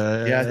so.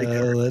 I think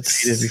they were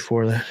defeated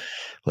before that.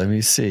 Let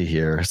me see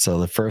here. So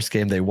the first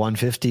game they won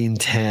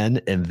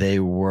 15-10, and they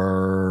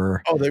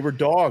were they were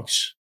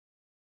dogs.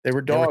 They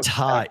were dogs. They were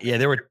tied. Yeah,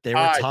 they were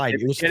tied.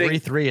 It was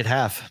 3-3 at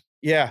half.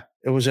 Yeah,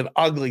 it was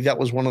that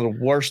was one of the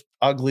worst,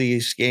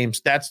 ugliest games.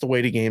 That's the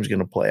way the game's going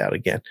to play out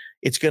again.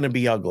 It's going to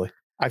be ugly.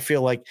 I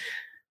feel like,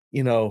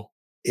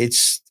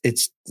 it's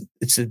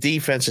the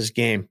defense's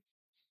game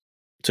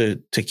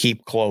to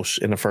keep close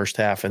in the first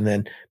half, and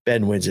then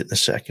Ben wins it in the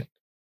second.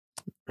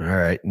 All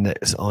right, and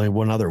there's only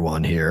one other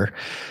one here.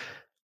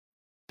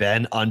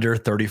 Ben under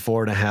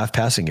 34.5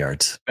 passing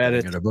yards. Bet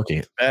it.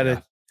 Bet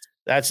it.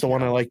 That's the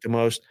one I like the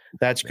most.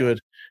 That's good.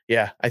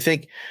 Yeah. I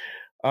think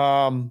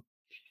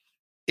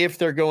if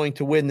they're going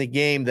to win the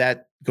game,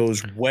 that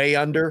goes way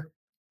under.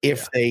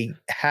 If they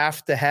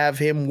have to have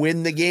him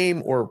win the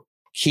game or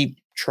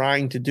keep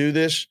trying to do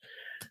this,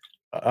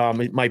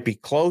 it might be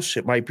close.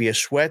 It might be a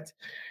sweat.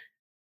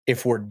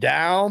 If we're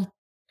down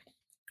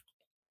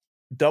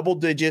double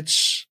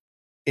digits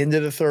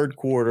into the third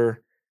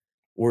quarter,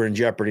 we're in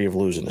jeopardy of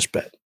losing this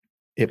bet.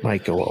 It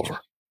might go over.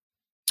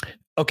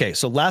 Okay,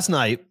 so last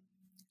night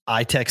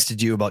I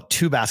texted you about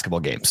 2 basketball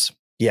games.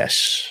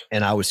 Yes.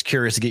 And I was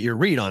curious to get your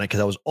read on it because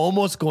I was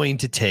almost going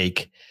to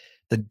take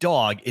the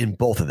dog in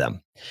both of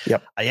them.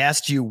 Yep. I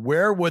asked you,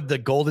 where would the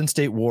Golden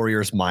State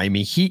Warriors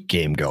Miami Heat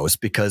game go?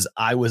 Because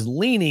I was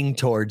leaning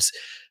towards,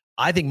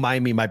 I think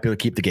Miami might be able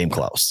to keep the game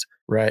close.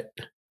 Right.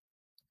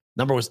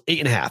 Number was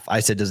 8.5. I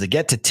said, does it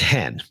get to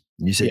 10?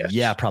 And you said,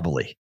 yeah,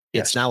 probably.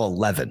 Yes. It's now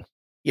 11.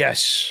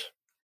 Yes.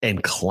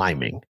 And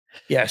climbing.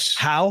 Yes.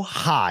 How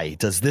high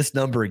does this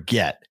number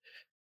get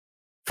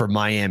for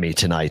Miami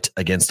tonight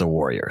against the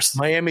Warriors?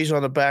 Miami's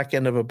on the back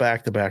end of a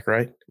back-to-back,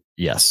 right?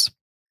 Yes.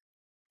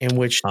 In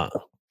which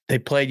they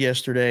played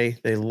yesterday.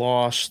 They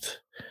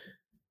lost.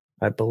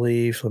 I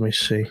believe. Let me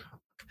see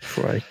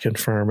before I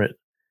confirm it.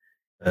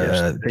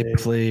 They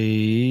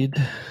played.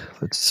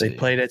 Let's see. They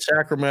played at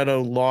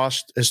Sacramento,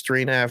 lost as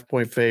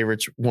 3.5-point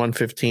favorites,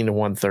 115 to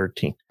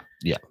 113.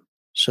 Yeah.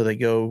 So they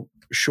go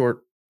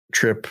short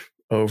trip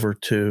over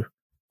to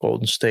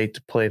Golden State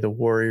to play the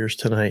Warriors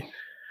tonight.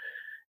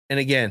 And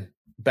again,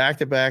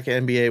 back-to-back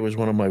NBA was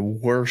one of my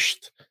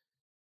worst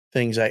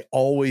things. I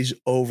always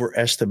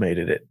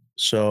overestimated it.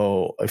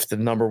 So if the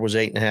number was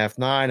 8.5,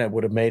 9, I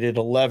would have made it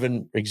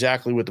 11,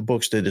 exactly what the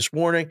books did this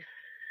morning.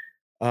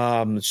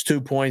 It's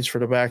 2 points for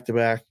the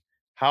back-to-back.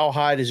 How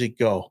high does it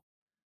go?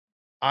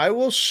 I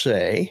will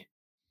say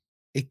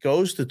it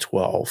goes to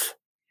 12.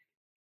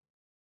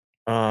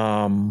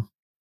 I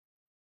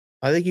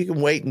think you can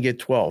wait and get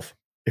 12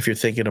 if you're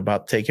thinking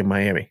about taking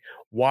Miami.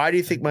 Why do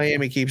you think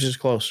Miami keeps us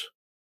close?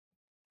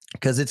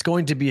 Because it's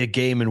going to be a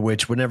game in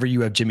which whenever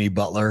you have Jimmy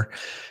Butler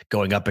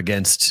going up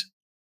against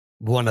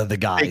one of the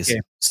guys,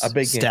 a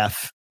big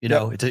Steph,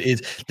 game.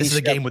 This is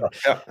a game with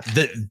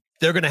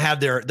they're going to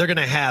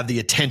have the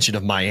attention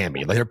of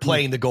Miami. Like they're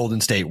playing the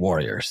Golden State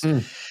Warriors.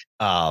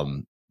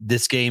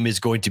 This game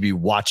is going to be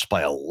watched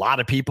by a lot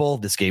of people.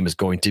 This game is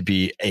going to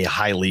be a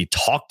highly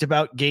talked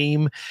about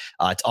game.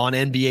 It's on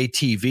NBA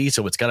TV,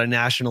 so it's got a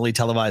nationally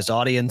televised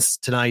audience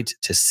tonight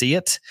to see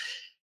it.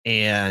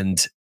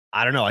 And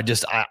I don't know.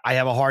 I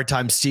have a hard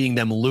time seeing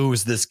them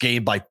lose this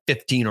game by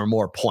 15 or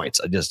more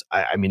points.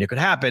 I mean, it could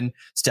happen.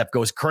 Steph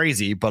goes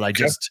crazy, but I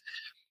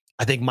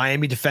think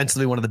Miami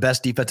defensively, one of the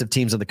best defensive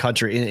teams in the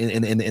country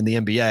in the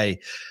NBA.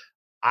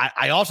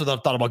 I also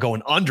thought about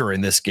going under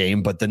in this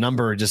game, but the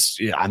number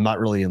I'm not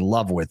really in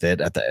love with it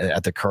at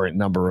the current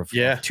number of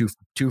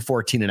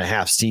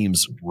 214.5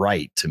 seems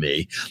right to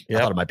me. Yep.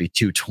 I thought it might be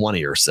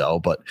 220 or so,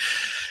 but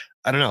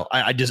I don't know.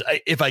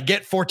 If I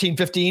get 14,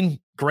 15,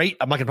 great.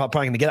 I'm not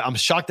probably going to get it. I'm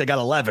shocked I got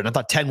 11. I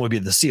thought 10 would be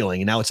the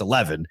ceiling, and now it's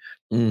 11.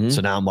 Mm-hmm.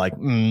 So now I'm like,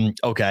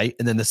 okay.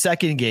 And then the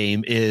second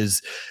game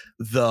is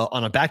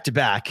on a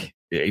back-to-back.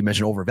 You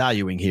mentioned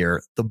overvaluing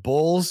here. The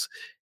Bulls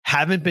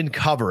haven't been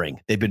covering.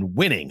 They've been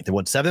winning. They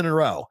won 7 in a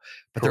row,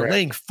 but Correct. They're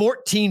laying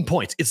 14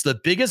 points. It's the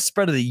biggest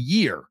spread of the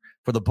year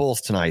for the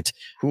Bulls tonight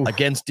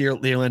against the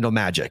Orlando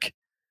Magic.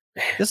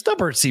 This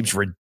number seems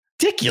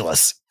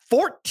ridiculous.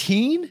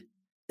 14?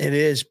 It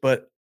is,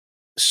 but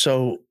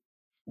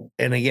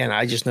and again,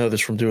 I just know this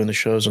from doing the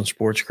shows on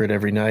Sports Grid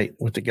every night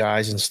with the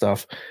guys and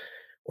stuff.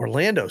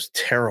 Orlando's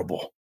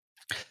terrible.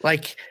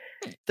 Like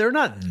they're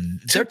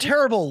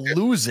terrible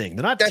losing.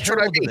 They're not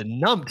terrible to the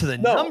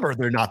number.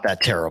 They're not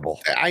that terrible.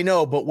 I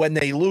know, but when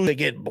they lose, they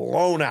get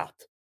blown out.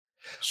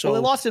 So they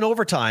lost in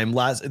overtime.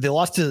 They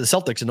lost to the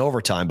Celtics in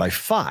overtime by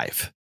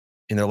 5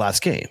 in their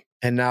last game.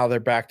 And now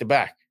they're back to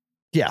back.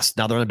 Yes,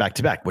 now they're on a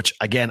back-to-back, which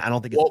again, I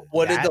don't think it's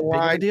what did the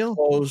line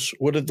close?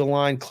 What did the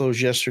line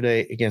close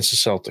yesterday against the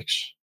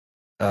Celtics?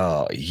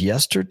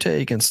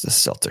 Yesterday against the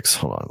Celtics.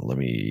 Hold on, let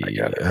me. I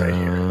got it right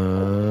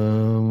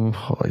here.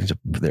 Hold on,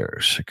 there,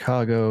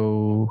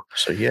 Chicago.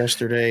 So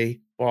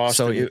yesterday,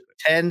 Boston. So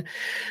 10.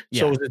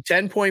 Yeah. So it was a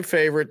 10-point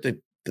favorite that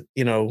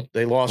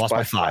they lost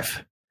by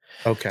 5.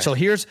 Okay. So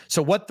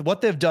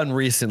what they've done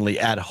recently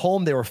at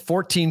home, they were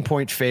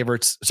 14-point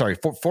favorites. Sorry,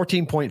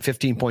 14-point,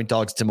 15-point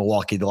dogs to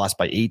Milwaukee. They lost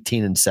by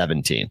 18 and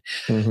 17.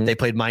 Mm-hmm. They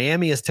played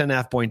Miami as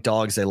 10.5-point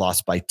dogs. They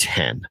lost by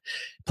 10.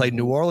 Played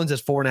New Orleans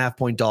as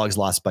 4.5-point dogs,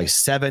 lost by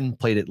 7.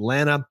 Played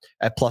Atlanta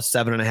at plus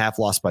 7.5,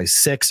 lost by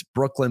 6.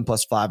 Brooklyn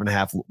plus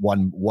 5.5,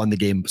 won the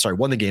game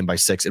by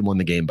 6 and won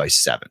the game by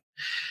 7.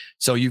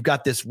 So you've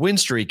got this win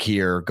streak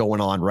here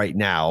going on right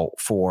now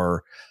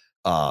for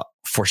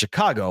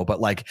Chicago, but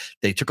like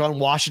they took on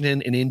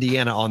Washington and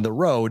Indiana on the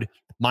road,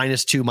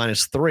 -2,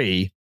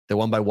 -3. They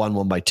won by 1,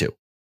 won by 2.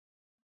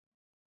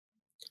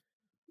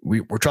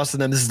 We're trusting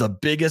them. This is the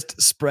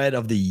biggest spread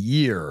of the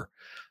year.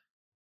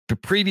 The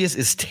previous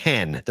is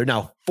 10. They're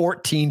now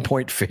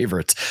 14-point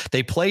favorites.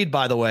 They played,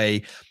 by the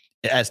way,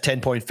 as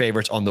 10-point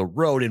favorites on the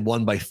road and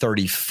won by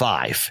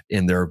 35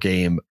 in their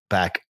game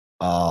back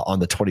on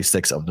the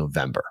 26th of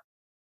November.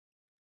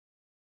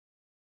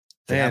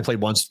 They have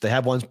played once. They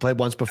have played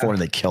once before,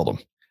 and they killed them.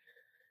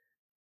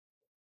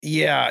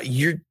 Yeah,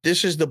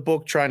 this is the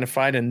book trying to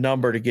find a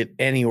number to get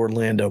any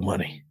Orlando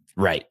money.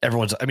 Right.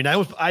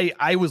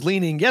 I was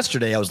leaning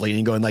yesterday. I was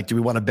leaning, going like, do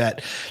we want to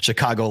bet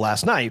Chicago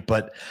last night?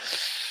 But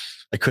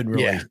I couldn't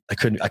really. Yeah. I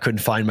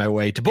couldn't find my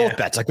way to both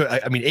bets.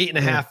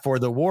 8.5 for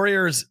the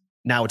Warriors.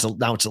 Now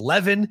it's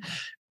 11,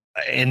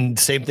 and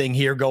same thing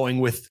here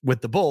going with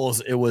the Bulls.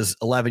 It was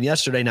 11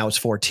 yesterday. Now it's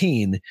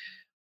 14.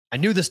 I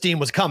knew this team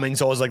was coming,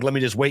 so I was like, let me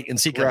just wait and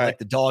see. Kind of like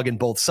the dog in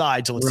both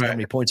sides. So let's see how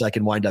many points I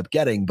can wind up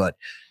getting. But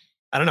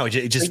I don't know.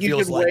 It just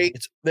feels like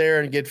it's there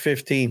and get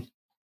 15.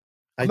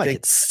 I might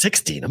get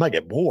 16. I might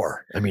get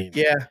more. I mean,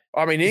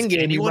 in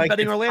game you might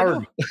betting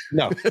Orlando.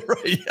 No,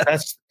 right, yeah.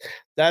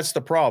 That's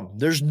the problem.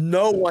 There's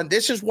no one.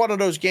 This is one of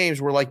those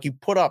games where like you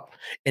put up,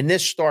 and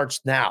this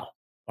starts now.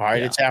 All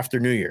right, it's after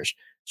New Year's,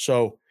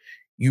 so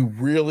you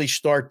really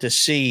start to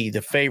see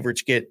the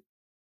favorites get.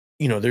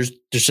 There's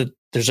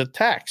a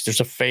tax. There's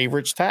a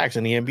favorites tax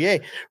in the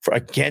NBA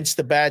against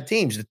the bad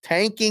teams. The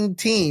tanking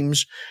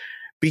teams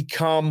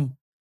become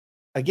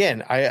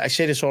again, I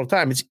say this all the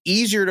time. It's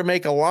easier to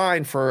make a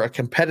line for a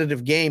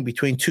competitive game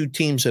between two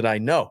teams that I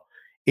know.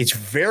 It's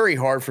very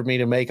hard for me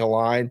to make a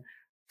line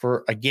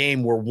for a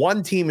game where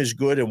one team is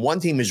good and one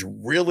team is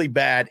really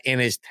bad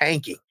and is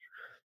tanking,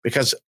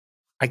 because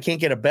I can't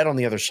get a bet on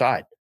the other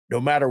side. No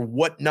matter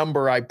what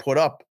number I put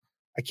up,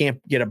 I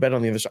can't get a bet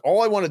on the other side.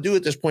 All I want to do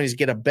at this point is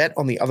get a bet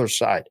on the other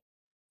side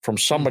from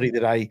somebody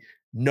that I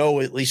know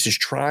at least is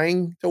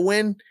trying to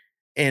win,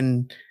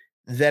 and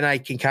then I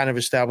can kind of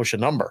establish a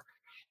number.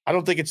 I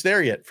don't think it's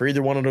there yet for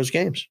either one of those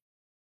games.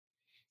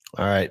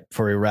 All right,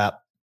 before we wrap,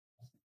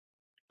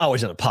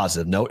 always on a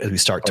positive note as we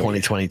start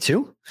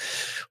 2022,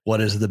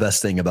 what is the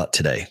best thing about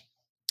today?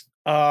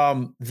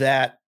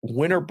 That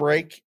winter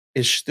break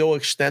is still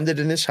extended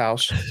in this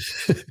house.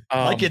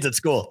 My kid's at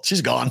school.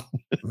 She's gone.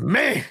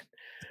 Man,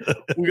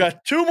 we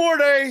got 2 more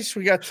days.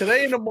 We got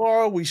today and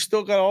tomorrow. We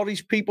still got all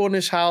these people in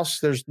this house.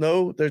 There's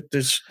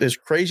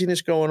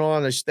craziness going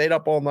on. I stayed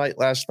up all night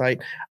last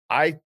night.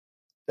 I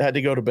had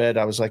to go to bed.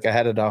 I was like, I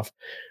had enough.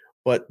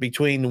 But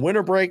between the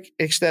winter break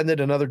extended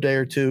another day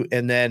or two,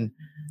 and then,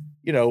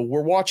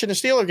 we're watching the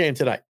Steeler game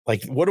tonight.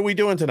 Like, what are we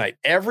doing tonight?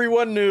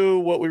 Everyone knew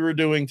what we were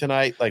doing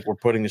tonight. Like, we're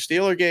putting the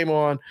Steeler game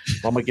on.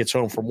 Mama gets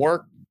home from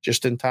work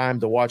just in time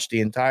to watch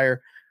the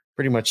entire,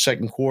 pretty much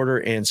second quarter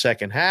and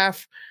second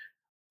half.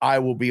 I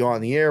will be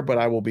on the air, but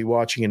I will be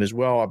watching it as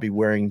well. I'll be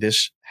wearing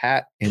this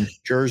hat and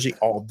jersey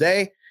all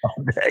day.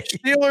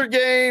 Steeler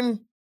game,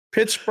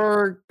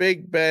 Pittsburgh,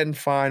 Big Ben,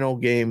 final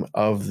game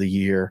of the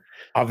year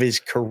of his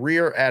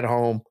career at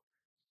home.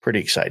 Pretty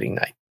exciting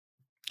night.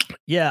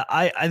 Yeah,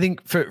 I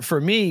think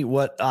for me,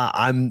 what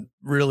I'm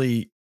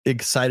really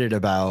excited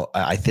about,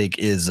 I think,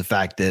 is the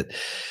fact that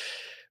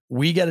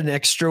we get an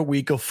extra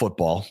week of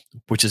football,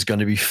 which is going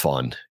to be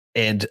fun.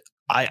 And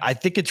I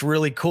think it's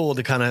really cool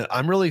to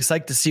I'm really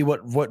excited to see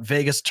what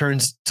Vegas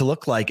turns to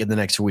look like in the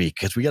next week,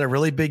 because we got a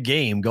really big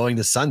game going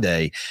to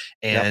Sunday.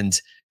 And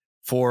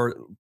for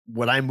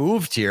when I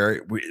moved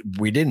here,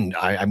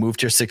 I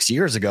moved here 6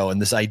 years ago.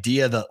 And this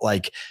idea that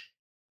like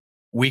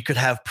we could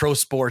have pro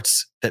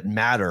sports that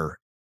matter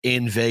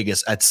in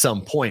Vegas at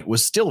some point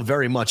was still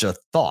very much a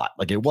thought.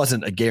 Like, it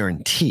wasn't a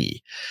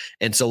guarantee.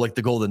 And so like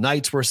the Golden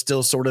Knights were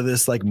still sort of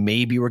this, like,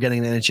 maybe we're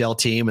getting an NHL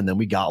team and then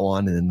we got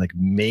one. And then like,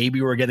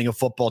 maybe we're getting a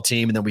football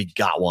team and then we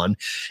got one.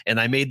 And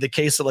I made the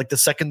case that like the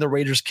second the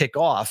Raiders kick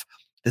off,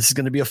 this is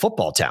going to be a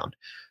football town.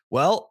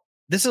 Well,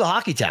 this is a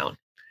hockey town.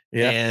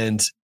 Yeah.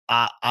 And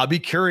I'll be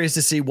curious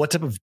to see what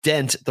type of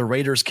dent the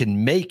Raiders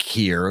can make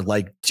here.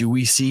 Like, do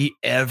we see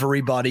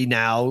everybody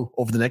now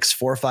over the next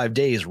 4 or 5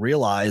 days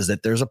realize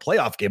that there's a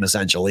playoff game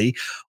essentially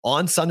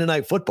on Sunday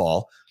Night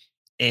Football?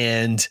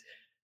 And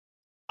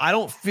I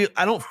don't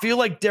feel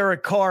like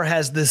Derek Carr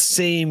has the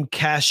same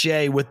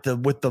cachet with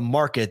the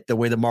market the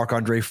way the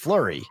Marc-Andre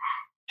Fleury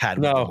had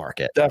with the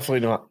market.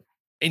 Definitely not.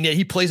 And yet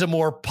he plays a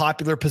more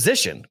popular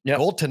position,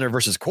 goaltender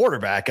versus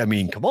quarterback. I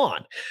mean, come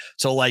on.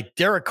 So like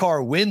Derek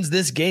Carr wins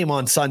this game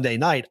on Sunday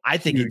night. I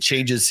think it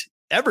changes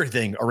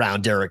everything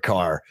around Derek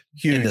Carr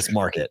in this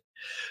market.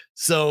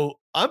 So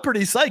I'm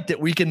pretty psyched that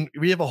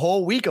we have a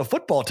whole week of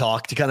football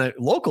talk, to kind of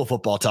local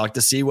football talk,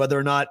 to see whether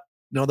or not,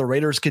 the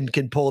Raiders can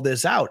pull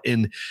this out.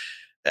 And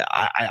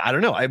I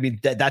don't know. I mean,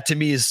 that to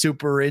me is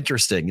super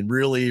interesting and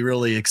really,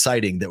 really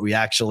exciting that we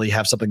actually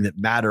have something that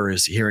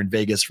matters here in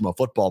Vegas from a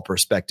football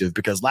perspective,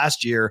 because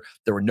last year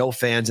there were no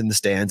fans in the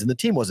stands and the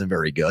team wasn't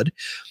very good.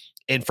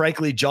 And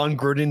frankly, John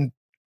Gruden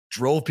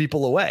drove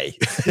people away.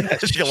 I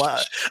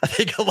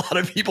think a lot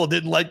of people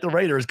didn't like the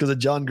Raiders because of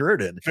John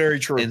Gruden. Very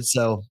true. And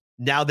so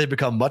now they've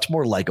become much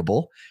more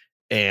likable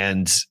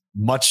and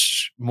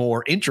much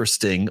more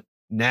interesting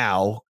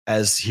now,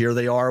 as here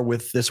they are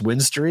with this win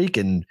streak.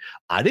 And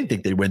I didn't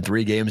think they'd win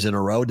 3 games in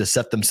a row to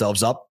set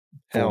themselves up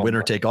for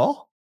winner take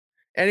all.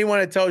 Anyone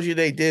that tells you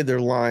they did, they're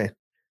lying.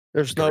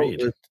 There's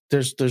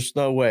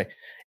no way.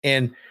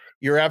 And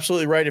you're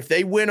absolutely right. If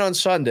they win on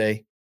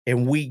Sunday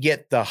and we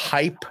get the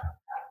hype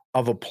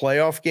of a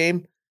playoff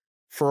game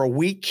for a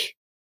week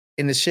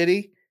in the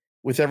city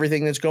with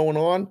everything that's going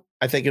on,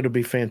 I think it'll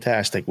be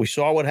fantastic. We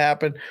saw what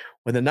happened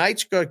when the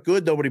Knights got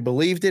good. Nobody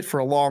believed it for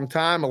a long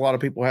time. A lot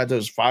of people had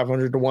those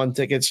 500-1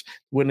 tickets,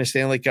 win the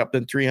Stanley Cup,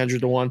 then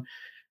 300-1,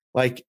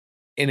 and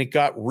it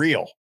got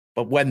real.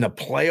 But when the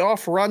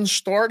playoff run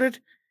started,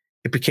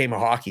 it became a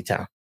hockey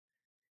town.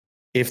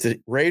 If the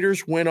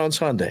Raiders win on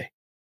Sunday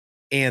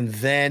and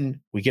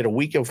then we get a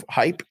week of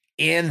hype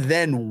and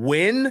then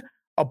win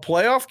a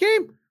playoff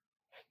game,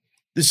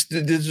 this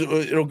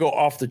it'll go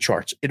off the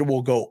charts. It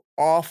will go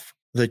off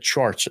the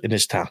charts in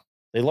this town.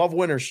 They love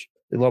winners.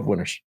 They love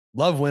winners.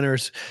 Love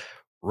winners.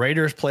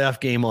 Raiders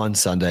playoff game on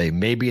Sunday.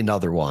 Maybe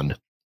another one.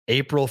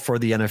 April for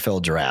the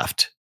NFL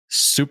draft.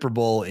 Super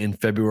Bowl in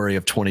February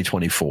of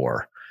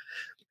 2024.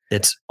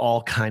 It's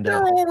all kind of.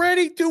 They're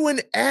already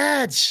doing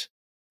ads.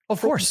 Of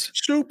course.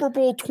 Super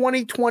Bowl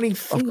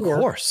 2024. Of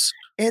course.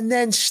 And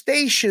then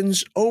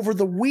stations over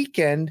the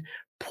weekend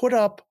put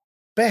up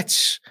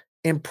bets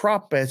and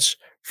prop bets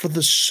for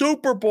the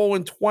Super Bowl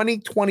in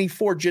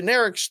 2024.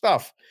 Generic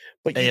stuff.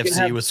 But you can AFC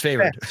have was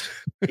favored. bets.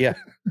 Yeah.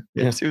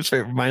 AFC was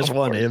favored.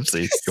 -1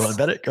 AFC. You want to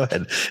bet it? Go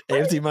ahead.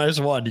 AFC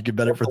 -1. You can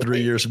bet it for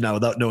 3 years from now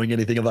without knowing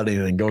anything about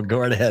anything. Go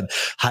right ahead.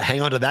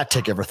 Hang on to that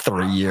ticket for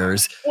 3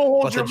 years.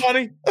 We'll hold your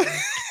money.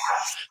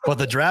 But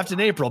the draft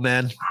in April,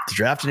 man, the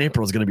draft in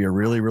April is going to be a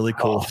really, really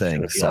cool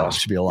thing. So it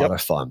should be a lot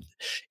of fun.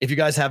 If you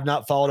guys have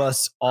not followed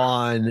us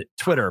on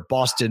Twitter,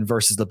 Boston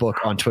versus the book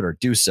on Twitter,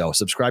 do so.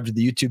 Subscribe to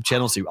the YouTube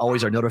channel so you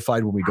always are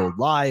notified when we go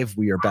live.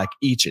 We are back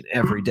each and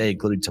every day,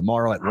 including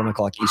tomorrow at 1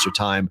 o'clock Eastern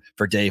time.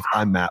 For Dave,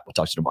 I'm Matt. We'll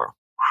talk to you tomorrow.